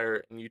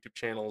retire and YouTube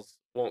channels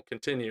won't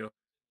continue.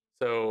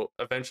 So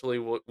eventually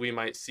we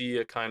might see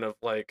a kind of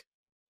like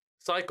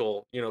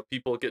cycle. You know,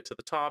 people get to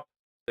the top,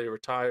 they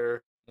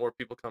retire, more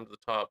people come to the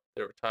top,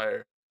 they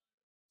retire.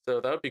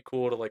 So that would be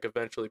cool to like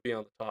eventually be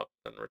on the top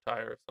and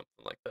retire or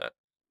something like that.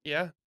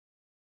 Yeah.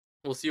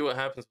 We'll see what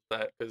happens with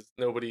that because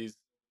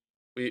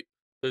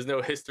there's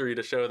no history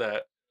to show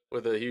that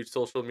with a huge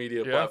social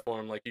media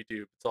platform like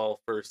YouTube. It's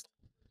all first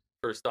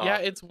off. Yeah,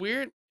 it's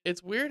weird.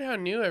 It's weird how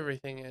new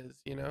everything is,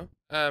 you know?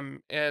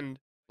 And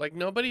like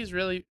nobody's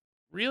really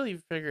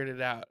figured it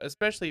out,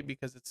 especially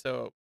because it's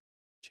so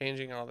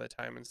changing all the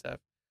time and stuff.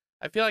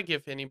 I feel like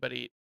if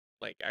anybody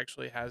like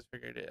actually has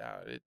figured it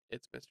out,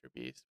 it's Mr.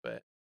 Beast,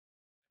 but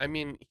I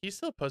mean, he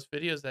still posts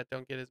videos that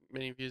don't get as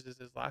many views as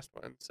his last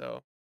one,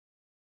 so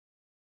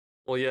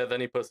Well, yeah,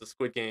 then he posts a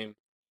Squid Game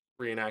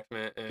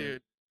reenactment and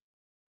dude,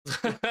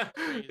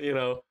 you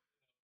know,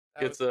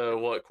 that gets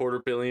was- what,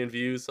 250,000,000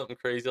 views, something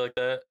crazy like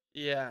that.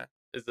 yeah.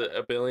 Is it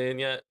 1 billion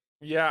yet?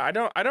 Yeah, I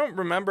don't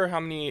remember how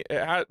many it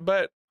had,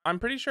 but I'm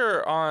pretty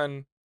sure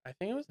on I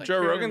think it was like Joe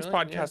 300 Rogan's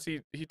million, yeah.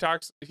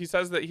 podcast he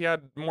says that he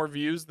had more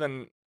views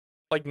than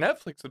like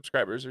Netflix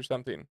subscribers or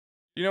something.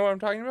 You know what I'm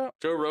talking about?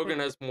 Joe Rogan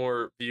has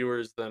more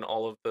viewers than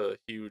all of the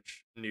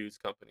huge news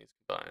companies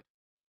combined.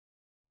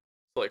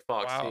 So like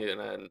Fox, Wow.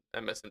 CNN,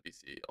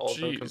 MSNBC, all of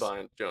them Jeez.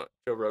 combined. Joe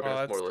Rogan Oh,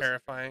 has more that's listeners.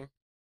 terrifying.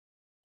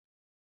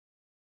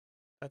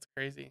 That's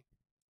crazy.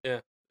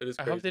 It is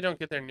I crazy. hope they don't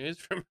get their news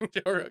from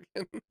Joe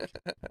Rogan.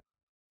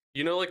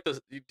 You know, like do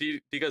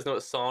you guys know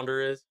what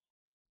Sonder is?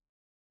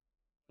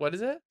 What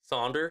is it?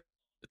 Sonder?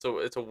 It's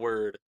a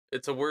word.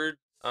 It's a word.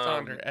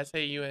 Sonder.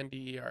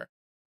 Saunder.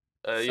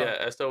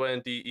 Yeah,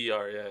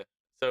 Sonder. Yeah.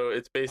 So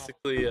it's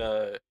basically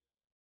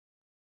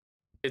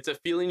it's a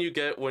feeling you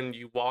get when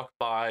you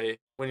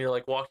when you're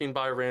like walking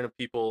by random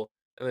people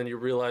and then you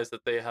realize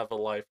that they have a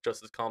life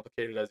just as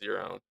complicated as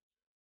your own,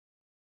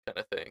 kind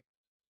of thing.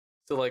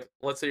 So like,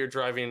 let's say you're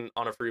driving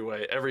on a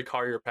freeway, every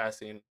car you're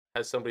passing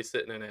has somebody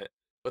sitting in it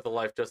with a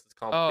life just as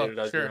complicated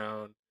as your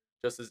own,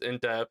 just as in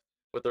depth,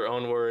 with their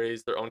own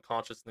worries, their own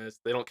consciousness.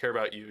 They don't care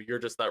about you. You're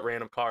just that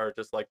random car,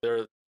 just like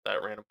they're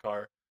that random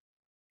car.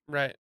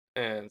 Right.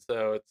 And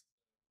so it's,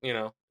 you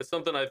know, it's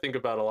something I think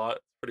about a lot.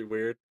 It's pretty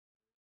weird.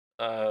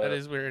 That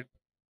is weird.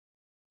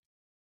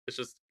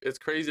 It's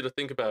crazy to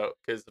think about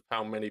because of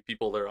how many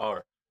people there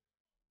are.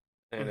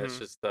 And it's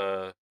just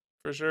for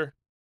sure.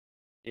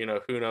 You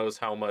know, who knows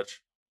how much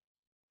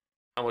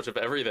of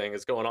everything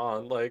is going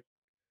on, like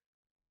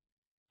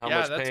how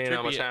much pain,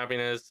 how much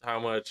happiness, how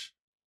much,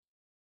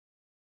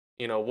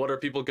 you know, what are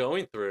people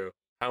going through?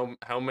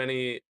 How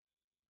many,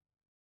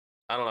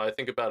 I don't know, I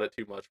think about it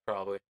too much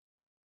probably.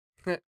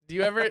 Do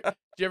you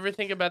ever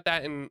think about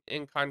that in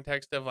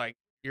context of like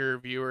your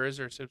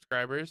viewers or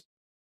subscribers?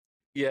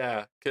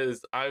 Yeah,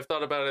 because I've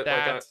thought about it.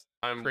 That's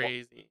like I'm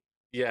crazy.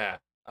 Yeah,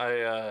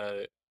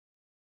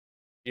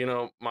 you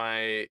know,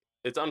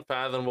 it's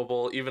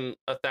unfathomable. Even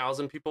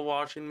 1,000 people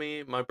watching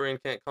me, my brain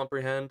can't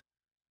comprehend.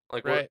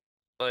 Like right.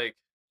 Like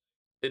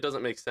it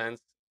doesn't make sense.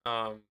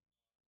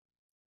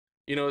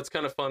 You know, it's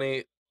kind of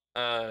funny.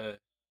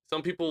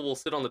 Some people will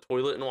sit on the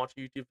toilet and watch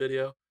a YouTube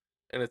video,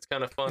 and it's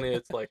kind of funny.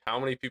 It's like, how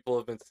many people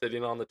have been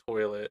sitting on the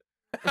toilet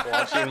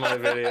watching my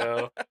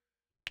video?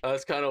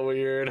 That's kind of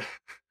weird.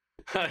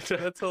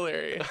 That's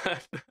hilarious.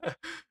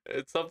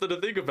 It's something to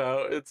think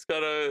about. It's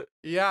kind of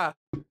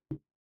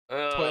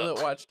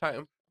toilet watch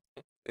time.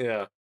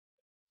 Yeah.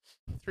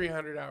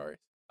 300 hours.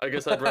 I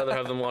guess I'd rather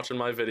have them watching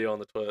my video on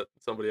the toilet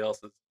than somebody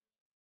else's.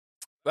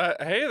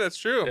 Hey, that's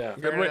true. Yeah.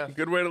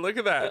 Good way to look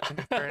at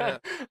that. Fair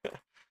enough.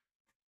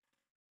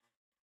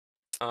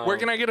 Where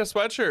can I get a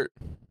sweatshirt?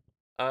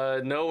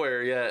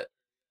 Nowhere yet.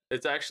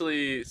 It's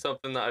actually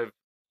something that I've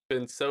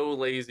been so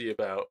lazy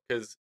about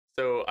because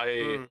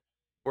I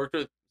worked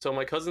with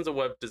my cousin's a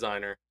web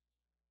designer,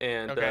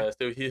 and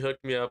so he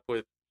hooked me up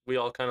with we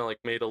all kind of like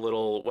made a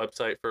little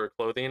website for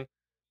clothing,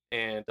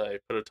 and I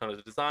put a ton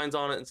of designs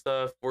on it and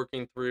stuff,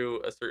 working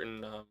through a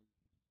certain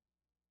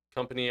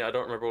company. I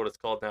don't remember what it's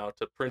called now,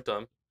 to print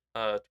them,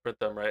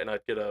 right, and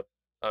I'd get a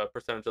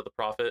percentage of the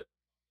profit.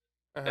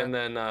 And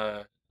then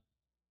I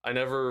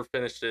never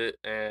finished it,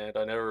 and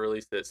I never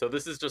released it. So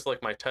this is just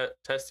like my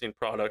testing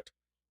product.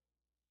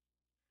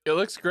 It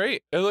looks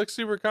great. It looks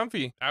super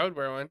comfy. I would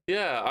wear one.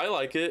 Yeah, I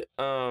like it.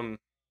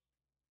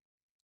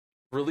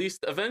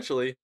 Released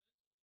eventually.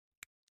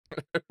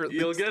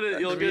 You'll get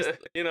it. You'll get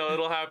it. You know,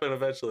 it'll happen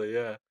eventually.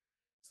 Yeah.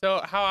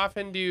 So how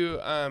often do you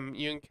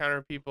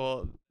encounter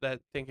people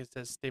that think it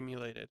says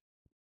stimulated?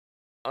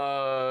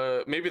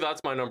 Maybe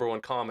that's my number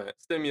one comment.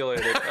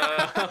 Stimulated.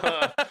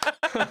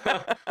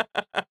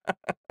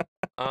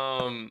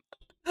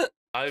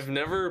 I've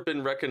never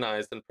been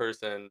recognized in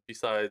person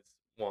besides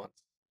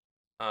once.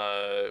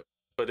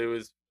 But it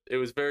was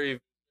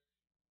very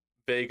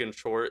vague and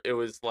short. It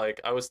was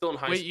like I was still in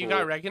high school. Wait, you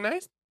got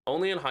recognized?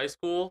 Only in high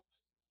school,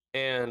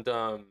 and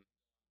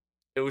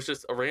it was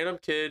just a random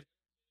kid.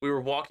 We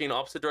were walking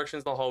opposite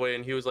directions in the hallway,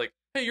 and he was like,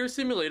 "Hey, you're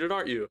simulated,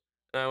 aren't you?"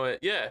 And I went,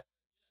 "Yeah."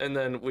 And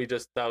then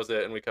that was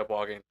it, and we kept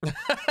walking.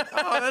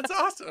 Oh, that's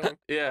awesome.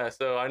 Yeah,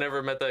 so I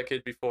never met that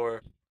kid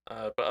before.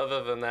 But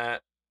other than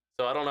that,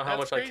 so I don't know how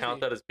That's much I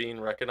count that as being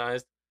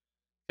recognized.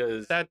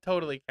 Because that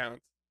totally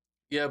counts.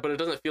 Yeah, but it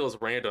doesn't feel as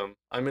random.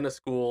 I'm in a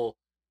school.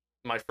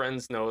 My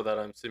friends know that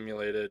I'm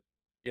simulated.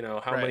 You know,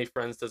 how many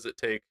friends does it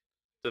take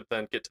to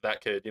then get to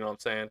that kid? You know what I'm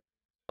saying?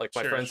 Like,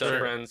 my friends have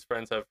friends,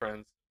 friends have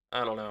friends.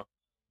 I don't know.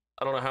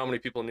 I don't know how many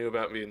people knew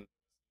about me in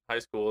high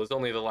school. It was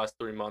only the last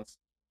 3 months.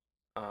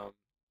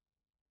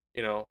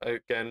 You know,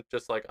 again,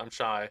 just like I'm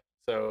shy,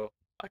 so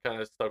I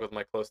kind of stuck with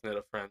my close knit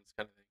of friends,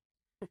 kind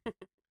of thing.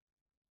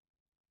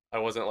 I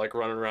wasn't like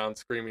running around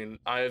screaming,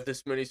 "I have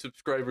this many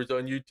subscribers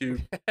on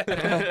YouTube."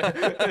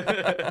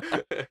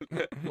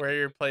 Wear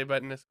your play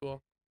button to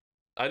school.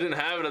 I didn't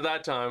have it at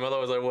that time.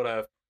 Otherwise, I would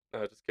have.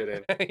 No, just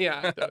kidding.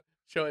 Yeah,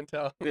 show and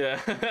tell. Yeah.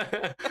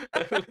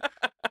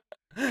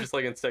 Just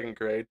like in 2nd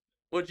grade.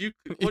 What'd you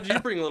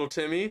bring, little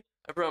Timmy?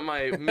 I brought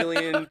my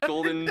million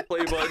golden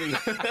play button.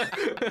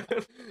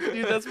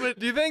 Dude, that's what.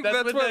 Do you think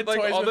that's what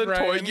like all the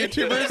toy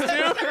YouTubers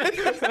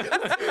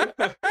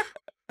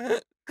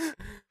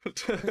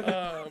do?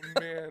 Oh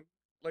man,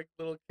 like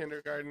little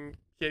kindergarten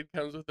kid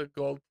comes with a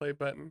gold play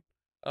button.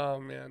 Oh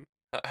man.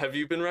 Have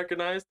you been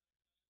recognized?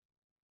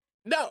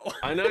 No.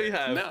 I know you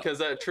have, because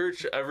at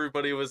church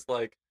everybody was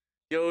like,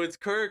 "Yo, it's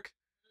Kirk."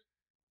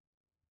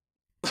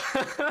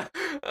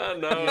 Oh,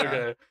 no,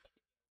 okay.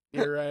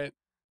 You're right.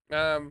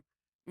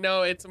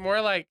 No, it's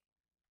more like,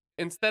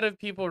 instead of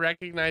people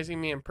recognizing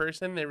me in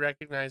person, they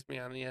recognize me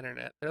on the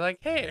internet. They're like,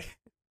 "Hey,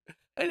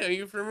 I know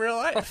you from real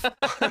life."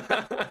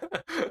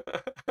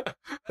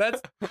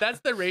 That's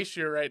the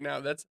ratio right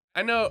now.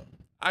 I know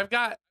I've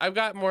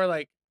got more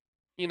like,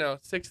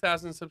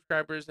 6,000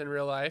 subscribers in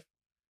real life.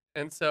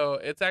 And so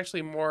it's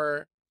actually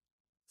more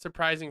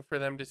surprising for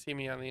them to see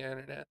me on the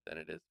internet than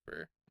it is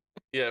for.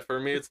 Yeah, for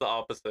me it's the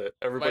opposite.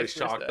 Everybody's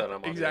shocked that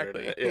I'm on the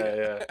internet.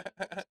 Yeah.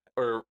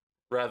 Or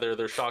rather,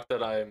 they're shocked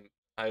that I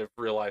have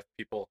real life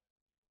people.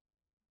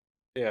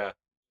 Yeah.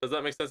 Does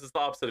that make sense? It's the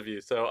opposite of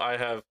you. So I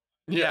have.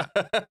 Yeah.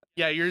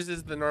 Yeah, yours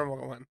is the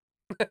normal one.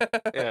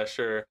 Yeah,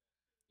 sure.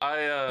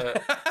 I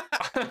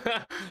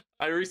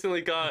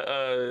recently got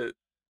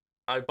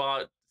I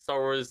bought Star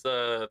Wars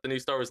the new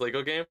Star Wars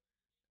Lego game,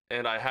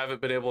 and I haven't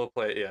been able to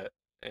play it yet.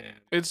 And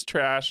it's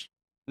trash.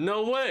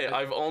 No way.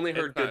 I've only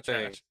heard good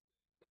things.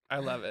 I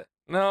love it.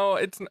 No,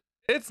 it's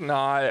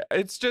not.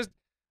 It's just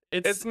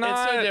it's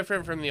not. It's so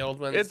different from the old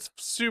ones. It's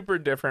super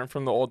different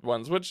from the old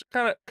ones, which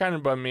kind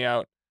of bummed me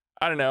out.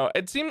 I don't know.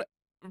 It seems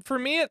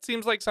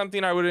like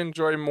something I would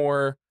enjoy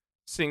more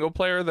single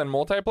player than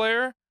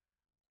multiplayer,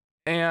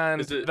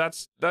 and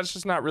that's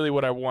just not really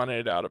what I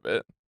wanted out of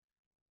it.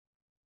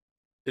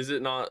 Is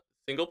it not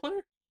single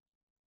player?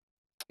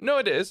 No,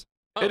 it is.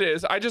 Oh. It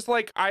is. I just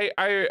like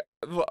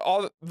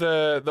all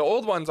the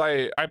old ones.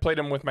 I played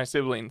them with my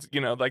siblings.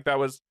 Like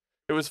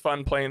it was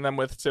fun playing them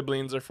with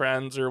siblings or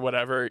friends or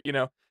whatever.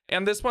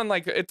 And this one,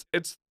 like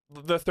it's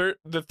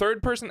the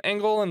third person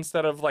angle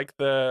instead of like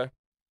I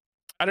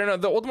don't know.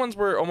 The old ones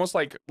were almost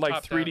like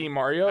top 3D down.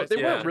 Mario. They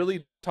weren't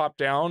really top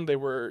down. They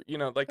were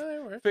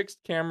fixed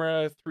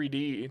camera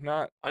 3D.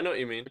 Not. I know what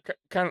you mean.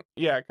 Kind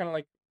of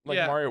like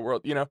Mario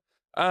World. And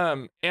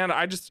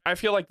I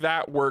feel like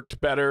that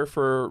worked better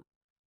for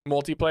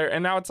multiplayer,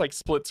 and now it's like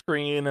split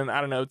screen, and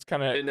I don't know, it's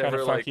kind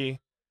of funky.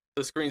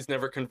 The screens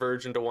never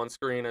converge into one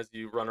screen as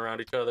you run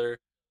around each other.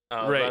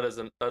 Right.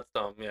 That's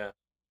dumb.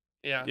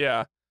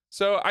 Yeah.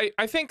 So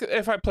I think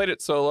if I played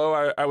it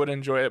solo, I would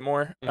enjoy it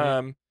more.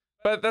 Mm-hmm.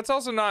 But that's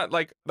also not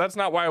that's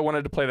not why I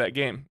wanted to play that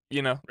game.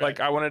 Right. Like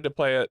I wanted to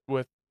play it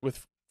with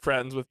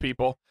friends, with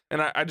people,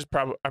 and I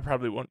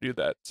probably won't do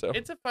that. So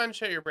it's a fun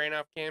shut your brain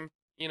off game.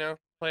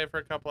 Play it for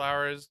a couple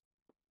hours,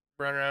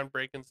 run around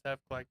breaking stuff,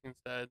 collecting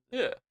studs.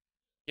 Yeah.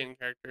 Getting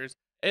characters.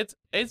 It's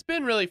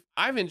been really.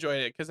 I've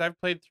enjoyed it because I've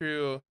played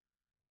through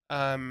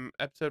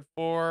episode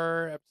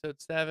 4,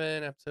 episode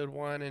 7, episode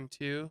 1 and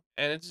 2,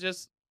 and it's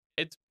just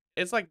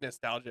it's like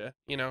nostalgia,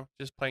 you know,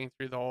 just playing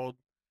through the old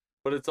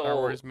But it's Star all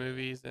Wars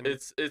movies, and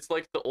it's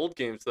like the old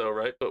games though,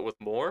 right? But with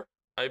more,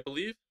 I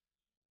believe.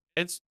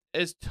 it's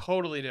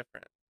totally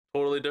different.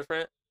 Totally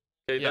different.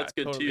 Okay, Yeah, that's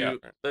good totally Yeah. too.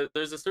 different.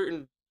 There's a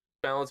certain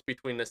balance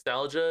between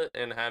nostalgia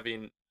and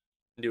having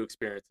new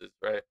experiences,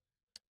 right?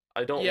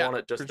 I don't Yeah, want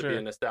it just for to be a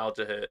sure.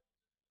 nostalgia hit.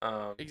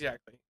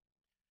 exactly.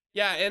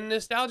 Yeah, and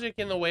nostalgic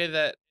in the way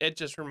that it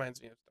just reminds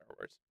me of Star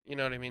Wars. You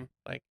know what I mean?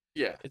 Like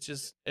Yeah,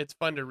 it's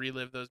fun to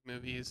relive those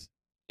movies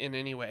in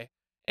any way.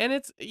 And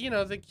it's, you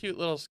know, the cute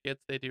little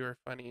skits they do are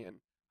funny,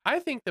 and I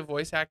think the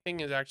voice acting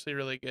is actually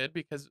really good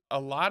because a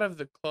lot of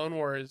the Clone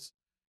Wars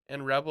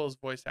and Rebels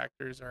voice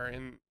actors are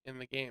in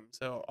the game.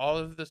 So all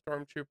of the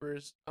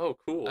stormtroopers oh,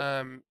 cool.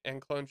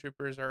 and clone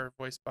troopers are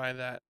voiced by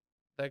that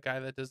guy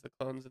that does the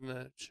clones in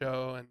the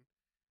show,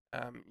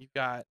 and you've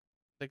got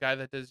the guy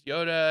that does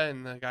Yoda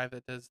and the guy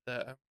that does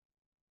the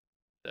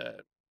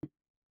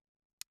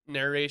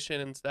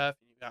narration and stuff.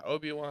 And you've got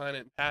Obi-Wan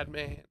and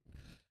Padme.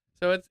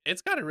 So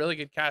it's got a really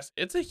good cast.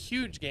 It's a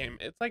huge game.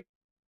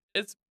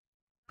 It's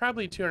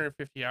probably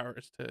 250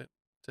 hours to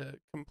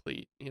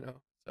complete, you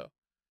know. So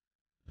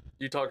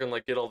You talking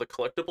like get all the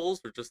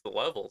collectibles or just the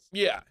levels?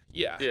 yeah.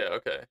 Yeah,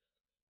 okay.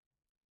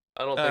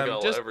 I don't think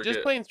I'll ever Just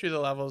get. playing through the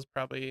levels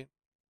probably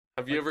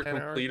Have you like ever 10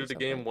 hours or completed a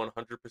game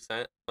something.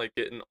 100%? Like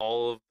getting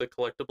all of the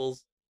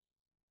collectibles,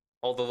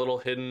 all the little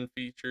hidden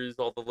features,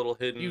 all the little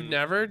You've hidden.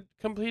 never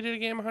completed a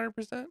game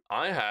 100%?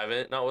 I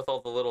haven't, not with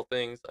all the little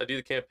things. I do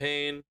the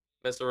campaign,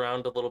 mess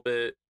around a little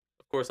bit.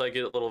 Of course, I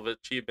get little bit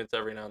achievements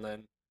every now and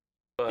then,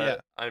 Yeah.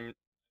 but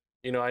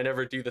I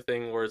never do the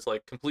thing where it's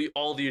like complete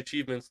all the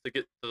achievements to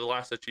get to the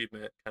last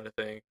achievement kind of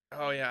thing.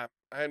 Oh yeah.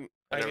 I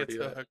I never get do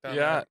so that. hooked on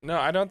Yeah, that. no,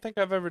 I don't think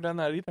I've ever done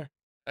that either.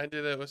 I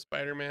did it with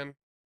Spider-Man.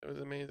 It was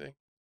amazing.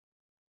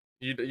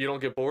 You don't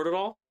get bored at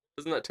all?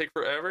 Doesn't that take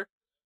forever?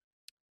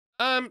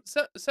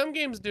 Some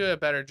games do a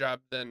better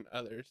job than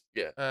others.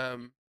 Yeah.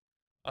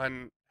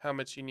 On how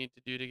much you need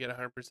to do to get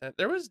 100%.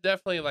 There was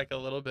definitely like a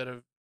little bit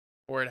of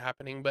bored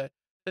happening, but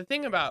the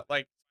thing about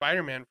like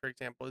Spider-Man, for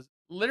example, is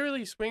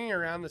literally swinging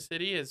around the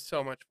city is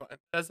so much fun.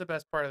 That's the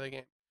best part of the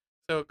game.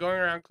 So going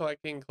around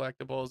collecting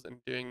collectibles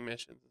and doing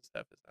missions and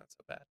stuff is not so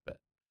bad, but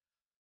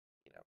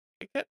you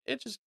know,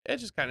 it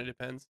just kind of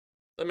depends.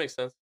 That makes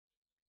sense.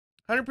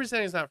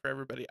 100% is not for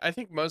everybody. I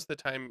think most of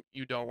the time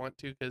you don't want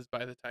to because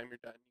by the time you're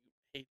done, you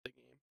hate the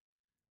game.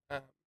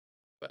 Um,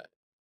 but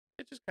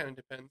it just kind of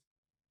depends.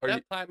 Are That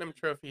you? platinum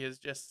trophy is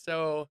just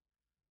so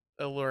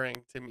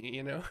alluring to me,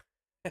 you know?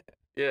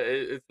 Yeah,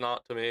 it's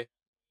not to me.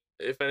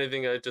 If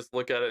anything, I just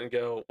look at it and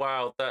go,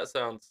 "Wow, that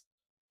sounds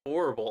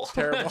horrible."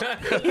 Terrible.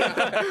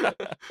 Yeah.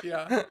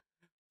 Yeah,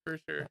 for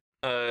sure.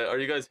 Are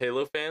you guys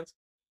Halo fans?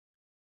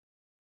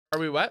 Are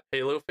we what?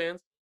 Halo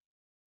fans?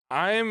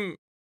 I'm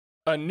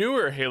a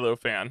newer Halo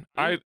fan.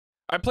 I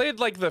played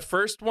like the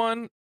first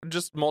one,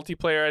 just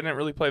multiplayer. I didn't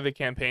really play the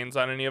campaigns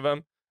on any of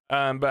them.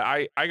 But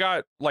I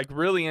got like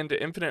really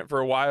into Infinite for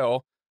a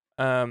while.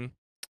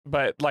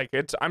 But like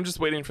I'm just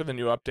waiting for the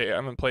new update. I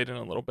haven't played in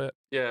a little bit.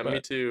 Yeah, me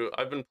But- too.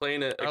 I've been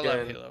playing it I love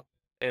again, Halo.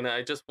 and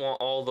I just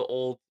want all the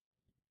old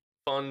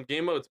fun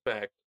game modes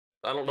back.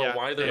 I don't know Yeah,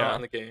 why they're yeah. not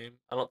in the game.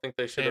 I don't think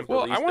they should have Same.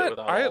 Well, released it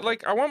without all of them.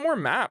 I want more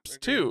maps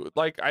Agreed. too.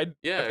 Like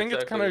Yeah, I think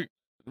it's kind of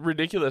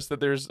ridiculous that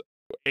there's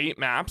 8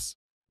 maps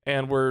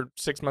and we're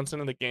 6 months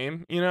into the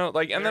game, you know?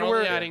 Like and They're then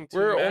only adding 2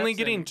 we're only maps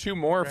getting and- 2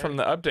 more from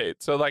the update.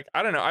 So like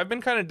I don't know. I've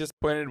been kind of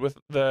disappointed with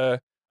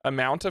the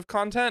amount of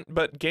content,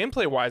 but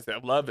gameplay wise I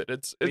love it.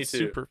 It's Me too.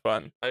 super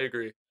fun. I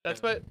agree.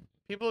 That's what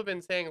people have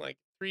been saying like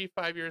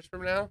 3-5 years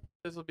from now,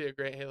 this will be a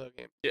great Halo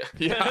game. Yeah.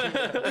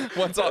 Yeah.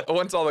 once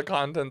all the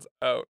content's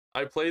out.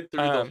 I played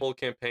through the Um, whole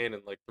campaign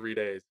in like 3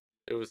 days.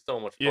 It was so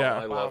much fun. Yeah.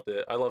 I Wow. loved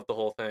it. I loved the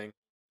whole thing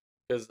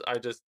because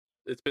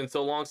it's been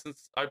so long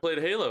since I played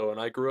Halo, and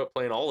I grew up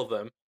playing all of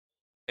them.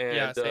 And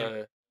Yeah,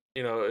 same.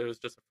 it was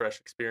just a fresh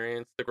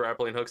experience. The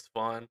grappling hook's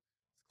fun. It's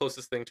the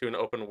closest thing to an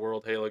open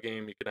world Halo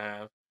game you can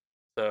have.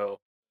 So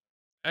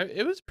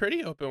It was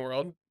pretty open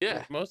world.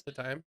 Yeah. Most of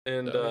the time.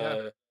 and So,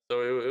 yeah.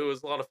 so it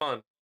was a lot of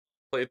fun.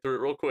 Played through it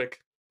real quick.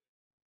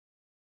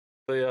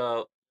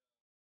 Yeah.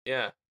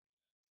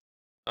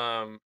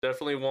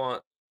 Definitely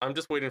want. I'm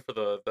just waiting for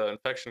the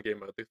infection game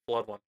mode, the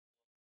flood one.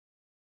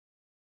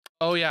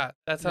 Oh yeah,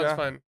 that sounds Yeah.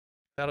 fun.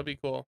 That'll be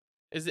cool.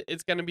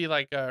 It's gonna be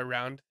like a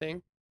round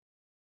thing?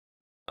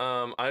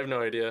 I have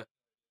no idea.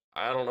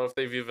 I don't know if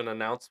they've even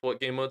announced what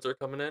game modes are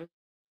coming in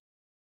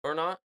or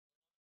not.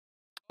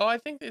 Oh, I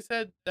think they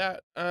said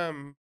that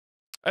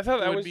I thought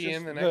that Would was be just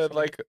in the next one.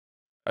 like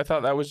I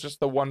thought that was just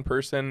the one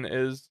person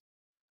is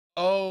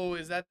oh,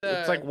 is that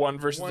the it's like one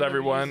versus one of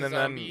everyone you's a and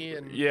then zombie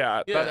and-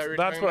 yeah, Yeah. That we're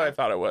that's talking what I about?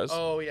 thought it was.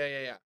 Oh yeah.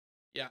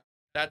 Yeah.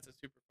 That's a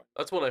super fun.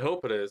 That's what I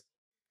hope it is.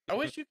 I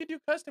wish you could do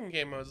custom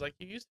game modes like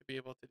you used to be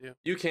able to do.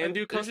 You can But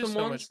do there's just custom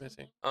so ones. much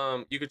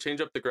missing. You could change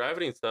up the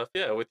gravity and stuff.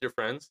 Yeah, with your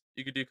friends,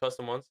 you could do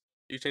custom ones.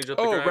 You change up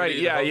the Oh gravity. right,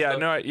 the yeah, health yeah, stuff.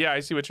 no, yeah, I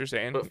see what you're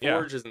saying. But Yeah,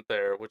 Forge isn't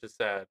there, which is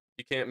sad.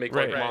 You can't make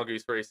Right. like Right.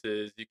 mongoose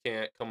races. You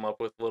can't come up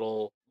with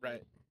little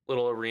Right.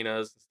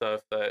 arenas and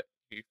stuff that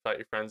you fight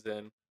your friends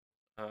in.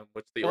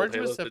 which the Orange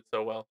old was Halos did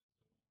so well.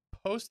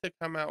 supposed to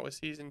come out with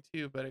season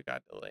 2, but it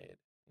got delayed.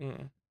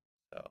 Mm.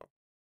 So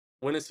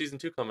When is season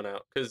 2 coming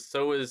out? Because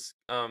so is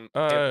campaign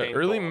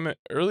co-op.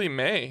 early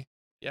May.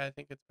 yeah, I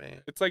think it's May.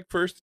 It's like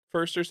first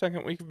or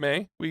second week of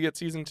May. We get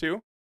season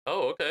 2.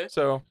 Oh, okay.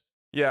 So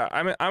yeah,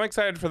 I'm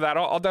excited for that.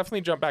 I'll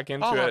definitely jump back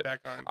into I'll hop it. back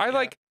on. I yeah.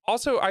 like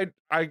also I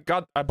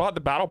bought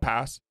the battle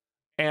pass,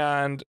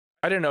 and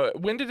I don't know,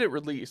 when did it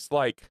release?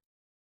 Like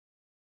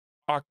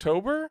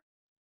October,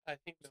 I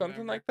think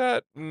something like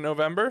that.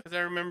 November. Because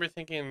I remember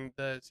thinking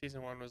the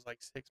season 1 was like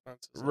 6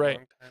 months. Is Right. A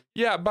long time.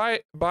 Yeah,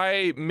 by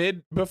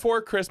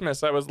before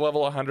Christmas, I was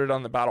level 100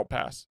 on the battle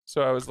pass.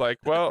 So I was like,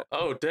 well,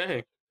 Oh,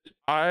 dang.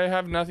 I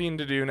have nothing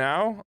to do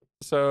now.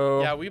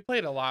 So Yeah, we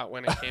played a lot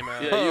when it came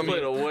out. Yeah, you Um,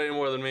 played it way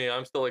more than me.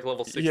 I'm still like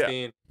level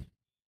 16.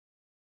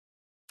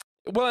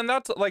 well, and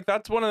that's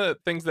one of the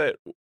things that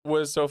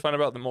was so fun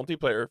about the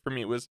multiplayer for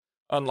me was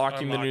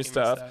unlocking the new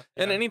stuff.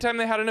 And yeah. anytime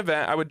they had an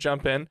event, I would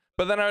jump in,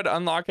 but then I would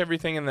unlock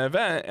everything in the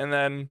event, and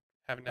then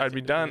Have I'd nothing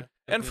be to done. do.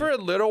 And Mhm. for a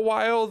little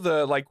while,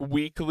 the like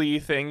weekly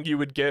thing you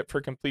would get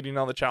for completing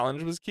all the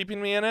challenge was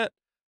keeping me in it.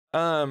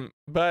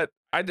 But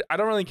I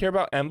don't really care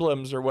about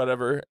emblems or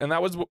whatever, and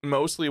that was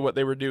mostly what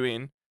they were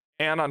doing.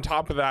 And on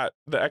top of that,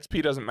 the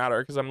XP doesn't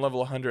matter because I'm level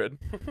 100.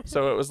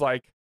 So it was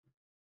like,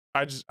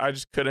 I just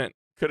couldn't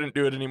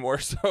do it anymore.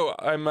 So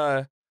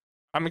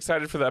I'm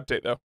excited for the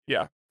update though.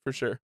 Yeah, for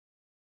sure.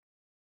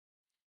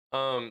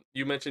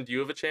 You mentioned you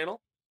have a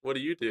channel. What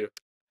do you do?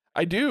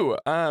 I do.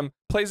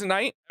 Plays at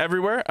night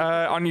everywhere.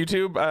 On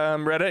YouTube,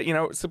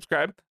 Reddit.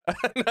 Subscribe.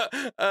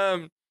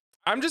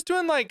 I'm just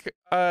doing like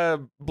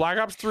Black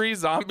Ops 3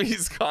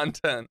 zombies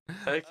content.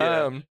 Heck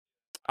yeah.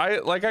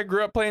 I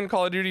grew up playing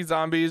Call of Duty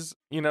Zombies,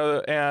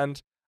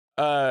 and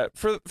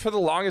for the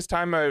longest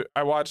time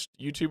I watched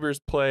YouTubers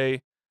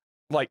play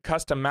like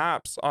custom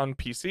maps on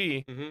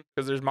PC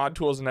because there's mod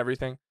tools and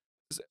everything.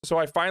 So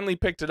I finally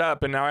picked it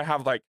up, and now I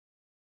have like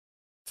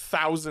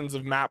thousands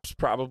of maps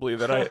probably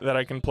that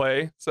I can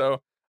play.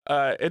 So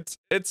it's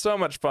so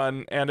much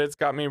fun, and it's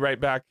got me right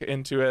back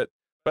into it.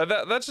 But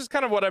that's just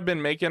kind of what I've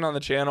been making on the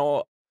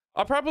channel.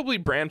 I'll probably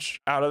branch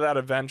out of that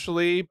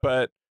eventually,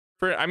 but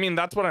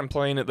that's what I'm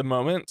playing at the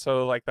moment.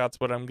 So like that's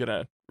what I'm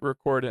gonna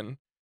record and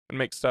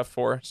make stuff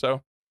for.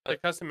 So The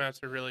custom maps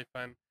are really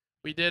fun.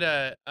 We did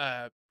a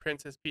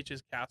Princess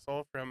Peach's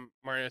castle from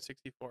Mario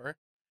 64,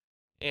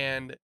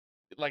 and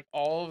like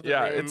all of the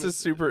it's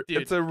rooms,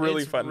 it's a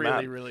really fun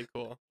map. Really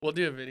cool. We'll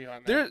do a video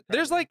on that.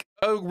 There's probably. like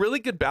a really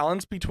good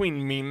balance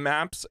between meme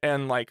maps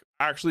and like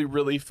actually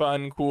really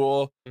fun,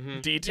 cool,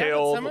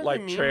 detailed some of the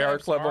like meme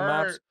Treyarch level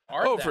maps.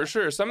 are For that.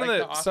 sure. Some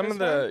Like of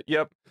the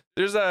yep.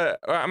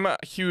 I'm a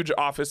huge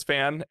Office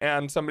fan,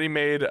 and somebody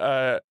made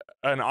an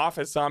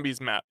Office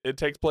Zombies map. It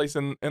takes place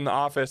in the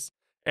office,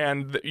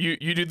 and you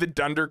do the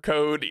Dunder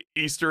Code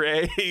Easter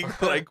egg,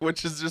 like,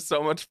 which is just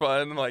so much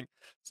fun. Like,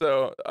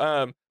 so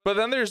but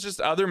then there's just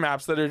other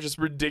maps that are just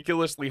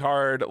ridiculously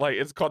hard. Like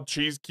it's called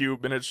Cheese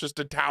Cube, and it's just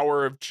a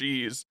tower of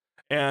cheese,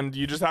 and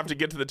you just have to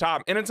get to the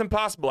top, and it's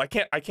impossible. I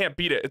can't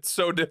beat it. It's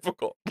so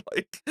difficult.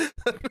 Like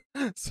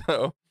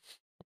so.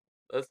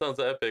 That sounds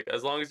epic.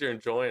 As long as you're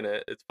enjoying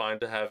it, it's fine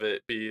to have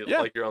it be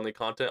like your only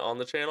content on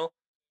the channel.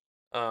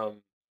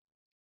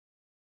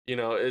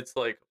 It's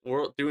like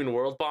doing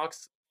World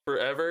Box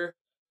forever.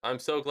 I'm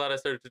so glad I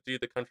started to do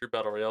the Country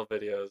Battle Royale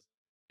videos,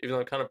 even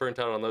though I'm kind of burnt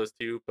out on those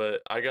too.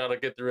 But I gotta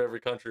get through every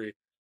country.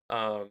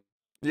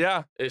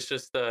 It's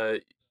just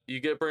you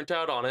get burnt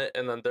out on it,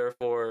 and then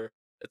therefore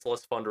it's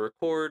less fun to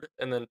record,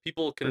 and then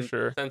people can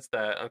sense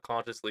that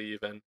unconsciously.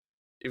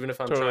 Even if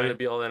I'm trying to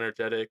be all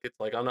energetic, it's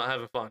like I'm not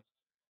having fun.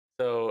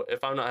 So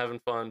if I'm not having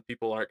fun,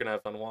 people aren't gonna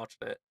have fun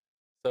watching it.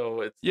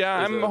 So it's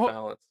there's a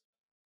balance.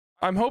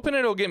 I'm hoping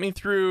it'll get me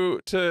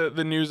through to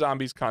the new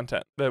zombies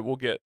content that we'll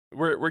get.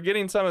 We're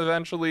getting some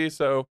eventually,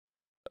 so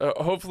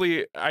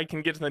hopefully I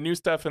can get to the new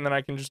stuff, and then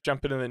I can just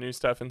jump into the new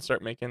stuff and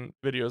start making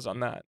videos on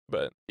that.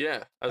 But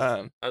yeah,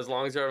 as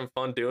long as you're having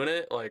fun doing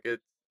it, like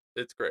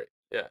it's great.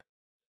 Yeah,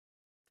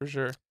 for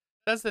sure.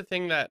 That's the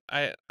thing that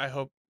I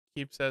hope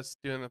keeps us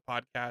doing the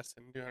podcast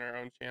and doing our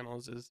own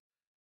channels is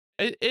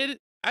it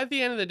at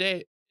the end of the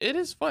day, it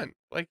is fun.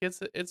 Like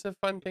it's a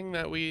fun thing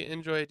that we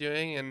enjoy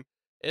doing, and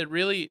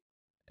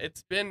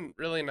it's been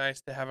really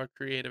nice to have a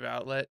creative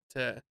outlet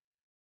to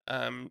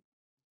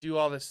do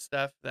all this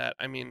stuff that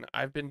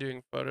I've been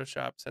doing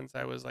Photoshop since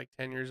I was like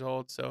 10 years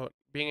old. So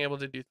being able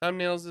to do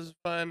thumbnails is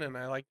fun, and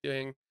I like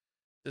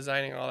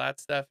designing all that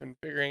stuff and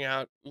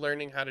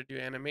learning how to do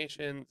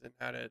animations and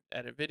how to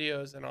edit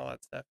videos and all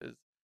that stuff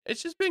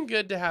it's just been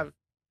good to have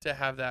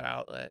that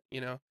outlet,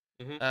 and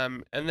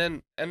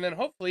then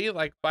hopefully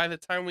like by the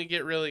time we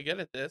get really good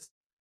at this,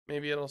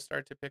 maybe it'll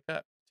start to pick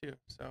up too.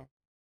 So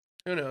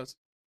who knows?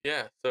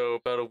 Yeah. So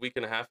about a week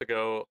and a half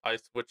ago, I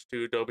switched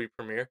to Adobe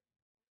Premiere.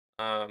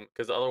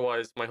 Because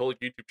otherwise my whole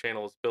YouTube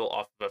channel is built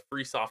off of a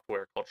free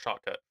software called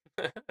Shotcut.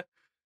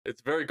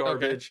 It's very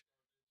garbage.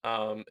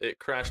 Okay. It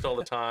crashed all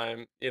the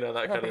time,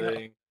 that kind of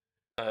thing.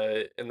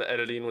 And the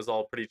editing was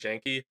all pretty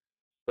janky.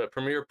 But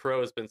Premiere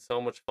Pro has been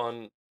so much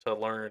fun to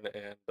learn,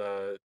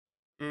 and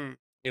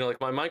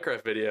like my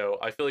Minecraft video,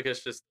 I feel like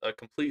it's just a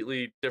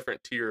completely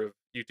different tier of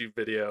YouTube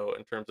video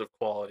in terms of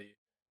quality,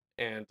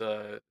 and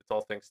it's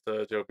all thanks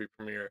to Adobe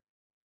Premiere.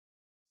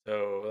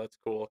 So that's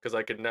cool because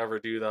I could never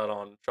do that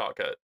on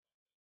Shotcut.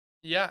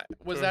 Yeah,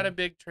 was that a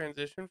big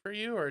transition for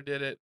you, or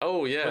did it?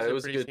 Oh yeah, Was it it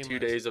was a pretty good 2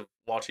 seamless? days of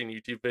watching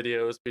YouTube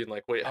videos, being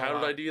like, wait, Oh, how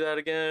did wow. I do that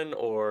again?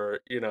 Or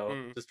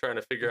Mm. just trying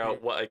to figure Mhm.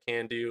 out what I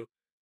can do.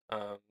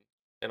 Um,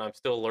 and I'm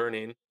still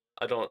learning.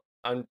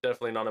 I'm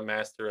definitely not a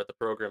master at the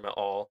program at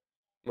all.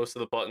 Most of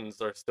the buttons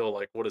are still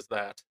like, what is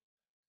that?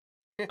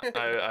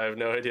 I have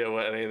no idea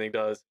what anything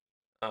does.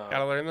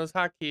 Gotta learn those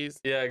hotkeys.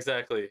 Yeah,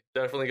 exactly.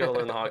 Definitely gotta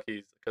learn the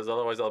hotkeys because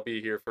otherwise I'll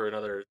be here for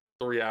another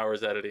 3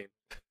 hours editing.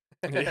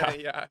 Yeah.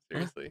 Yeah,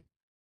 seriously.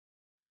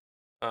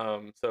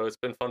 So it's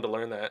been fun to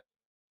learn that.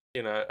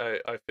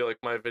 I feel like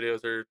my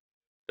videos are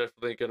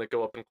definitely gonna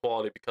go up in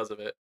quality because of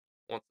it.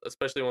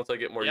 Especially once I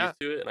get more Yeah, used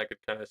to it and I could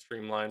kind of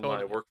streamline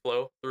my totally.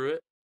 workflow through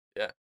it.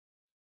 Yeah,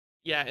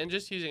 Yeah, and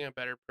just using a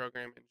better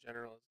program in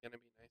general is gonna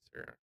be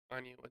nicer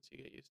on you once you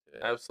get used to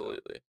it. So,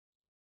 absolutely.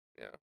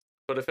 yeah.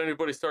 But if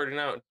anybody's starting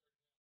out,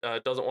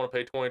 doesn't want to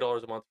pay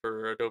 $20 a month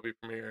for Adobe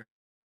Premiere,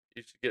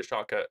 you should get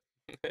Shotcut.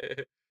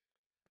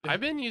 I've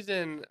been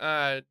using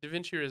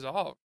DaVinci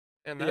Resolve,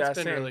 and that's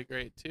Yeah, been really same.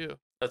 great too.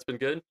 That's been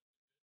good.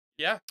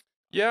 Yeah,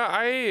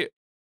 Yeah,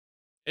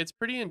 it's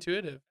pretty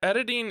intuitive.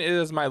 editing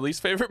is my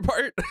least favorite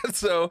part.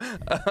 So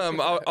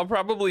I'll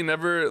probably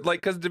never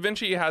like because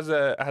DaVinci has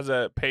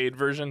a paid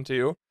version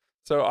too.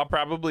 So I'll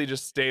probably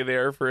just stay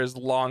there for as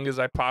long as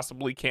I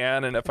possibly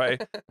can. And if I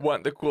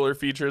want the cooler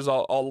features,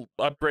 I'll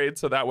upgrade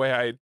so that way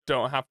I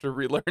don't have to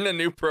relearn a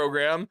new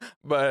program.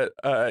 But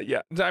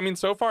yeah, I mean,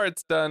 so far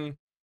it's done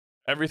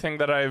everything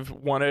that I've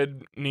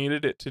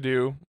needed it to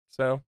do.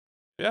 So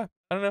yeah,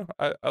 I don't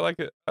know. I like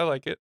it. I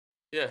like it.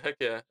 Yeah, heck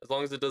yeah. As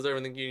long as it does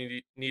everything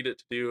you need it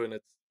to do and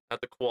it's at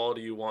the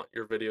quality you want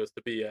your videos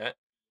to be at.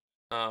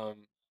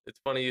 It's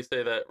funny you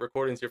say that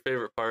recording's your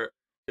favorite part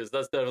because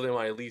that's definitely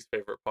my least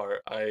favorite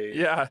part.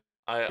 Yeah.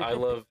 I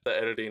love the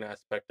editing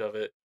aspect of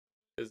it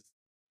because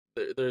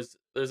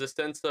there's a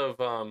sense of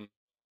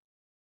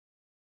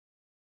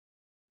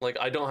like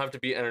I don't have to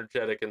be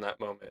energetic in that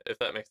moment if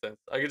that makes sense.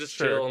 I could just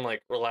Sure. chill and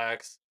like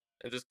relax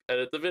and just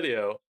edit the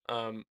video.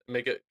 Try and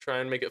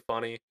make it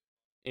funny.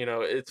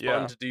 It's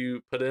fun Yeah.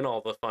 to put in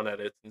all the fun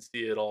edits and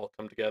see it all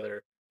come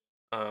together.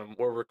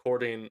 Where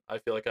recording, I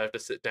feel like I have to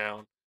sit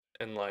down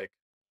and like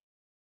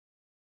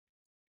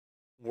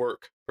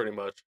work pretty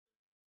much.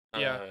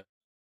 Yeah.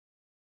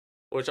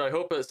 Which I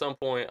hope at some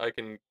point I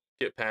can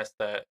get past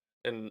that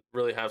and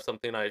really have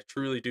something I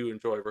truly do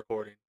enjoy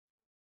recording.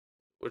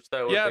 Which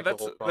that would Yeah, make the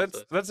whole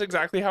process. that's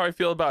exactly how I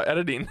feel about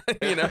editing.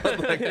 You know,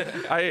 like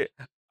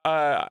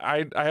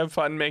I have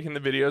fun making the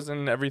videos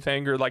and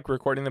everything, or like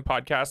recording the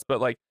podcast, but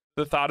like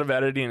the thought of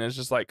editing is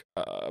just like,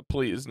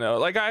 please no.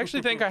 Like I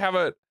actually think I have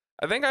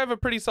a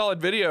pretty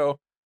solid video,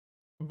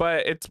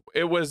 but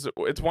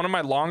it's one of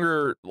my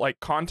longer, like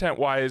content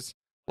wise.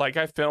 Like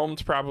I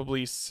filmed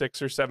probably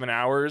 6 or 7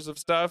 hours of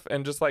stuff,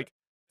 and just like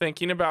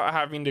thinking about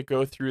having to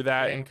go through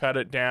that Dang. and cut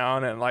it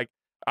down, and like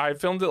I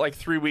filmed it like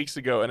 3 weeks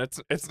ago, and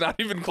it's not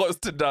even close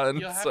to done.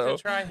 You'll have So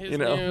to try his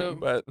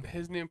but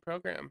new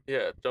program.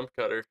 Yeah, Jump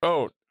Cutter.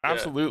 oh,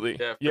 absolutely,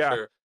 Yeah,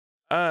 for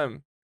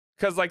sure.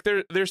 Because like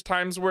there's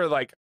times where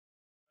like,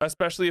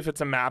 especially if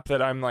it's a map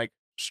that I'm like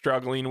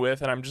struggling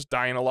with and I'm just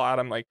dying a lot,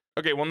 I'm like,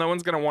 okay, well, no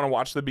one's gonna want to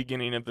watch the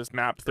beginning of this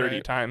map 30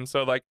 Right. times,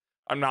 so like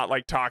I'm not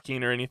like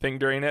talking or anything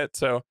during it.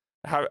 So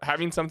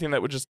having something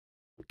that would just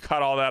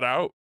cut all that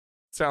out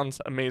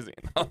sounds amazing.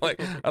 Like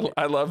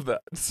I love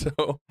that. So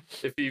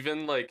If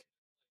even like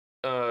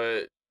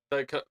that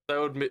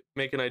would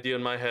make an idea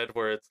in my head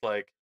where it's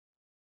like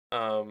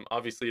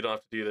obviously you don't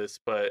have to do this,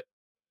 but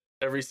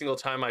every single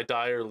time I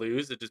die or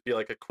lose, it'd just be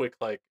like a quick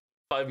like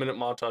 5-minute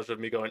montage of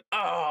me going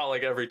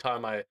like every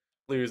time I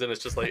lose, and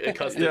it's just like it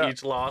cuts to Yeah.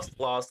 each loss,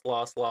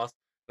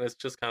 and it's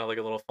just kind of like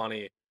a little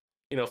funny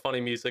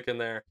music in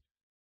there.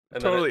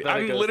 And totally. then it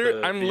I'm goes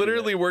to I'm beating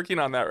literally it. working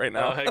on that right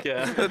now. Oh heck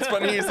yeah! That's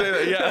funny you say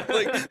that. Yeah,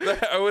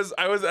 like I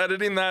was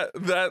editing that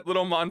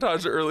little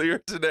montage earlier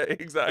today.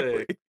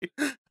 Exactly.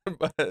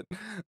 But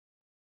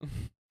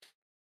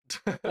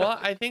Well,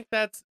 I think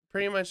that's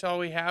pretty much all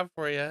we have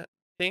for you.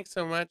 Thanks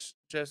so much,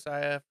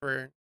 Josiah,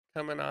 for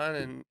coming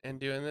on and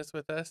doing this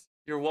with us.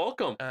 You're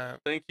welcome.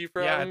 Thank you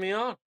for having me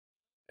on.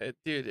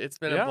 Dude, it's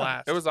been a yeah,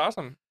 blast. it was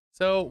awesome.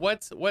 So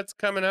what's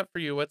coming up for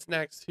you? What's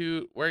next?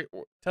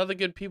 Tell the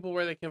good people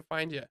where they can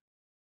find you.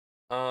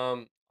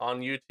 On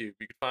YouTube. You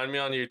can find me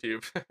on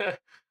YouTube.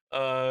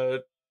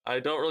 I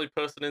don't really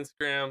post on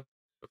Instagram,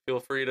 but feel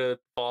free to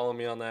follow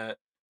me on that.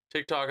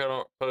 TikTok I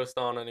don't post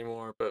on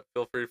anymore, but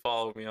feel free to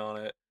follow me on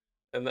it.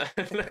 And then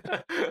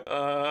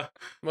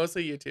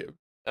Mostly YouTube.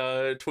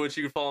 Twitch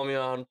you can follow me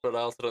on, but I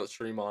also don't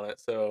stream on it.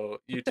 So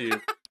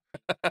YouTube.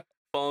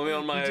 Follow me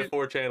on my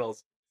 4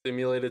 channels.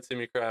 Simulated,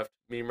 Simicraft,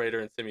 Meme Raider,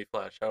 and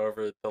Simiflash.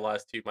 However, the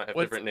last 2 might have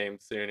different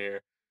names soon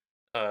here.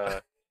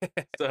 But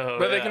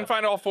they can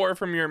find all 4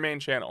 from your main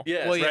channel.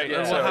 Yes, Well, yeah, right. we'll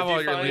yeah. So have if you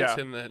all your find- links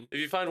in the. If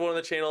you find one of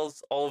the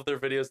channels, all of their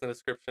videos in the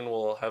description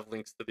will have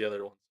links to the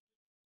other ones.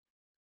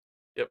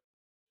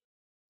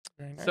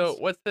 Very nice. So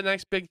what's the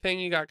next big thing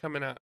you got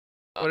coming out?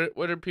 Uh,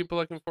 What are people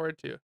looking forward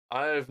to?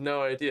 I have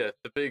no idea.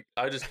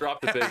 I just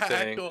dropped a big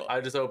thing. Cool.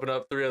 I just opened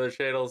up 3 other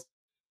channels,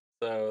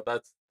 so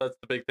that's the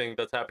big thing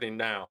that's happening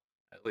now,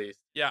 at least.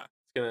 Yeah.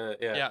 It's gonna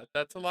Yeah,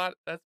 that's a lot.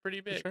 That's pretty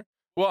For big. sure.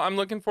 Well, I'm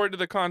looking forward to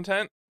the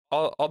content.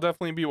 I'll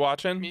definitely be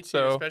watching. Me too,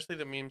 So especially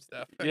the meme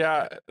stuff.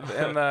 yeah,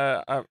 and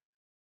I'm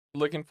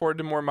looking forward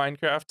to more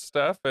Minecraft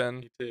stuff,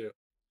 and Me too.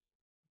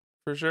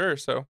 for sure.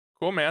 So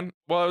cool, man.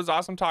 Well, it was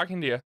awesome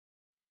talking to you.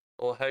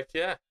 Well, heck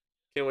yeah!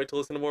 Can't wait to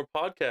listen to more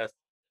podcasts.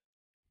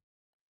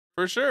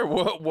 For sure,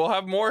 we'll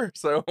have more.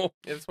 So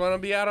This one will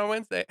be out on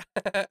Wednesday.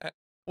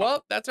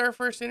 Well, that's our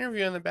first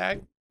interview in the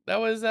bag. That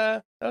was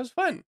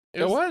fun.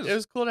 It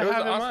was cool to it was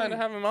have him awesome on. to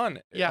have him on.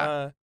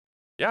 Yeah.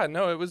 Yeah.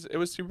 No, it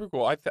was super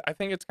cool. I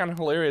think it's kind of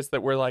hilarious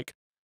that we're like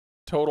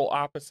total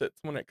opposites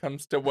when it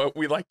comes to what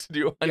we like to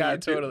do on Yeah,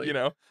 YouTube. totally. You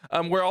know,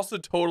 we're also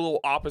total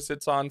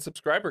opposites on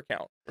subscriber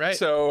count. Right.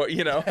 So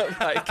you know,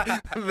 like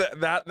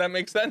that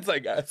makes sense, I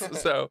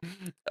guess. So,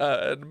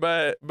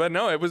 but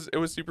no, it was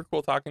super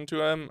cool talking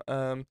to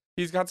him.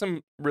 He's got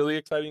some really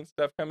exciting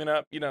stuff coming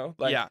up. You know,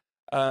 like yeah.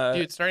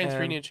 Dude, starting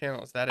 3 new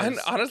channels. That is. And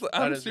honestly,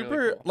 I'm is really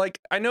super cool. like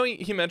I know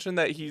he mentioned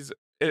that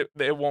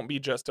it won't be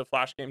just a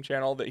Flash game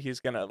channel, that he's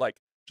gonna like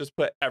just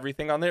put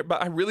everything on there.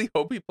 But I really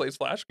hope he plays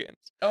Flash games.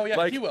 Oh yeah,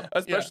 Like he will.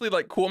 especially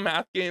like cool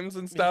math games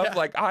and stuff. Yeah.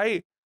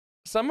 Like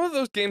some of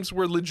those games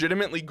were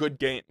legitimately good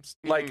games.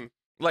 Like Mhm.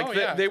 like Oh,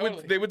 they, yeah, they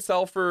totally. would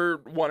sell for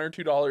 $1 or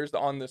 $2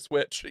 on the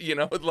Switch. You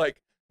know,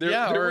 like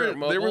Yeah, or there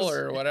mobile was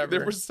or whatever.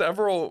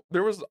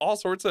 There was all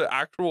sorts of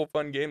actual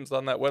fun games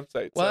on that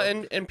website. Well,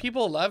 so. and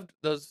people loved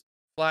those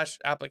Flash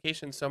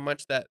applications so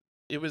much that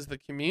it was the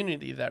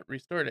community that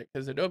restored it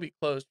because Adobe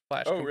closed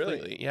Flash Oh, really?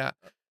 completely. Yeah.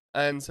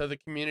 And so the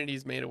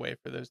communities made a way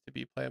for those to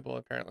be playable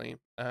apparently.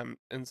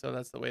 And so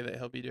that's the way that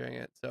he'll be doing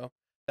it. So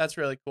that's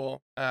really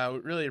cool. We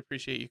really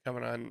appreciate you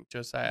coming on,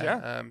 Josiah.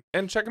 Yeah.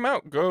 And check him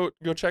out. Go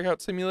check out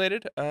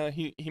Simulated.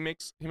 He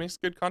makes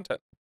good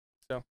content.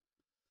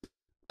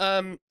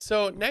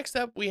 So next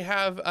up we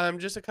have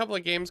just a couple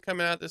of games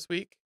coming out this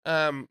week.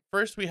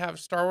 First we have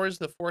Star Wars: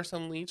 The Force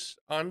Unleashed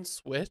on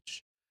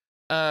Switch.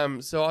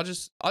 So I'll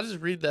just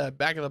read the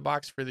back of the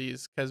box for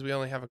these because we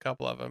only have a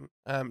couple of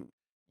them.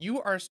 You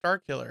are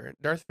Starkiller,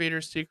 Darth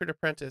Vader's secret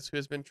apprentice who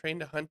has been trained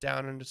to hunt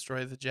down and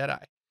destroy the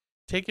Jedi.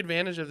 Take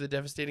advantage of the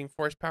devastating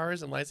force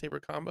powers and lightsaber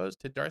combos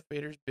to Darth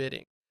Vader's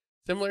bidding.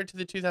 Similar to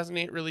the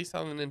 2008 release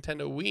on the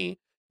Nintendo Wii,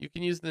 you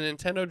can use the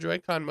Nintendo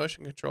Joy-Con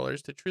motion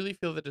controllers to truly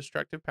feel the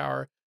destructive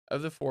power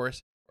of the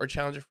Force or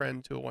challenge a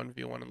friend to a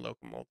 1v1 in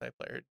local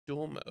multiplayer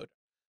dual mode.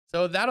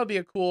 So that'll be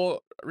a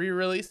cool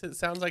re-release. It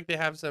sounds like they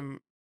have some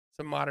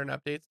modern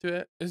updates to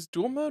it. Is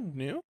dual mode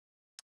new?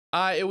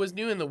 It was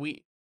new in the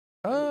Wii.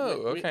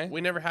 Oh, We- okay. We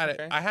never had it.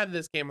 Okay. I had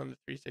this game on the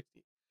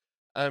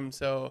 360.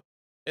 So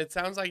it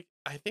sounds like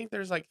I think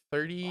there's like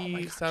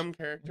 30 gosh. some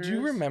characters. Do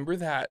you remember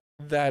that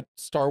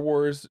Star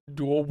Wars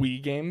dual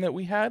Wii game that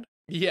we had?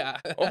 Yeah.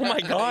 Oh my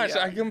gosh,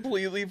 Yeah. I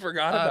completely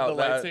forgot The about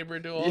that.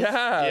 lightsaber duel.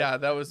 Yeah. Yeah,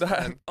 that was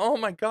fun. Oh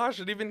my gosh,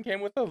 it even came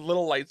with a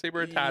little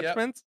lightsaber Yep.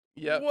 attachments.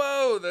 Yep.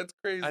 Whoa, that's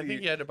crazy. I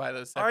think you had to buy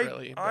those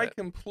separately. I but-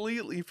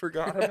 completely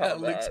forgot about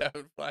Luke's that.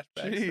 having flashbacks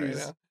Jeez.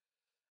 right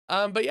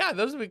now. But yeah,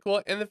 those would be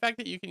cool. And the fact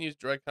that you can use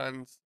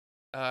Joy-Cons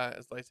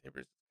as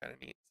lightsabers is kind of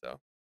neat. So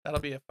that'll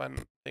be a fun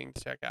thing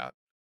to check out.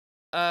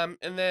 And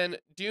then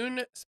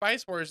Dune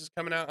Spice Wars is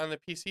coming out on the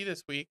PC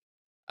this week.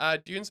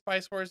 Dune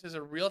Spice Wars is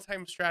a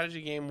real-time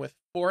strategy game with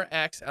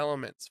 4X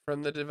elements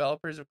from the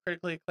developers of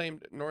critically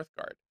acclaimed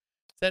Northgard.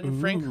 Set in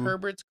Frank Ooh.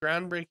 Herbert's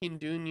groundbreaking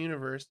Dune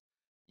universe,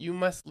 you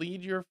must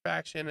lead your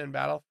faction and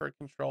battle for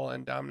control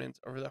and dominance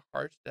over the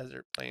harsh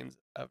desert plains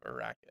of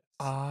Arrakis.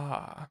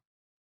 Ah.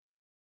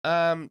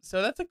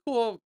 So that's a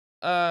cool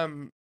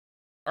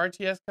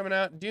RTS coming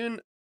out. Dune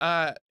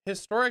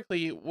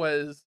historically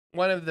was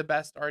one of the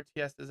best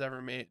RTSs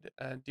ever made.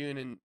 Dune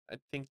and I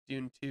think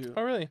Dune 2.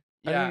 Oh really?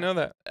 I Yeah. didn't know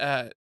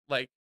that.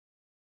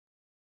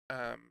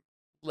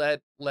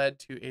 Led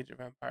to Age of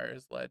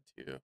Empires, led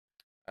to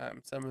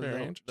some of Very the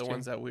interesting.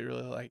 ones that we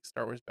really like,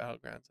 Star Wars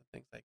Battlegrounds and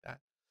things like that.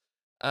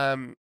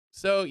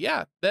 So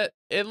yeah, that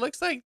it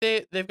looks like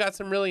they've got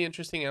some really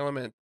interesting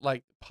element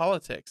like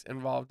politics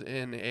involved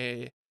in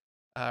a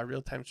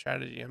real-time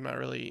strategy. I'm not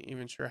really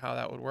even sure how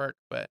that would work,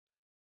 but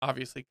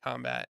obviously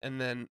combat and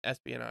then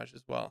espionage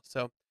as well.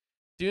 So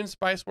Dune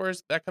Spice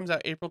Wars, that comes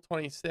out April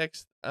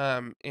 26th,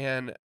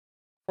 and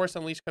Force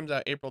Unleashed comes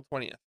out April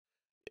 20th.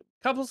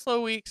 Couple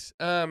slow weeks.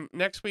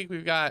 Next week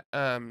we've got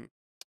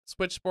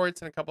Switch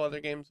Sports and a couple other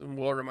games, and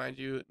we'll remind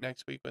you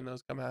next week when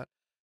those come out.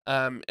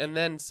 And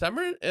then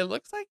summer, it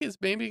looks like it's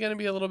maybe going to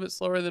be a little bit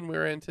slower than we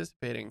were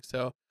anticipating.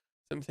 So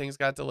some things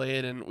got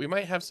delayed, and we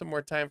might have some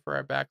more time for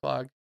our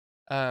backlog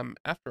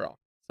after all.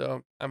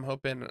 So I'm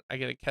hoping I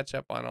get to catch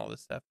up on all the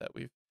stuff that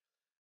we've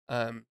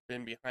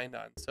been behind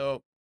on.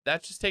 So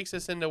that just takes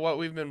us into what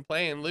we've been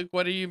playing. Luke,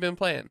 what have you been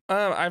playing?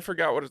 I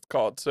forgot what it's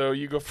called, so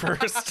you go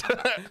first.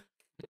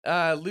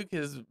 Luke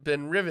has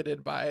been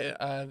riveted by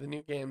the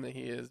new game that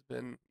he has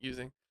been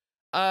using.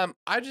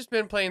 I've just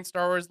been playing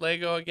Star Wars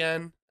Lego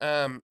again.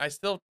 I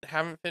still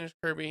haven't finished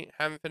Kirby,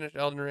 haven't finished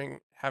Elden Ring,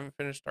 haven't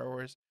finished Star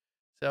Wars.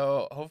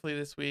 So hopefully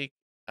this week,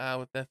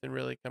 with nothing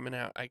really coming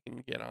out, I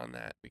can get on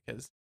that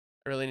because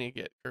I really need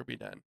to get Kirby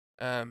done.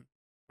 I'm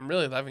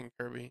really loving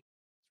Kirby.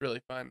 It's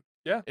really fun.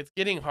 Yeah. It's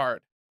getting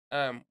hard.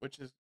 Which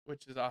is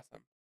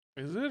awesome.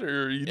 Is it,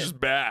 or are you just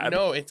bad?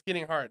 No, it's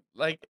getting hard.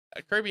 Like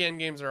Kirby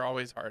endgames are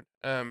always hard.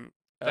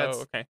 That's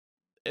okay.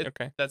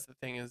 Okay. That's the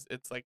thing, is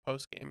it's like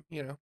post game,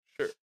 you know.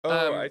 Sure.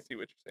 Oh, I see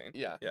what you're saying.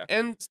 Yeah. Yeah.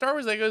 And Star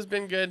Wars Lego has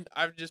been good.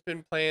 I've just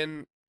been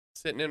playing,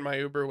 sitting in my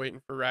Uber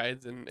waiting for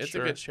rides, and it's a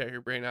Sure. good shut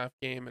your brain off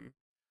game and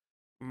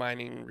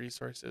mining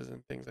resources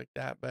and things like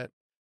that. But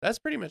that's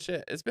pretty much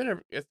it. It's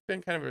been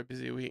kind of a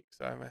busy week,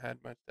 so I haven't had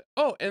much.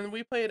 Oh, and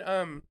we played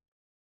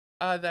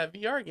that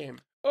VR game.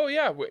 Oh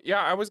yeah,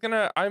 yeah.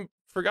 I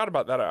forgot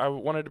about that. I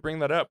wanted to bring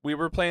that up. We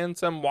were playing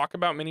some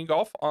Walkabout Mini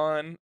Golf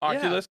on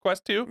Oculus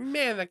Quest 2.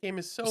 Man, that game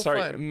is so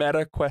Sorry, fun.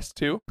 Meta Quest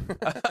 2.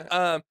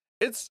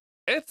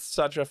 It's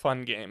such a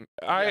fun game.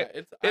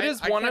 It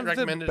is one of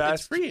the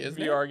best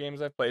VR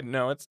games I've played.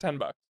 No, it's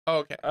 $10. Oh,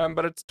 okay.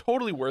 But it's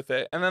totally worth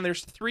it. And then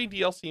there's 3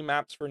 DLC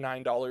maps for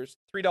 $9,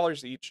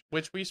 $3 each,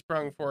 which we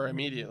sprung for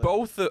immediately.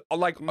 Both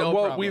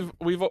problem.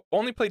 we've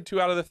only played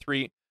 2 out of the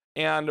 3.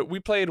 And we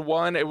played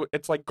one.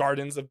 It's like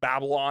Gardens of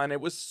Babylon.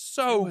 It was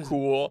so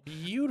cool,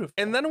 beautiful.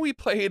 And then we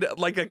played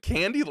like a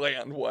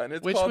Candyland one.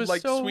 It's called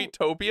like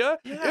Sweetopia.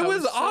 Yeah, it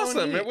was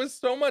awesome. So it was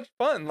so much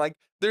fun. Like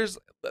there's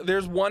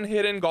one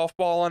hidden golf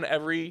ball on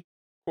every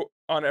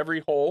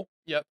hole.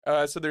 Yep.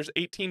 So there's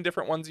 18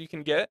 different ones you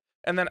can get,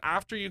 and then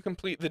after you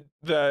complete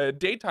the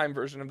daytime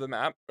version of the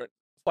map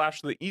 /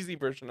 the easy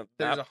version of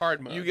the map, there's a hard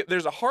mode.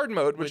 There's a hard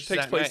mode which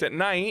takes place at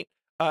night.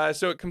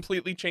 So it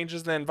completely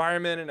changes the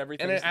environment and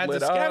everything. And it adds a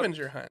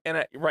scavenger hunt. And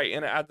it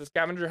adds a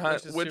scavenger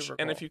hunt, which cool.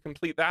 and if you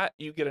complete that,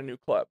 you get a new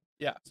club.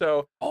 Yeah.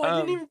 So I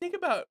didn't even think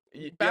about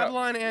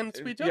Babylon and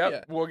Sweetopia.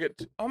 Yep, we'll get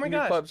new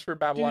clubs for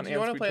Babylon. Dude, do you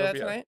want to play that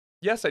tonight?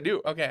 Yes, I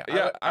do. Okay.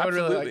 Yeah, I would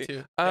really like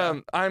to. Yeah.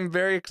 I'm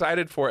very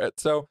excited for it.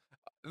 So,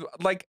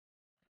 like,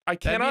 I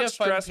cannot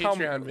stress how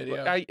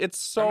video. It's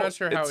so. I'm not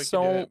sure how we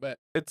can do it, but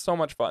it's so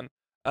much fun.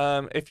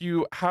 If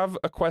you have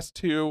a Quest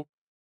 2.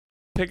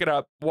 Pick it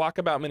up.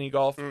 Walkabout Mini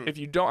Golf. If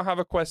you don't have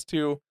a Quest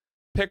 2,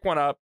 pick one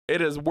up.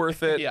 It is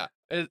worth it. Yeah,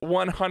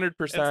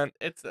 100%.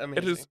 It's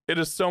amazing. It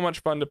is so much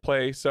fun to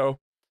play. So,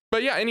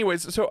 but yeah.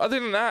 Anyways, so other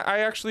than that,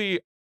 I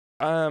actually,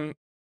 let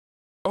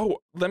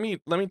me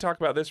talk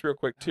about this real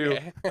quick too.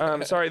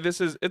 Okay. Sorry,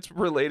 it's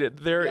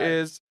related.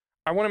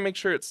 I want to make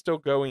sure it's still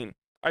going.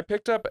 I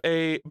picked up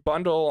a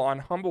bundle on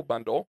Humble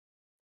Bundle.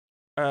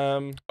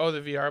 The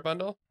VR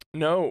bundle?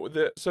 No,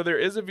 so there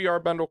is a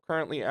VR bundle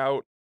currently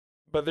out.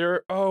 But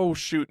the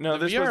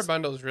VR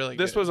bundle is really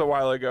good. This was a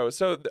while ago.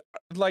 So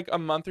like a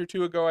month or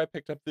 2 ago, I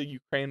picked up the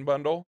Ukraine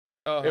bundle.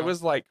 It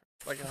was like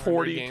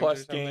 40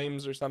 plus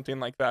games or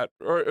something like that.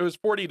 Or it was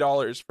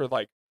 $40 for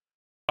like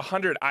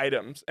 100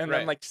 items. And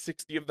then like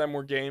 60 of them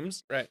were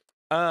games. Right.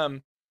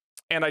 And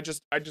I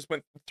just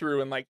went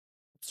through and like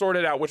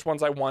sorted out which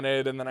ones I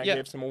wanted. And then I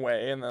gave some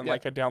away. And then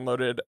like I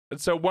downloaded.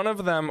 So one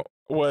of them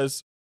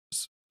was,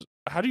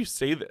 how do you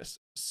say this?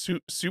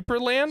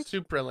 Superland?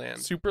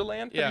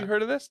 Superland. Have you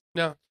heard of this?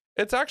 No.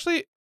 It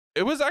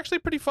was actually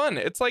pretty fun.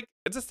 It's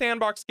a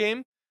sandbox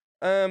game.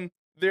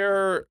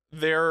 Their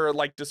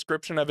like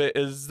description of it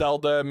is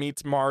Zelda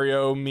meets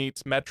Mario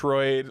meets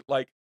Metroid.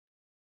 Like,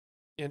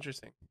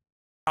 interesting.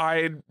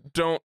 I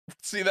don't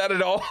see that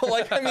at all.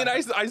 Like, I mean,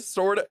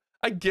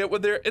 I get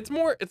what it's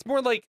more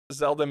like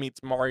Zelda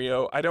meets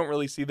Mario. I don't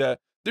really see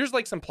there's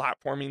like some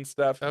platforming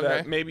stuff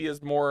that maybe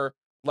is more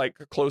like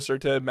closer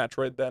to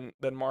Metroid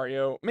than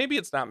Mario. Maybe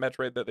it's not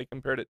Metroid that they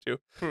compared it to,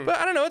 but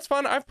I don't know. It's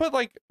fun. I've put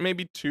like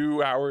maybe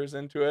 2 hours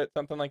into it,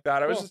 something like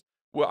that. I was just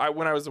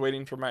when I was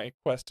waiting for my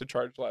Quest to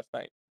charge last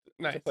night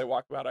to play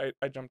Walkabout,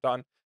 I jumped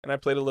on and I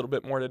played a little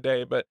bit more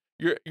today. But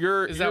you're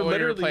what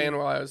you were playing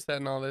while I was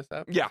setting all this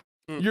up? Yeah,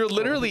 you're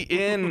literally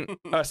in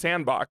a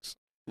sandbox,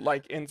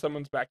 like in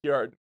someone's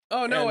backyard.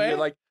 Oh no way!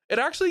 Like it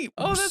actually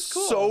that's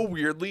cool. So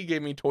weirdly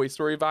gave me Toy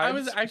Story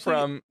vibes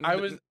from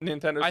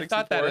Nintendo 64. I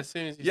thought that as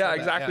soon as you said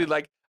exactly. That, yeah.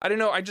 Like I don't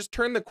know. I just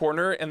turned the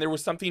corner and there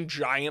was something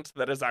giant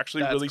that is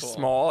actually really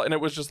small, and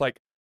it was just like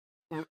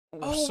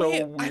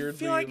weirdly. I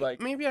feel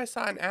like maybe I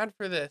saw an ad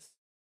for this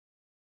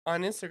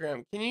on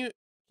Instagram. Can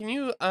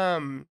you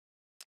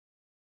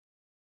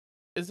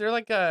is there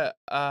like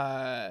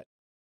a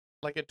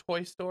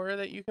toy store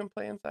that you can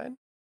play inside?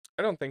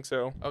 I don't think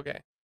so. Okay.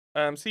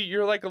 See,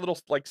 you're like a little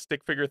like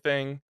stick figure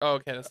thing. Oh,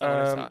 okay, that's not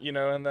what I saw. You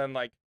know, and then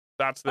like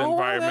that's the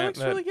environment.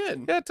 Wow, that looks really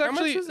good. Yeah, it's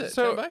actually. How much is it?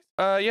 So,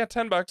 $10? yeah,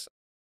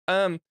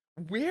 $10.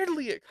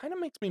 Weirdly, it kind of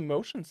makes me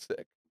motion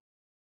sick.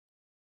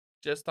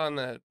 Just on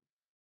the.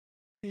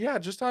 Yeah,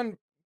 just on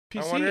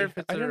PC. I wonder if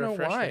it's I don't know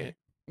why. Rate.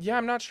 Yeah,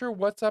 I'm not sure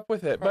what's up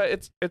with it, but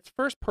it's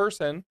first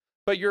person,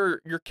 but your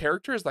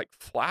character is like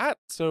flat,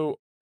 so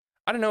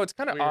I don't know. It's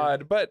kind of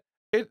odd, but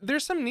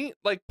there's some neat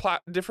like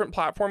different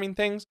platforming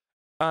things.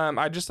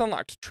 I just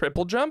unlocked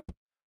triple jump,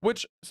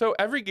 so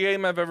every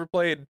game I've ever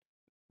played,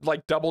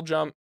 like double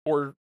jump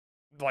or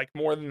like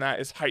more than that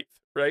is height.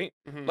 right?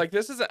 Mhm. Like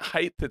this isn't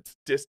height, it's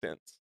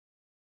distance.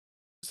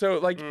 So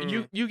like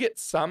you get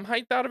some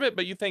height out of it,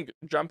 but you think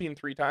jumping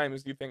 3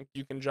 times, you think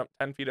you can jump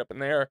 10 feet up in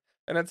the air,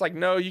 and it's like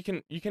no, you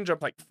can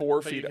jump like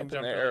 4 But you feet can up in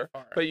jump the really air,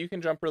 far. but you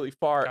can jump really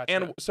far.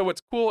 And Gotcha. so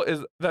what's cool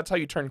is that's how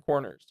you turn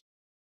corners.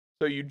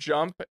 So you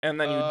jump and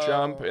then you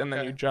jump and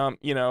then you okay. jump,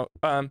 you know.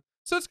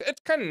 So it's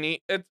kind of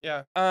neat. It's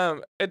Yeah.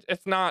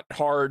 it's not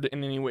hard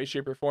in any way,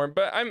 shape, or form.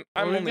 But I'm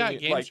We've only got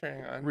game like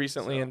sharing on,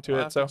 recently so into I'll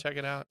it. have So to check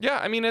it out. yeah,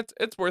 I mean it's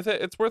worth it.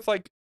 It's worth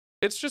like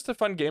it's just a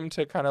fun game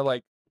to kind of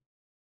like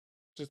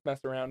just mess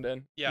around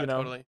in. Yeah, you know?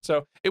 totally.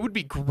 So it would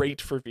be great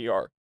for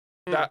VR.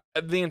 That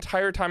the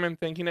entire time I'm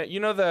thinking it. You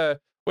know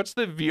what's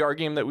the VR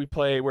game that we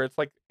play where it's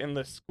like in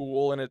the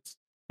school and it's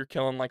you're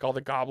killing like all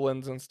the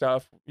goblins and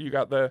stuff. You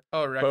got the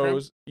Rec Room?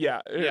 bows. Yeah,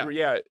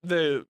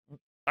 Yeah.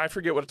 I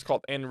forget what it's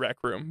called in Rec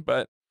Room,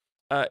 but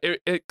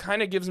it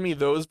kind of gives me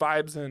those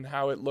vibes and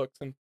how it looks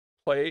and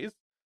plays.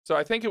 So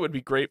I think it would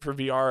be great for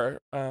VR.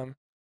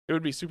 It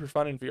would be super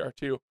fun in VR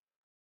too.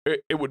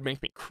 It would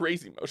make me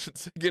crazy motion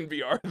sick in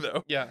VR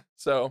though. Yeah.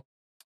 So,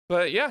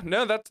 but yeah,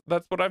 no, that's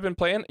what I've been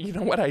playing. You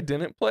know what I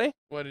didn't play?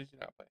 What did you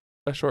not play?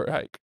 A Short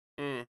Hike.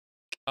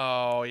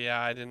 Oh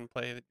yeah, I didn't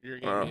play your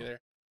game either.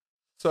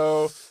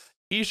 So,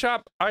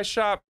 eShop,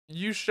 iShop,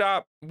 you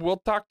shop. We'll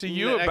talk to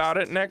you about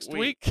it next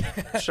week.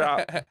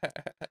 Shop.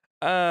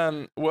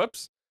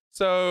 Whoops.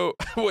 So,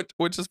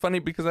 which is funny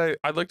because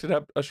I looked it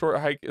up. A Short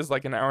Hike is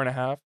like an hour and a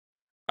half.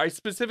 I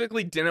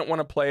specifically didn't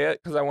want to play it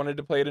because I wanted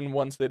to play it in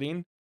one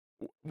sitting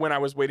when I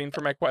was waiting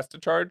for my Quest to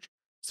charge.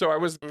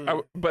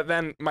 So but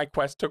then my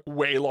Quest took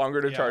way longer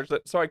to charge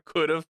that. So I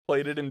could have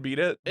played it and beat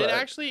it. But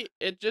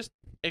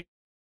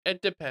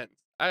It depends.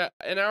 An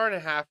hour and a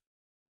half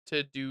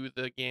to do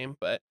the game,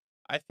 but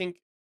I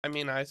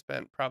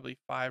spent probably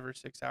 5 or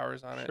 6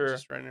 hours on it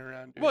just running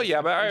around. Well,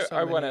 yeah, but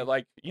I want to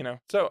like, you know,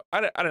 so I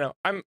don't know.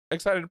 I'm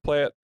excited to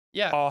play it.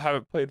 Yeah. I'll have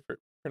it played for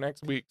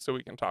next week so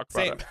we can talk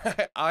about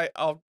it.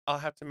 I'll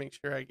have to make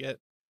sure I get,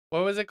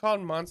 what was it called?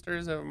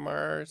 Monsters of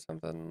Mars or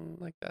something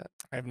like that?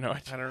 I have no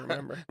idea. I don't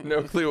remember.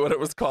 No clue what it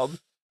was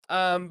called.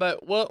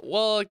 But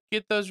we'll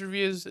get those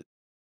reviews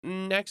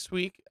next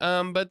week.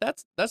 But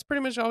that's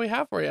pretty much all we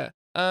have for you.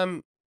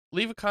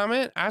 Leave a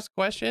comment, ask a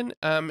question.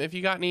 If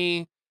you got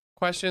any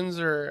questions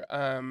or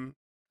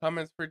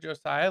comments for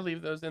Josiah,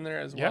 leave those in there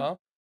as well.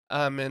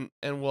 And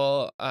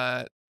we'll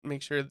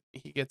make sure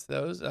he gets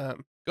those.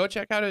 Go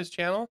check out his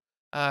channel,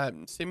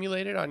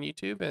 Simulated on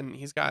YouTube, and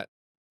he's got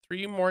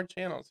 3 more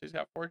channels. He's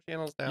got 4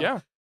 channels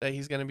now that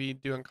he's gonna be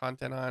doing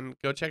content on.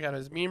 Go check out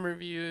his meme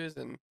reviews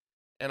and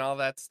all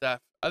that stuff.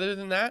 Other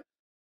than that,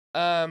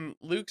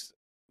 Luke's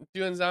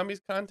doing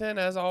zombies content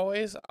as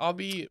always. I'll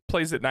be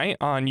plays at night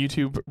on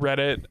YouTube,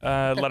 Reddit,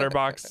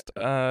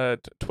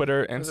 Letterboxd,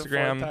 Twitter,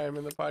 Instagram. For the 4th time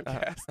in the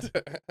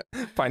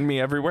podcast. Find me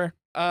everywhere.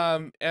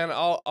 And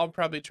I'll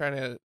probably try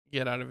to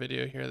get out a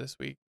video here this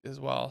week as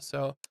well.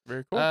 So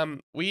very cool.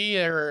 We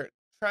are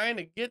trying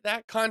to get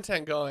that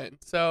content going.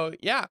 So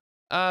yeah,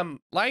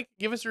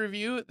 give us a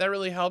review. That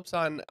really helps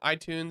on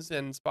iTunes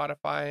and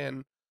Spotify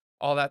and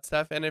all that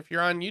stuff. And if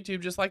you're on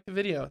YouTube, just like the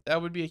video.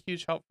 That would be a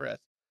huge help for us.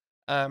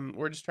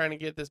 We're just trying to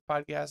get this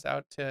podcast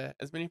out to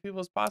as many people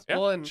as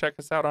possible. And check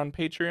us out on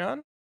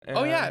Patreon.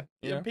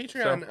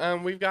 Patreon. So,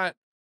 we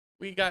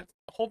got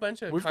a whole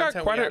bunch of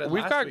content.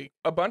 We've got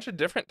a bunch of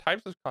different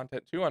types of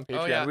content too on Patreon.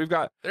 Oh, yeah. We've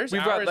got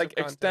like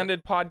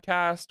extended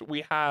podcast.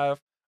 We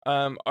have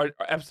our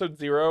episode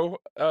 0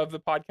 of the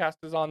podcast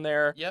is on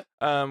there. Yep.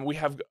 We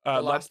have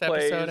let's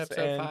plays and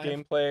 5.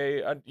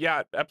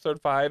 gameplay.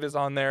 Episode 5 is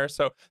on there.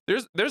 So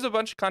there's a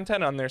bunch of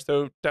content on there.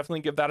 So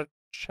definitely give that a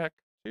check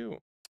too.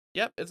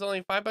 Yep, it's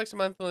only $5 a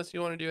month unless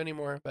you want to do any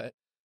more. But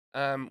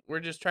we're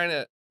just trying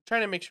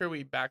to make sure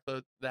we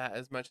backload that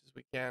as much as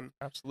we can.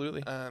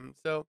 Absolutely.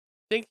 So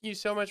thank you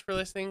so much for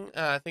listening.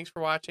 Thanks for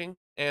watching,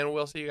 and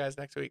we'll see you guys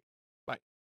next week.